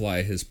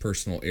fly his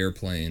personal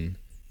airplane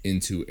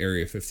into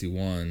Area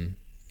 51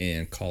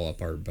 and call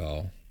up Art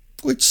Bell.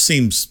 Which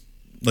seems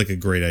like a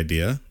great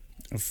idea.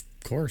 Of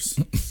course.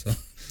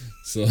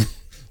 So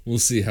we'll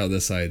see how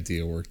this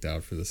idea worked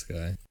out for this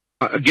guy.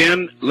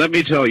 Again, let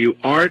me tell you,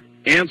 Art,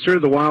 answer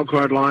the wild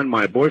card line.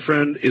 My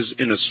boyfriend is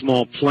in a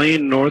small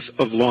plane north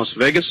of Las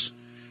Vegas,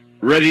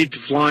 ready to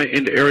fly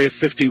into Area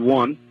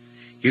 51.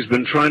 He's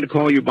been trying to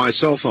call you by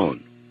cell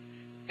phone.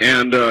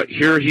 And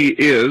here he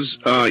is.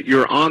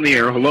 You're on the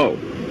air. Hello.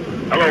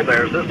 Hello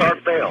there. Is this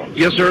Art Bell?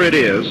 Yes, sir, it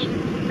is.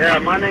 Yeah,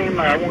 my name,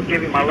 I won't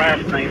give you my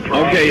last name.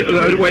 Okay,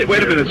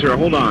 wait a minute, sir.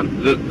 Hold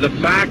on. The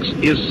fax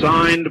is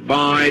signed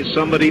by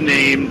somebody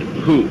named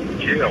who?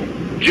 Jill.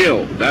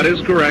 Jill. That is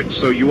correct.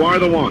 So you are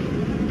the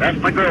one. That's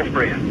my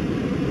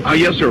girlfriend.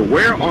 Yes, sir.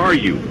 Where are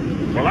you?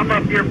 Well, I'm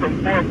up here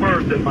from Fort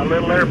Worth in my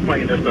little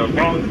airplane. It's a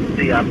long,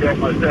 I built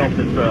myself.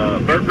 It's a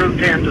Bird Group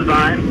 10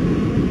 design.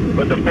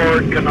 With the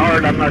Ford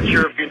Canard, I'm not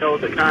sure if you know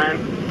the kind.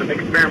 It's an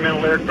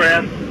experimental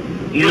aircraft.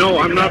 No,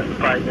 I'm not.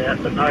 That,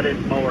 but not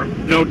anymore.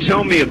 No,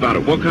 tell me about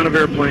it. What kind of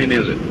airplane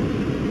is it?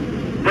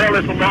 Well,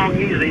 it's a Long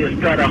Easy.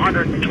 It's got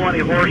 120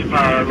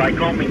 horsepower like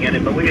homing in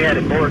it, but we had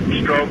it bored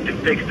and stroked and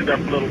fixed it up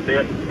a little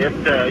bit.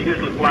 It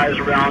usually flies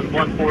around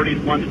 140 to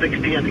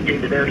 160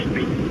 indicated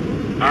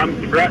airspeed.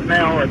 I'm right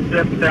now at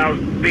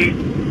 7,000 feet.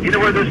 You know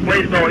where this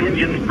place called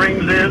Indian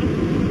Springs is?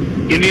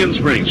 Indian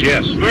Springs,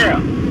 yes. Yeah.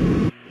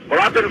 Well,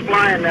 I've been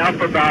flying now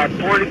for about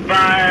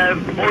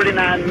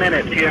 49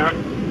 minutes here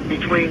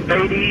between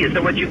Beatty, is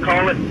that what you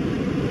call it,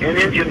 and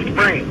Indian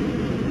Springs.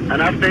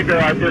 And I figure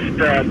I'll just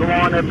go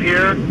on up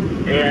here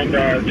and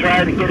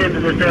try to get into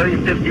this Area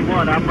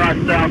 51. I'm right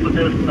south of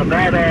this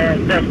Nevada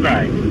test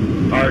site,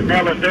 or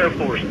Nellis Air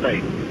Force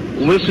Base.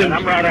 Listen. And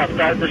I'm right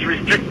outside this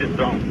restricted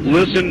zone.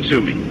 Listen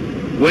to me.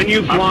 When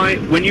you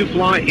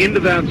fly into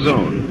that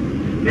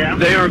zone,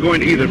 they are going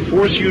to either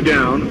force you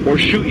down or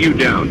shoot you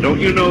down. Don't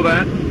you know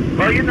that?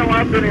 Well, you know,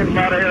 I've been in a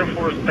lot of Air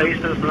Force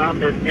bases, and I've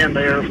been in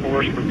the Air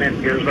Force for many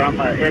years. I'm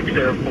an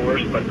ex-Air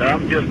Force, but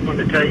I'm just going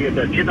to tell you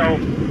that, you know,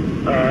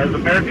 as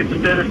American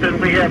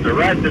citizens, we have the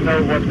right to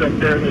know what's up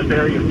there in this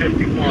Area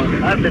 51.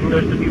 And I've been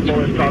listening to you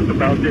boys talk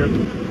about this.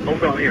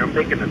 Hold on here, I'm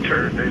making a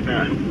turn.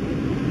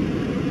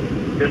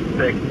 Just a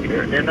second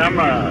here. And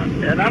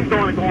I'm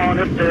going to go on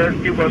up there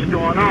and see what's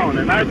going on.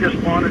 And I just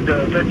wanted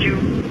to let you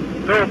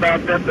know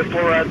about that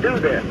before I do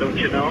that, don't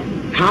you know?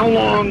 How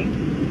long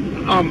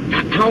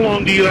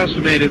do you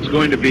estimate it's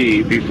going to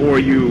be before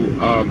you...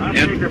 I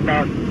figure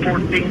about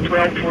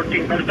 12,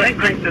 14 minutes. I can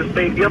crank this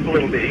baby up a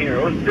little bit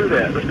here. Let's do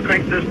that. Let's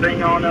crank this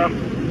thing on up.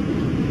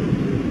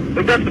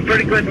 We've got some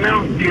pretty good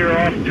mountains here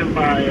off to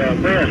my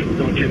west,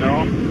 don't you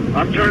know?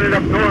 I'm turning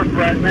up north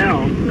right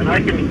now, and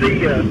I can see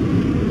the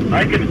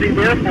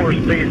Air Force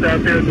base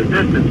out there in the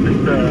distance.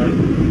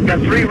 It's got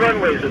 3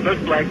 runways. It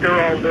looks like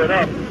they're all lit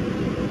up.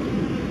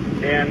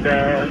 And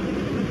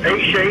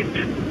A-shaped.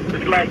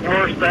 It's like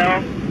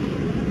north-south.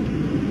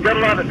 Got a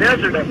lot of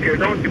desert up here,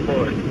 don't you,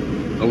 boys?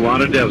 A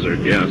lot of desert,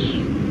 yes.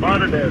 A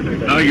lot of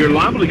desert. You're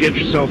liable to get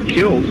yourself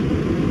killed.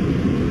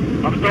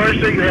 I'm sorry,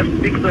 sir, you have to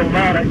speak so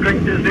loud. I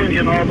cranked this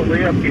engine all the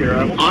way up here.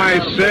 I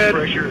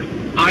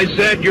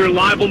said you're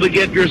liable to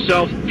get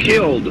yourself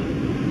killed.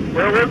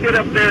 Well, we'll get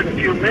up there in a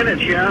few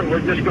minutes, yeah, and we're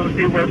just going to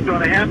see what's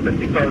going to happen,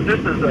 because this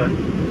is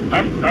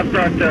I've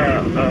got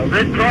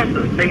Red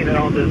Crosses painted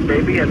on this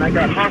baby, and I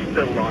got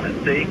hospital on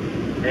it, see?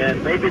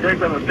 And maybe they're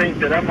going to think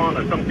that I'm on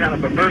some kind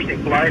of a mercy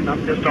flight and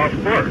I'm just off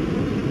course.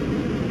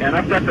 And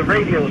I've got the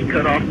radios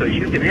cut off, so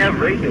you can have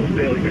radio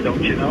failure,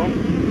 don't you know?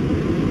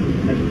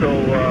 And so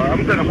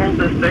I'm going to hold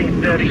this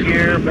thing steady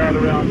here about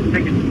around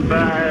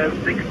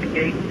 65,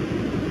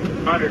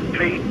 6,800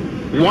 feet.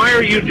 Why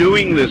are you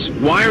doing this?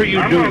 Why are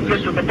you doing this? I'm going to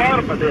get to the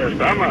bottom of this.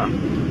 I'm a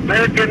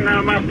American.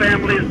 My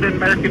family has been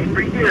American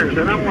for years,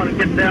 and I want to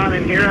get down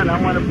in here and I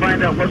want to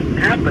find out what's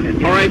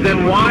happening. All right,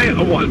 then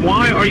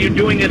why are you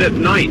doing it at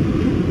night?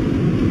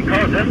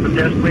 Because that's the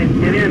best way to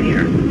get in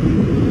here.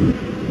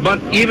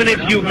 But even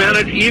if you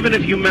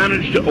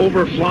manage to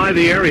overfly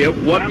the area,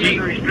 what do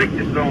you... I'm in the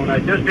restricted zone. I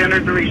just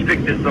entered the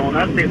restricted zone.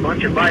 I see a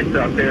bunch of lights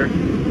out there.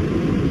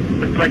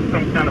 Looks like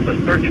some kind of a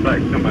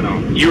searchlight coming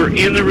on. You're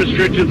in the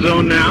restricted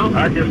zone now?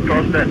 I just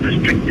crossed that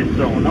restricted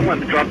zone. I'm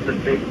going to drop this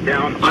thing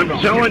down. I'm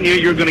telling you,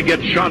 you're going to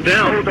get shot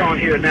down. Hold on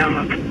here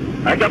now.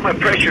 I got my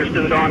pressure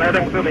suit on. I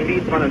don't really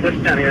need one of this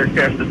kind of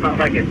aircraft. It's not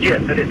like a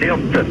jet, but it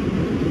helps us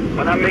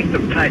when I make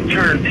some tight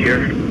turns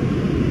here.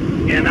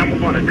 And I'm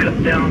going to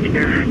cut down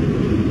here.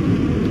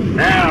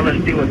 Now,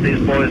 let's see what these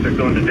boys are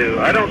going to do.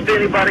 I don't see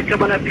anybody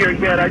coming up here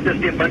yet. I just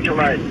see a bunch of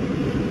lights.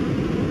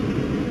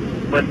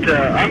 But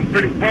I'm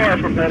pretty far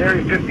from that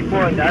Area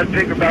 54, and I'd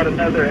figure about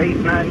another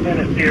 8-9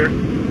 minutes here.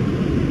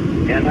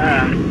 And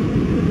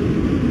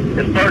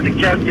it's hard to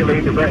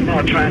calculate it right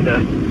now trying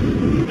to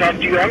talk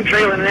to you. I'm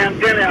trailing an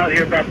antenna out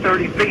here about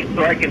 30 feet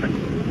so I can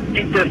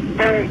keep this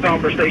phone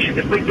conversation.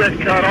 If we get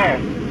cut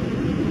off,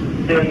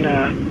 then...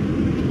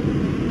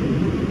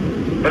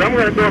 But I'm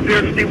going to go up here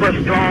and see what's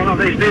going on.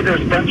 They say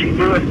there's a bunch of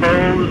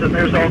UFOs and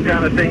there's all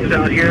kind of things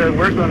out here.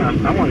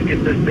 And I want to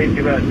get this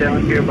baby right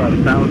down here about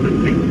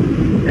 1,000 feet.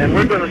 And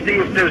we're going to see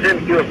if there's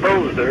any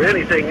UFOs or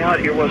anything out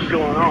here, what's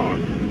going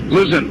on.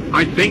 Listen,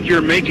 I think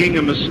you're making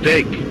a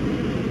mistake.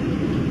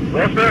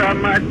 Well, sir, I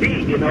might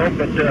be, but,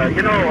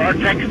 our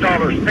tax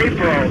dollars pay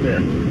for all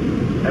this.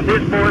 And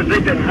these boys,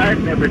 they've been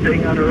hiding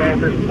everything under all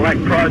this black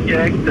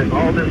project and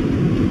all this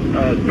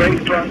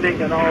great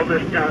funding and all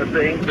this kind of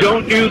thing. Sir,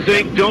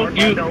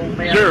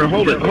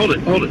 hold it.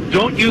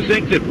 Don't you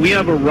think that we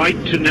have a right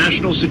to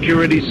national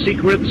security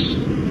secrets?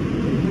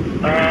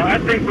 I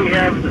think we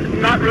have,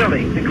 not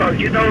really, because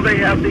they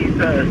have these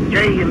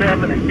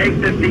J-11 and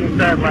J-15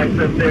 satellites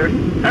up there,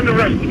 and the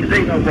Ruskies,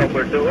 they know what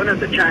we're doing, and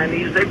the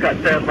Chinese, they've got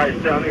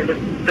satellites down here,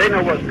 they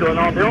know what's going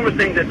on. The only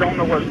thing that don't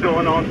know what's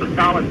going on is the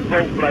common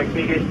folk like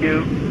me and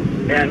you,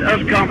 and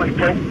us common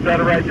folk got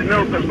a right to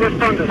know, because we're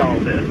funded all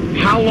this.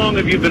 How long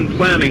have you been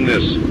planning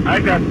this? I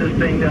got this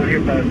thing down here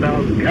by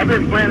 1,000 feet. I've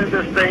been planning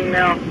this thing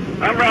now.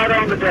 I'm right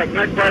on the deck,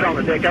 not quite on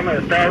the deck, I'm at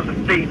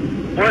 1,000 feet.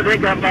 Boy, they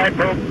got light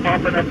bulbs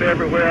popping up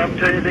everywhere. I'm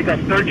telling you, they got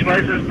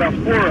searchlights. There's about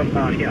 4 of them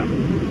out here.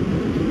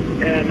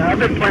 And I've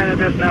been planning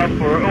this now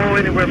for,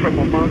 anywhere from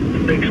a month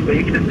to 6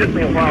 weeks. It took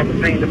me a while to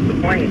paint up the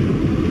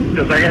plane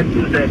because I had to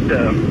use that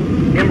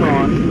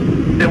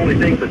Imron, the only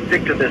thing to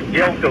stick to this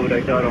gel coat I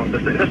got on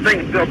this thing. This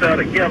thing's built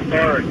out of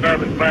Kevlar or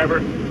carbon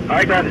fiber.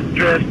 I got it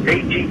dressed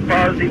 8G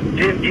positive,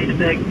 10G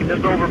negative.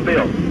 It's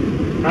overbuilt.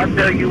 I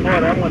tell you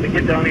what, I want to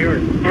get down here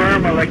and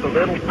firm like a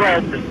little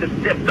frog that's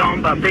just dipped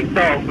on by a big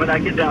dog when I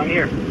get down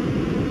here.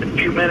 In a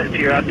few minutes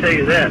here, I'll tell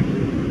you that.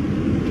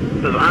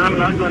 Because I'm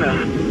not going to...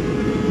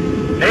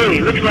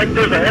 Hey, looks like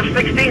there's a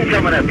F-16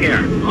 coming up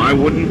here. I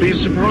wouldn't be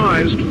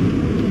surprised.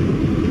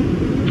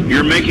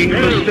 You're making a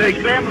mistake.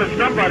 He's scrambling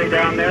somebody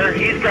down there.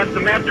 He's got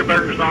some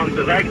afterburners on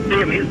because I can see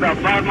him. He's about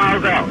 5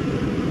 miles out.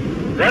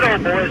 That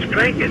old boy is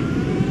cranking.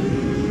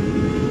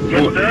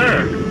 Yes,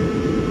 sir.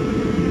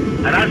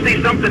 And I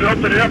see something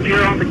opening up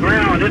here on the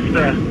ground.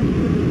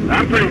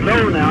 I'm pretty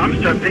low now. I'm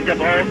starting to pick up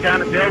all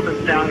kind of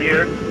buildings down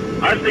here.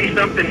 I see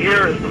something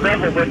here is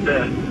level with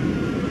the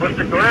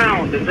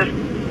ground, and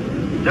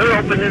they're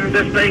opening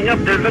this thing up.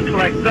 There looks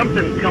like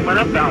something's coming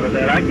up out of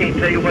that. I can't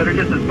tell you what it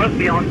is. It must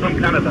be on some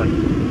kind of a...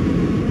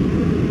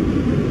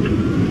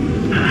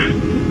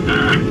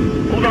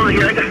 hold on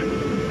here.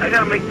 I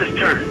got to make this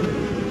turn.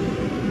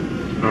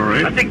 All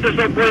right. I think this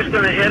old boy's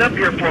going to head up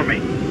here for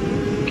me.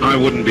 I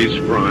wouldn't be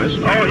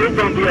surprised. Oh, he's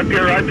going to be up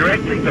here right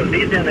directly because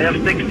he's in the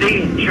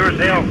F-16. Sure as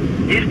hell.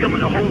 He's coming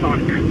to hold on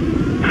here.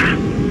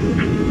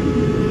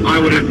 I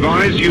would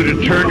advise you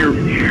to turn your...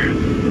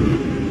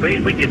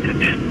 Please, we get to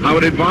this. I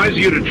would advise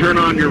you to turn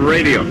on your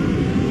radio.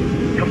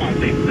 Come on,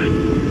 baby.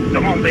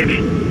 Come on,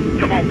 baby.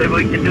 Come on, baby.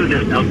 We can do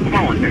this now. Come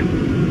on here.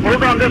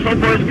 Hold on. This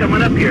old boy's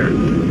coming up here.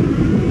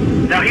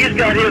 Now, he's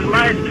got his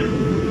lights.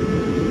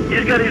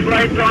 He's got his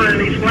lights on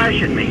and he's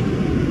flashing me.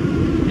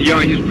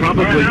 Yeah, he's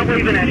probably... All right, I'm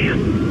waving at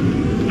you.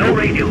 No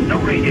radio, no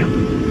radio.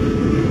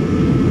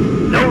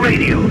 No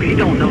radio. He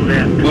don't know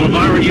that. Well, if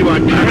I were you,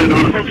 I'd turn it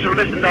on. Folks are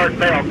listening to Art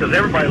Bell, because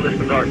everybody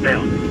listens to Art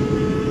Bell.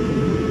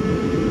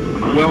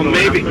 Well,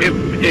 maybe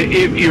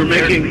if you're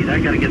making, I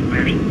gotta get some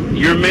air.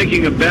 you're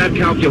making a bad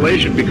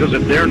calculation, because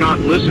if they're not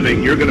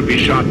listening, you're going to be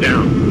shot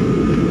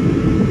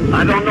down.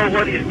 I don't know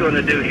what he's going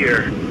to do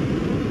here.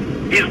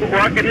 He's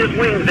rocking his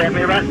wings at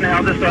me right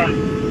now.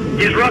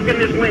 He's rocking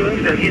his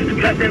wings, and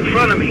he's cutting in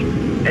front of me.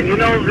 And you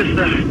know this.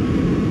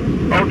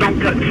 Oh,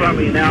 don't cut in front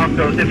of me now,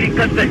 because if he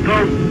cuts that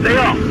close, stay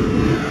off.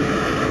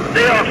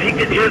 Stay off. He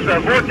gets his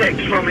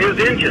vortex from his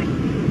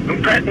engine,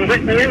 from Pratt &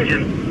 Whitney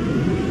engine.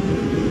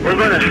 We're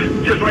gonna,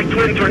 just like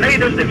twin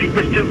tornadoes, if he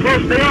gets too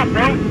close, stay off,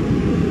 bro.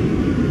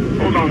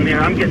 Hold on there,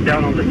 I'm getting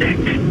down on the deck.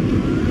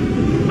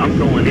 I'm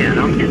going in,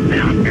 I'm getting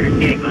down there.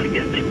 He ain't gonna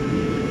get me.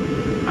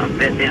 I'm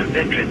that damn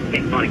veteran,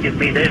 ain't gonna get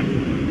me there.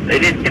 They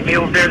didn't get me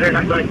over there, they're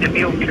not gonna get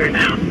me over here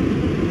now.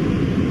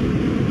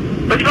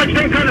 Looks like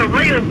some kind of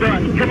rail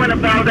gun coming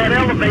about that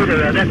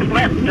elevator, that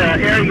flat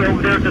area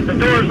over there that the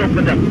doors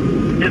opened up.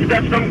 It's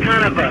got some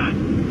kind of a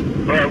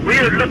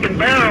weird looking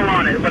barrel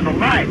on it with a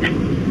light.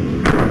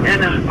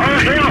 And, oh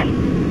hell,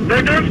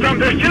 they're doing something,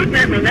 they're shooting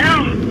at me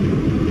now.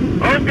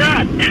 Oh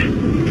God.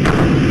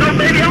 No,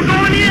 baby, I'm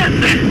going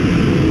in.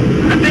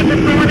 I think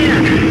I'm going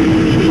in.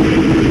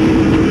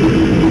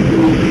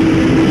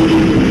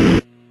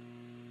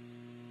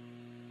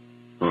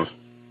 Huh.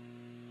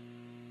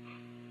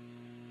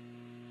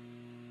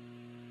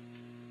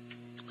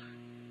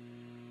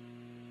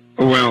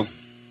 Well,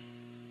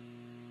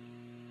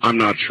 I'm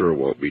not sure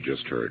what we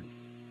just heard.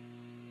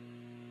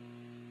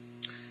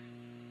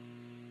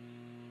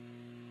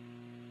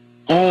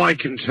 All I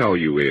can tell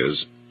you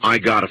is I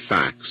got a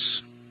fax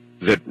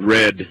that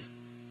read,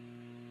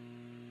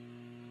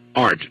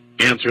 Art,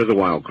 answer the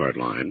wildcard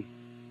line.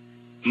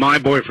 My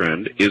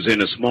boyfriend is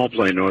in a small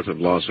plane north of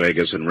Las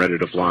Vegas and ready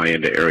to fly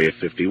into Area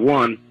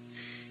 51.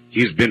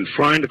 He's been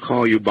trying to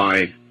call you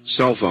by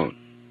cell phone.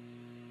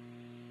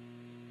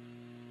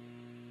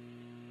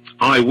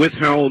 I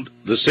withheld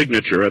the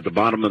signature at the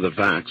bottom of the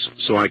fax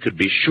so I could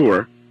be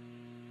sure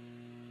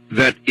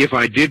that if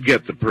I did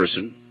get the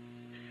person,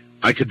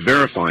 I could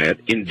verify it.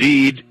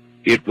 Indeed,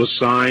 it was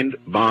signed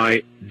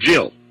by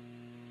Jill.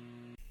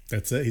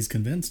 That's it. He's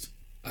convinced.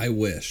 I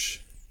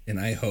wish and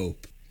I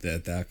hope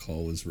that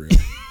call was real.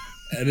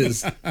 That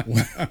is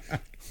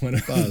one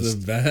of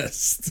the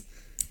best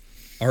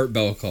Art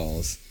Bell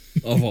calls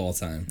of all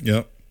time.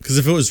 Yep. Because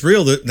if it was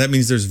real, that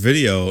means there's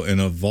video in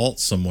a vault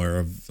somewhere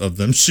of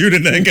them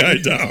shooting that guy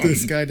down.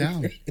 This guy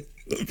down.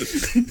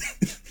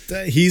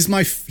 He's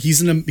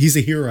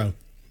a hero.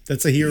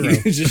 That's a hero.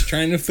 You're just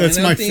trying to find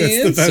out the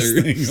answer. The best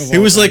thing of all He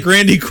was time. like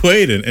Randy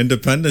Quaid in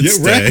Independence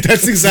Day. Right.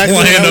 That's exactly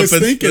what I was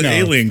thinking of.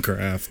 Alien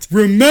craft.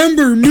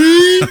 Remember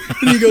me?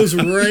 And he goes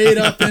right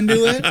up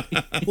into it.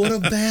 What a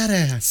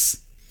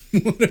badass.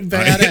 What a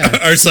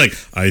badass. Art's like,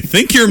 I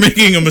think you're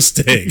making a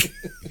mistake.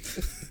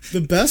 The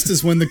best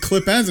is when the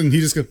clip ends and he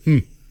just goes,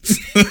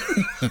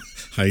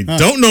 I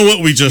don't know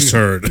what we just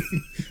heard.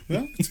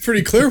 Well, it's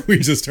pretty clear we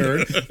just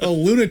heard. A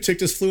lunatic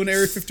just flew in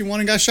Area 51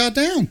 and got shot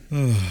down.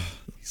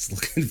 He's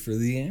looking for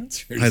the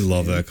answers. I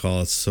love that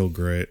call. It's so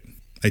great.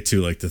 I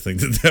too like to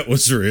think that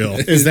was real.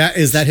 Is that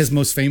his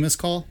most famous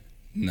call?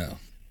 No.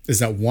 Is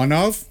that one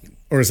of?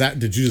 Or is that,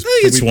 did you just... I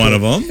think it's one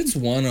of them. It's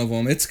one of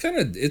them.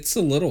 It's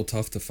a little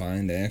tough to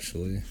find,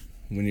 actually.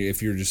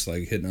 If you're just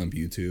like hitting up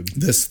YouTube.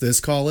 This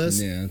call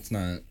is? Yeah,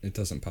 it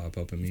doesn't pop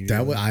up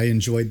immediately. I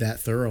enjoyed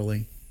that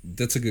thoroughly.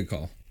 That's a good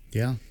call.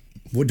 Yeah.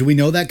 Do we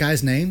know that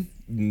guy's name?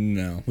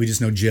 No. We just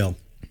know Jill.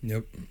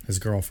 Yep. His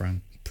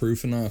girlfriend.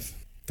 Proof enough.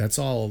 That's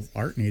all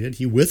Art needed.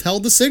 He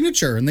withheld the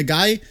signature and the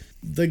guy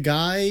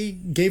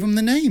gave him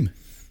the name.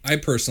 I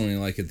personally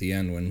like at the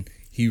end when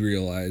he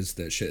realized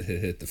that shit had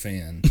hit the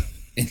fan.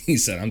 And he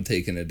said, I'm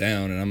taking it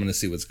down and I'm going to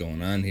see what's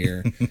going on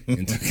here.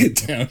 And took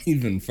it down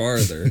even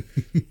farther.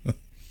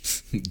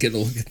 Get a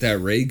look at that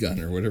ray gun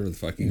or whatever the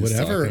fuck he was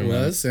talking about. Whatever it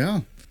was,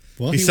 yeah.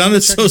 Well, he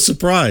sounded so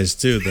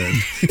surprised, too,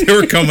 that they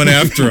were coming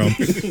after him.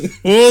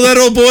 Oh, that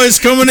old boy's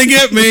coming to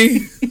get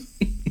me.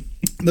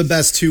 The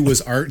best, too,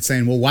 was Art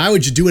saying, well, why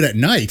would you do it at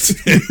night?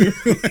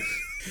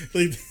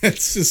 Like,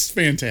 that's just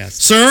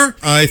fantastic. Sir,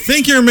 I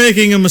think you're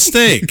making a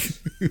mistake.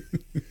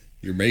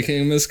 You're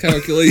making a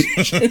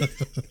miscalculation.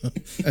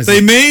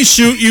 They may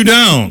shoot you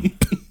down.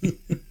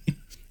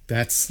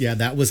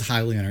 That was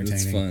highly entertaining.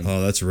 That's fun.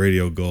 Oh, that's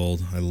radio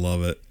gold. I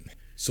love it.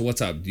 So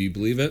what's up? Do you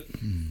believe it?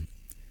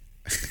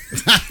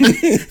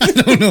 I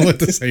don't know what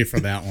to say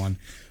for that one.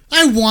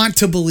 I want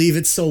to believe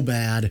it so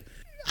bad.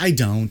 I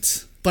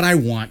don't, but I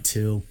want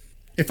to.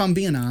 If I'm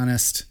being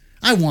honest,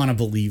 I want to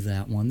believe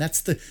that one.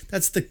 That's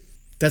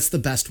the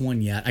best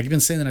one yet. I've been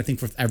saying that I think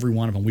for every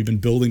one of them. We've been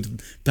building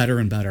better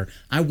and better.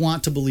 I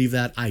want to believe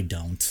that. I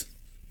don't.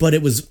 But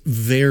it was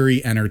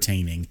very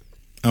entertaining.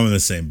 I'm in the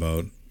same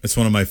boat. It's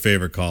one of my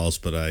favorite calls,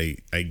 but I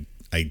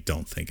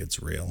don't think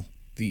it's real.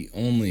 The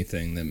only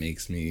thing that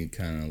makes me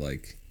kind of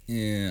like,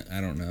 I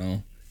don't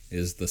know,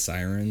 is the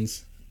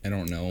sirens. I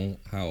don't know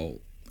how...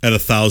 At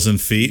 1,000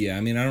 feet? Yeah,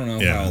 I mean, I don't know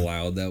how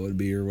loud that would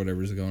be or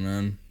whatever's going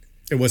on.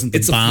 It wasn't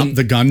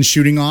the gun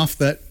shooting off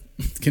that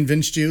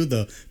convinced you?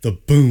 The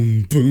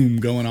boom, boom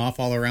going off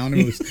all around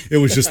him? It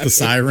was just the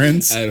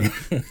sirens?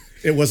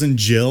 It wasn't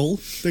Jill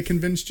that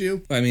convinced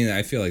you? I mean,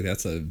 I feel like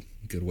that's a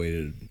good way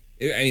to...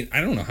 I mean, I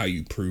don't know how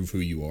you prove who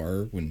you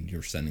are when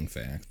you're sending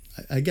facts.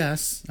 I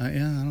guess. I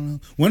don't know.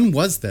 When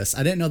was this?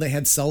 I didn't know they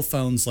had cell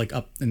phones like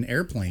up in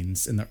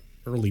airplanes in the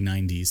early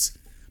 90s.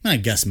 I mean,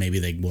 I guess maybe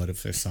they would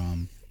if they saw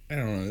them. I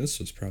don't know. This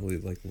was probably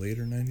like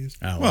later 90s.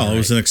 Oh, well, right. It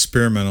was an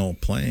experimental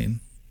plane.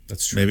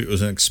 That's true. Maybe it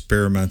was an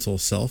experimental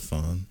cell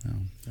phone. Oh.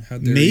 How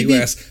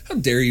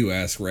dare you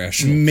ask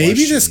rational Maybe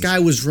questions? This guy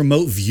was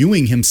remote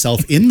viewing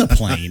himself in the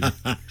plane.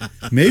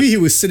 Maybe he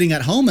was sitting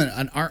at home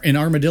in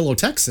Armadillo,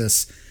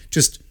 Texas,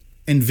 just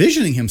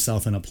envisioning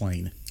himself in a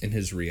plane. And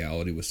his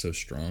reality was so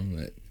strong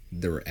that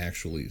there were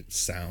actually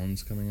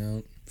sounds coming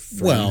out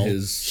from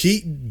his...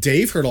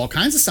 Dave heard all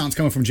kinds of sounds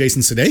coming from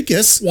Jason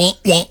Sudeikis. Wah,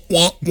 wah,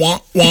 wah, wah,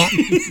 wah.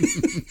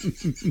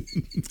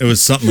 It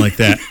was something like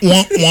that.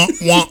 Wah, wah,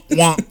 wah,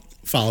 wah.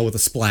 Follow with a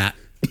splat.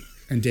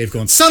 And Dave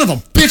going, son of a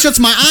bitch, that's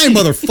my eye,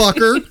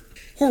 motherfucker.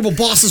 Horrible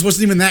Bosses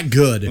wasn't even that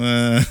good.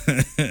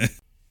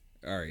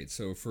 All right,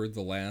 so for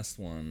the last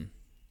one,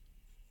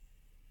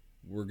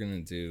 we're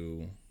going to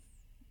do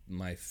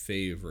my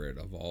favorite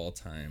of all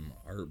time,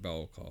 Art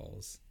Bell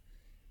calls.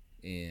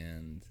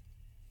 And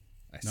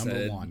I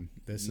said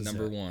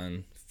number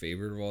one,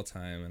 favorite of all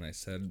time. And I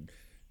said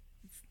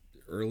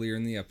earlier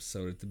in the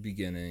episode at the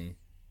beginning,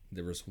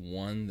 there was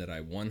one that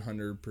I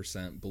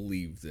 100%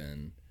 believed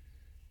in.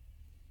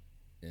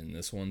 And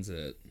this one's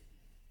it.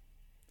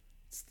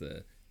 It's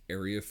the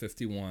Area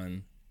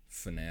 51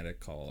 Fanatic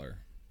Caller.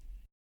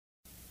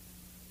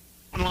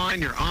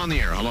 Online, you're on the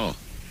air. Hello.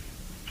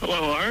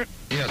 Hello, Art.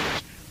 Yes.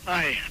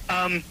 Hi.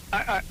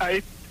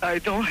 I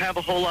don't have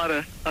a whole lot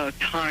of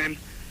time.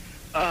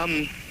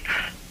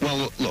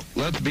 Well, look,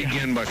 let's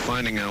begin by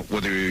finding out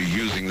whether you're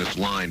using this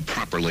line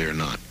properly or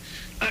not.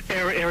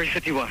 Area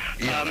 51.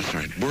 Yeah, that's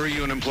right. Were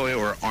you an employee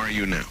or are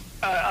you now?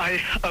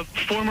 A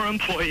former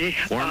employee.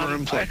 Former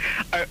employee.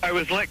 I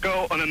was let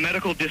go on a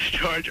medical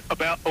discharge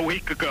about a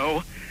week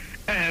ago,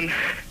 and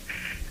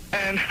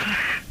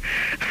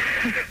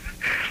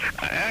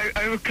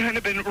I've kind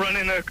of been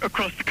running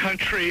across the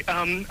country.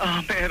 Oh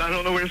man, I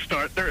don't know where to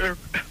start. They're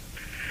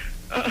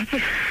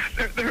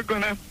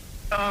gonna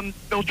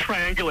they'll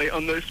triangulate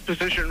on this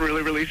position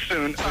really, really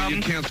soon. So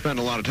you can't spend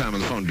a lot of time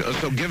on the phone.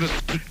 So give us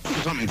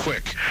something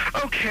quick.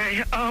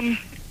 Okay.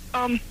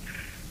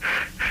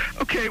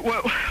 Okay,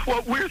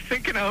 what we're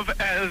thinking of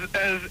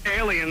as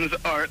aliens,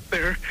 Art,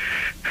 they're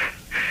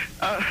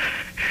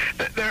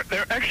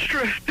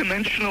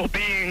extra-dimensional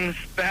beings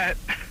that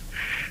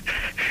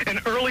an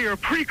earlier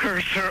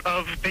precursor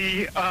of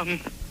the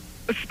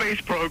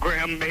space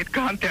program made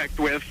contact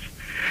with.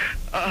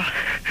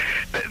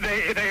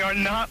 They are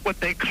not what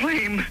they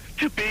claim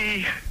to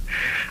be.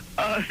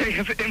 They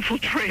have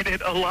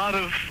infiltrated a lot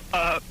of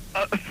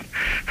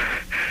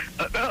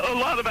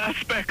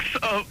aspects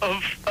of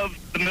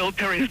the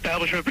military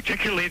establishment,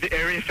 particularly the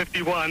Area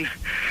 51.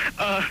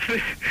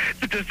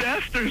 The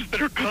disasters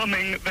that are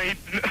coming,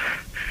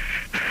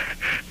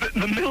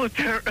 the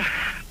military,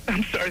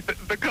 I'm sorry,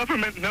 the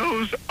government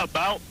knows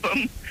about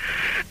them,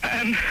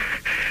 and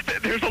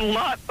there's a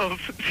lot of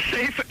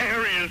safe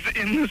areas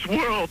in this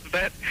world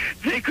that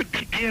they could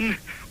begin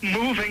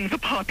moving the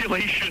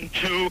population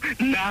to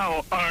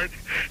now, Art.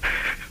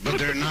 But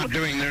they're not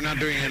doing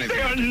anything.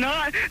 They are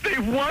not. They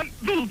want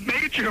the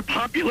major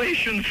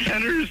population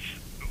centers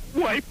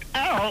wiped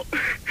out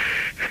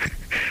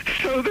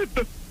so that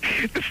the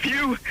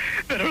few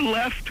that are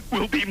left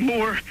will be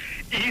more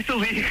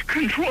easily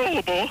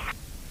controllable.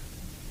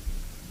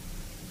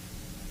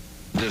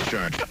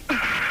 Discharge.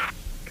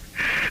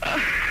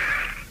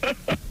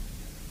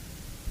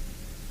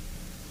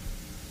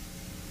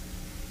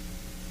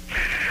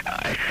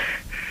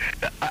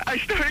 I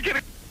started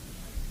getting...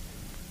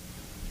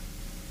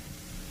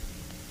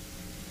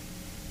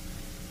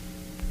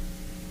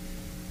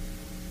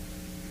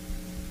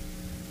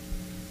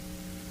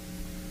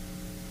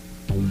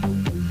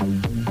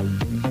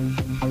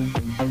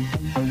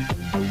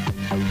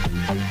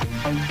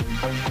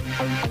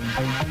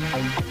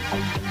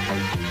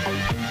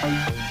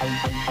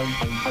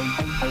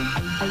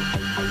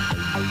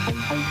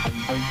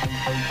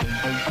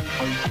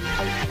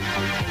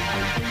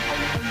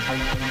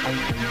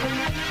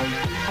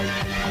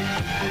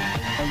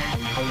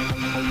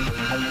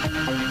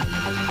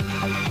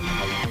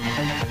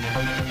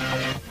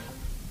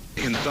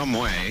 In some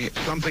way,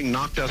 something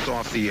knocked us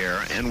off the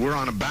air, and we're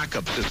on a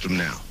backup system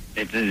now.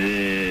 It's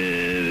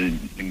the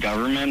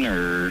government,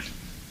 or...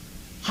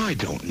 I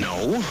don't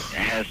know. It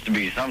has to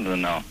be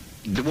something, though.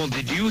 Well,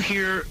 did you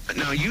hear...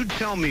 Now, you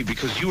tell me,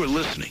 because you were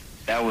listening.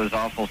 That was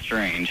awful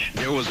strange.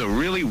 There was a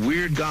really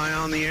weird guy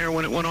on the air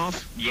when it went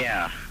off?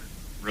 Yeah.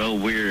 Real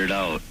weirded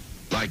out.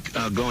 Like,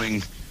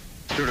 going...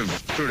 Sort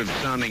of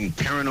sounding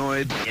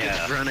paranoid,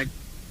 schizophrenic?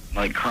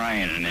 Like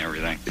crying and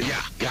everything.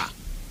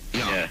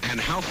 Yeah. And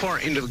how far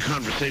into the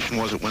conversation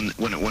was it when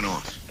it went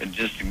off?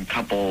 Just a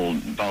couple,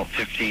 about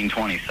 15,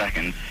 20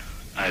 seconds,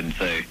 I'd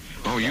say.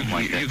 Oh,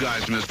 you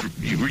guys missed...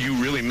 You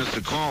really missed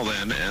a call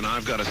then, and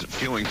I've got a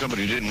feeling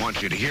somebody didn't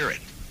want you to hear it.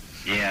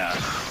 Yeah.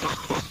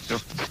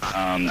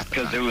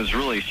 Because it was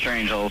really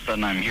strange. All of a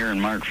sudden, I'm hearing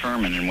Mark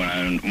Furman, and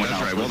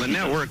That's right. Well, the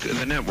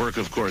network,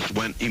 of course,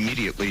 went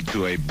immediately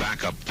to a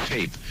backup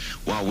tape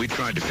while we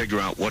tried to figure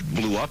out what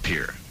blew up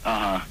here.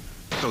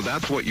 So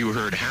that's what you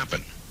heard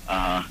happen.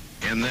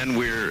 And then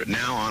we're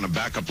now on a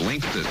backup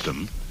link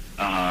system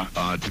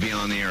to be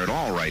on the air at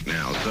all right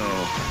now. So,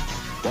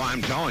 well,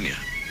 I'm telling you.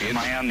 Am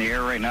I on the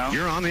air right now?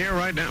 You're on the air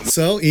right now.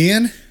 So,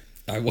 Ian?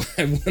 I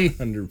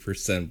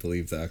 100%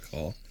 believe that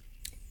call.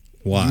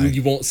 Why?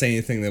 You won't say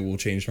anything that will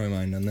change my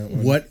mind on that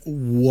one.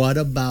 What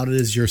about it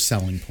is your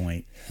selling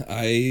point?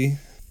 I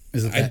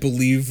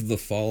believe the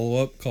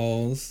follow-up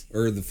calls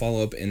or the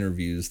follow-up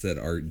interviews that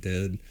Art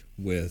did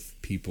with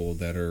people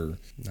that are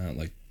not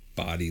like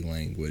body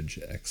language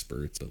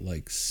experts, but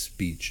like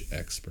speech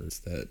experts,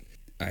 that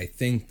I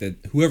think that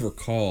whoever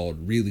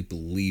called really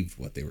believed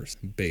what they were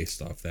saying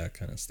based off that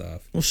kind of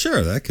stuff. Well,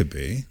 sure, that could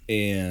be.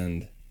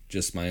 And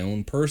just my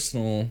own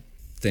personal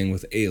thing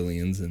with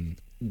aliens and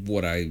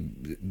what I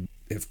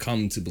have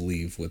come to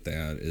believe with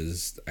that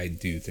is I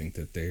do think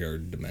that they are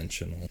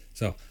dimensional.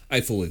 So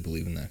I fully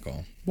believe in that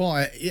call.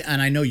 Well,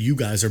 and I know you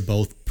guys are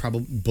both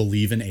probably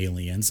believe in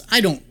aliens. I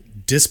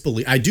don't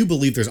disbelieve. I do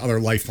believe there's other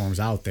life forms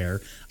out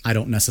there. I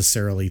don't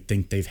necessarily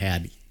think they've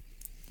had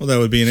that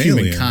would be an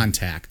human alien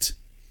contact.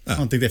 I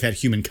don't think they've had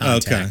human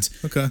contact.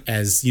 Okay.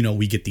 As you know,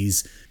 we get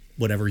these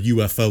whatever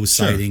UFO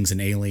sightings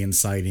and alien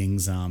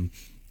sightings. I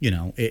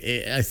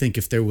think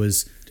if there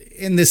was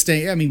in this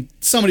day, I mean,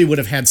 somebody would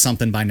have had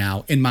something by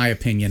now, in my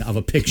opinion, of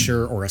a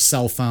picture or a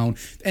cell phone.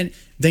 And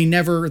they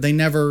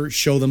never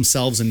show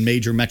themselves in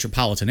major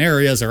metropolitan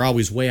areas. They're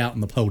always way out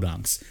in the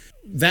podunks.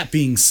 That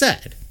being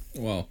said,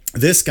 well,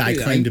 this guy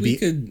claimed to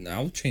be.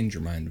 I'll change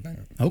your mind about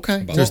it.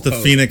 Okay. There's the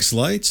Phoenix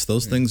Lights.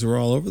 Those things were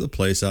all over the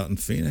place out in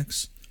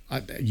Phoenix.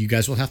 You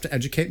guys will have to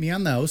educate me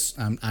on those.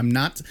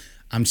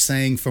 I'm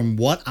saying from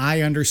what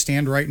I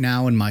understand right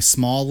now in my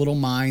small little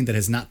mind that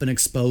has not been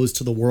exposed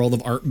to the world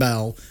of Art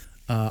Bell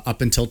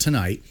up until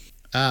tonight.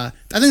 I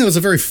think it was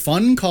a very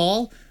fun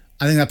call.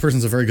 I think that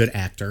person's a very good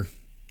actor.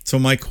 So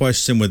my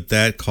question with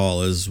that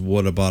call is,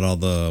 what about all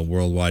the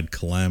worldwide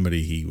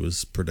calamity he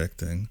was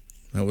predicting?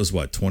 That was,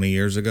 20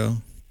 years ago?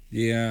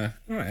 Yeah.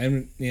 I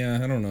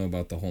don't know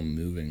about the whole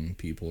moving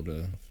people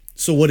to...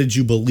 So what did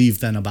you believe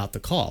then about the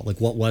call?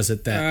 Like, what was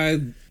it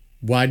that...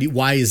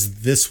 Why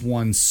is this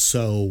one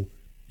so...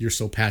 You're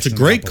so passionate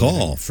about? It's a great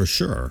call, for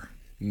sure.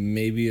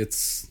 Maybe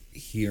it's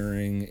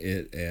hearing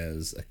it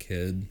as a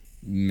kid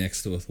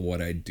mixed with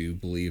what I do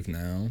believe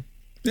now.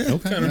 Yeah,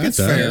 okay. That's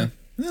fair.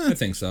 Yeah, I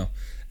think so.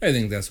 I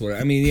think that's what...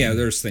 I mean, yeah,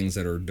 there's things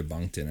that are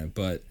debunked in it,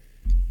 but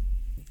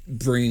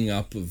bringing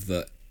up of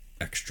the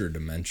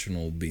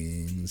extra-dimensional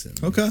beings...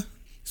 And, okay.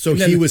 So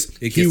he was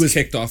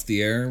kicked off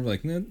the air.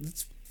 Like, no,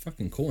 that's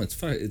fucking cool.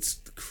 It's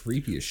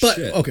creepy as shit.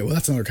 But, okay, well,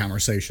 that's another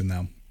conversation,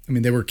 though. I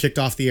mean, they were kicked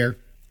off the air.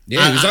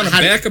 Yeah, he was on a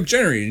backup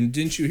generator.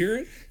 Didn't you hear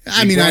it?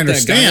 I mean, I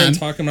understand. That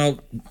guy talking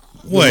about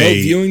remote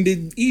viewing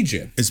to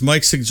Egypt. Is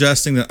Mike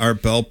suggesting that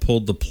Art Bell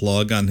pulled the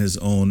plug on his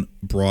own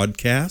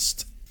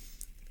broadcast?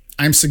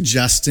 I'm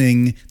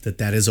suggesting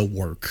that is a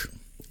work.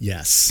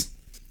 Yes.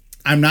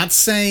 I'm not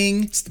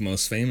saying... It's the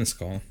most famous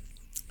call.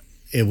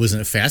 It was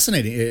a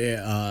fascinating,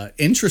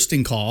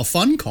 interesting call,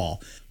 fun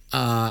call.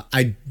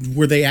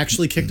 Were they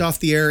actually kicked off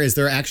the air? Is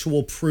there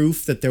actual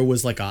proof that there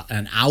was like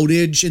an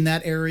outage in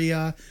that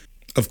area?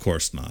 Of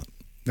course not.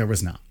 There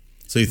was not.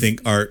 So you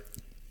think Art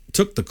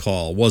took the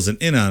call,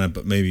 wasn't in on it,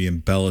 but maybe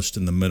embellished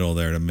in the middle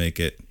there to make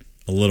it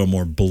a little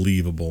more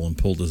believable and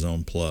pulled his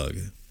own plug?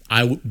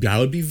 I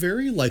would be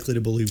very likely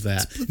to believe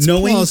that. It's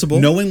plausible.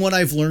 Knowing what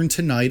I've learned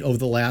tonight over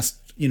the last,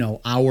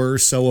 hour or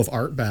so of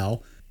Art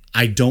Bell,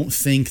 I don't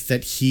think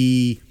that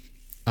he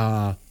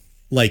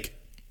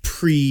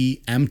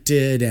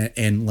preempted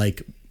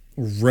and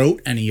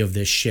wrote any of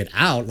this shit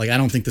out. Like, I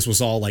don't think this was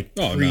all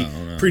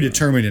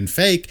predetermined and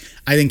fake.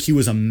 I think he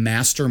was a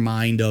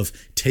mastermind of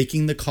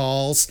taking the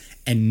calls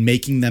and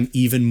making them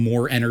even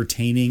more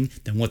entertaining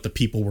than what the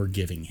people were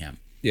giving him.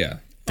 Yeah.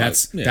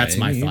 That's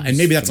my thought. And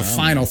maybe that's a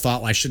final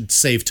thought I should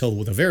save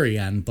till the very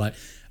end. But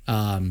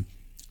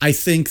I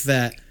think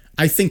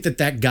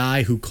that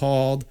guy who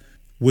called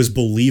was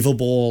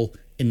believable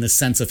in the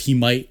sense of he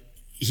might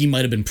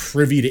have been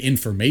privy to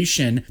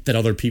information that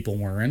other people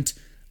weren't.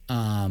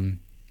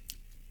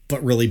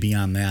 But really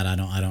beyond that, I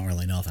don't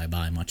really know if I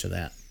buy much of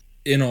that.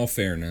 In all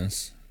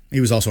fairness, he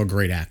was also a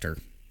great actor.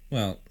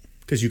 Well,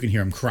 because you can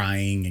hear him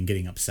crying and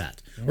getting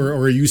upset. Or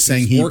are you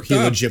saying he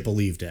legit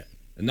believed it?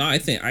 No, I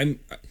think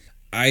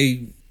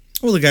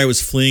Well, the guy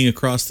was fleeing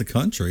across the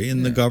country,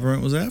 and the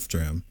government was after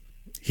him.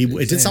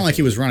 It did sound like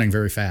he was running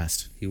very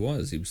fast. He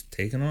was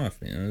taking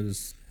off. It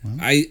was. Well,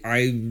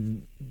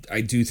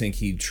 I do think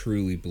he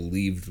truly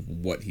believed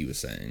what he was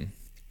saying.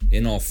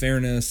 In all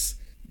fairness,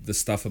 the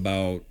stuff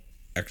about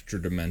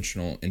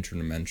extra-dimensional,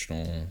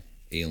 interdimensional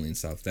alien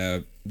stuff,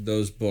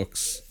 those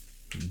books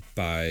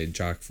by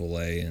Jacques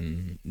Vallée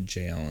and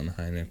J. Allen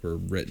Hynek were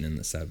written in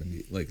the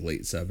 70s,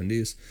 late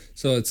 70s.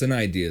 So it's an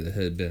idea that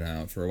had been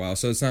out for a while.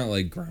 So it's not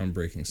like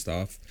groundbreaking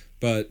stuff,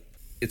 but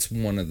it's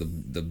one of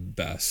the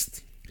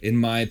best in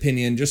my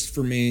opinion, just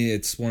for me,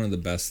 it's one of the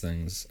best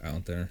things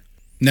out there.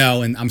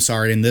 No, and I'm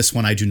sorry, in this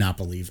one, I do not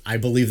believe. I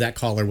believe that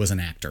caller was an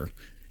actor.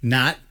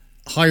 Not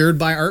hired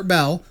by Art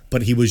Bell,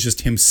 but he was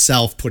just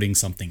himself putting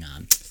something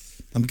on.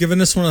 I'm giving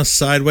this one a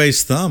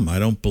sideways thumb. I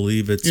don't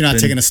believe it's You're not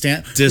taking a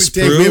stand?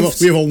 Disproved.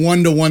 Dave, we have a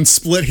 1-to-1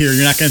 split here.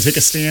 You're not going to take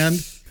a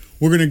stand?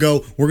 We're going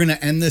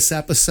to end this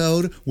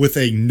episode with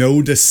a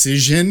no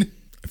decision.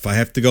 If I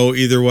have to go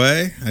either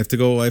way, I have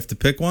to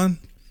pick one.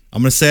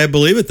 I'm going to say I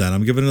believe it then.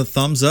 I'm giving it a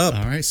thumbs up.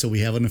 All right, so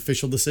we have an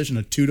official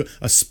decision,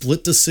 a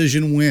split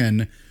decision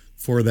win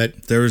for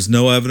that. There is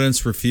no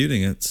evidence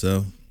refuting it,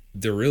 so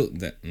there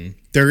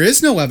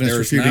is no evidence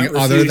refuting it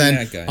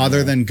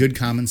other than good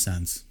common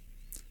sense.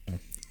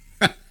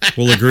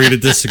 We'll agree to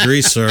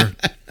disagree, sir.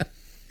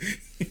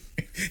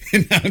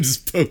 And now I'm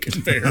just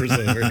poking bears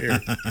over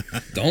here.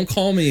 Don't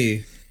call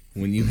me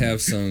when you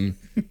have some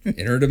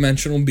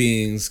interdimensional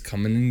beings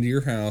coming into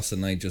your house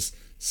and just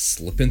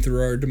slipping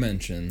through our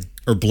dimension.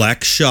 Or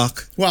Black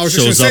Shuck I was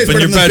just shows up in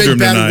your bedroom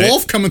big tonight. Bad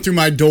wolf coming through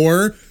my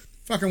door,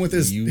 fucking with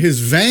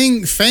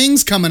his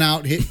fangs coming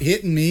out,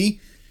 hitting me,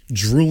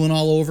 drooling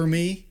all over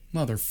me,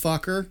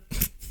 motherfucker.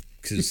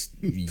 Because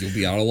you'll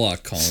be out of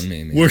luck calling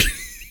me, man.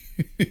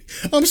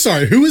 I'm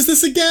sorry, who is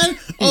this again?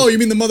 Oh, you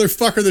mean the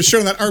motherfucker that's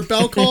showing that Art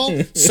Bell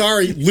call?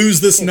 Sorry,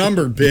 lose this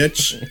number,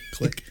 bitch.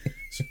 Click.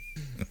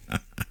 Well,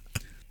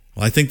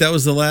 I think that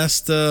was the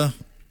last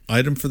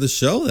item for the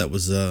show. That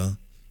was a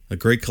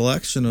great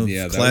collection of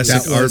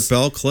classic Art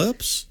Bell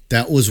clips.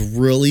 That was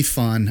really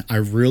fun. I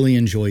really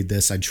enjoyed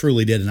this. I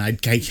truly did. And I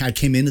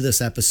came into this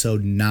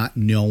episode not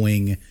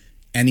knowing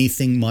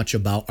anything much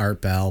about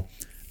Art Bell.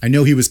 I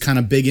know he was kind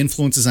of big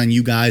influences on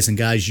you guys, and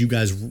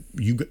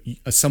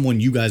someone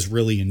you guys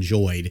really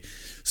enjoyed.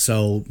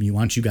 So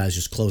why don't you guys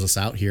just close us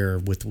out here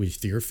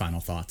with your final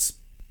thoughts?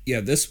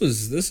 Yeah, this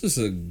was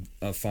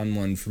a fun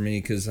one for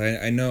me because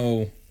I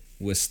know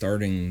with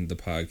starting the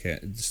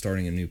podcast,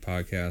 starting a new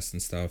podcast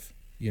and stuff,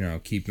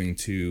 keeping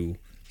to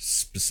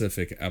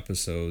specific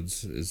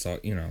episodes is,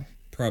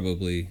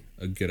 probably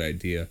a good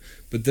idea.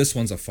 But this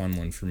one's a fun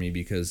one for me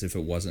because if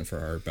it wasn't for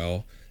Art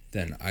Bell,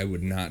 then I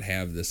would not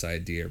have this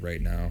idea right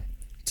now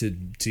to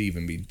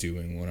even be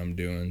doing what I'm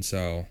doing.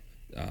 So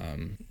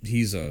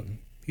he's a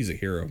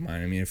hero of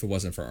mine. I mean, if it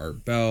wasn't for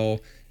Art Bell,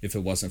 if it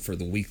wasn't for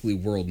the Weekly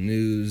World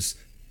News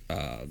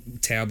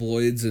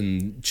tabloids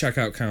and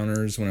checkout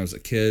counters when I was a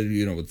kid,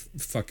 with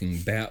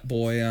fucking Bat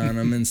Boy on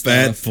them and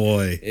stuff. Bat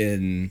Boy.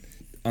 And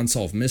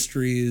Unsolved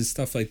Mysteries,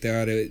 stuff like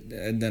that.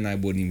 And then I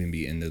wouldn't even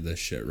be into this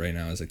shit right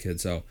now as a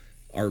kid. So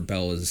Art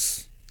Bell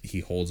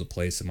he holds a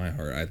place in my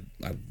heart.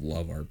 I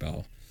love Art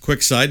Bell.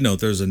 Quick side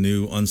note, there's a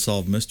new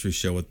Unsolved Mystery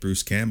show with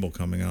Bruce Campbell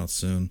coming out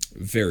soon.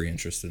 Very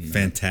interested in that.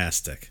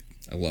 Fantastic.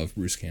 I love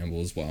Bruce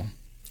Campbell as well.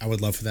 I would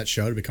love for that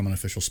show to become an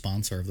official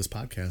sponsor of this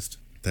podcast.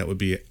 That would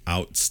be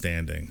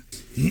outstanding.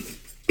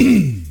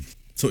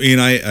 So,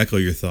 Ian, I echo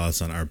your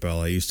thoughts on Art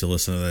Bell. I used to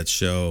listen to that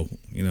show,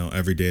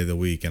 every day of the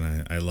week,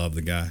 and I love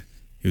the guy.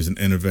 He was an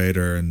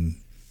innovator, and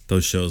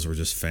those shows were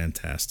just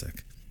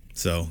fantastic.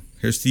 So,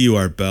 here's to you,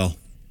 Art Bell.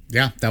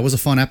 Yeah, that was a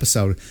fun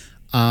episode.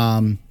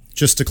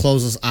 Just to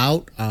close us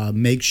out,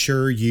 make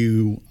sure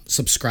you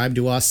subscribe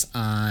to us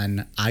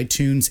on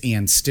iTunes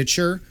and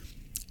Stitcher.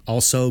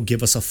 Also,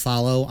 give us a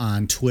follow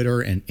on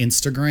Twitter and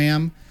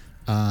Instagram.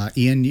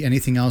 Ian,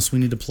 anything else we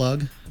need to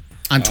plug?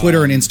 On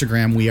Twitter and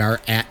Instagram, we are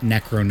at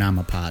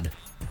Necronomipod.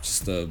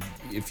 Just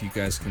if you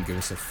guys can give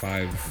us a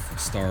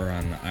 5-star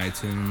on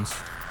iTunes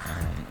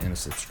and a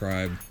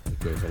subscribe, it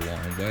goes a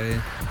long way.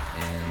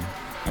 And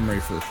I'm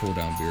ready for a cool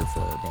down beer for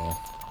Art Bell.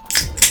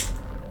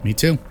 Me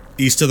too.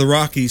 East of the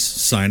Rockies,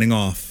 signing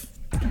off.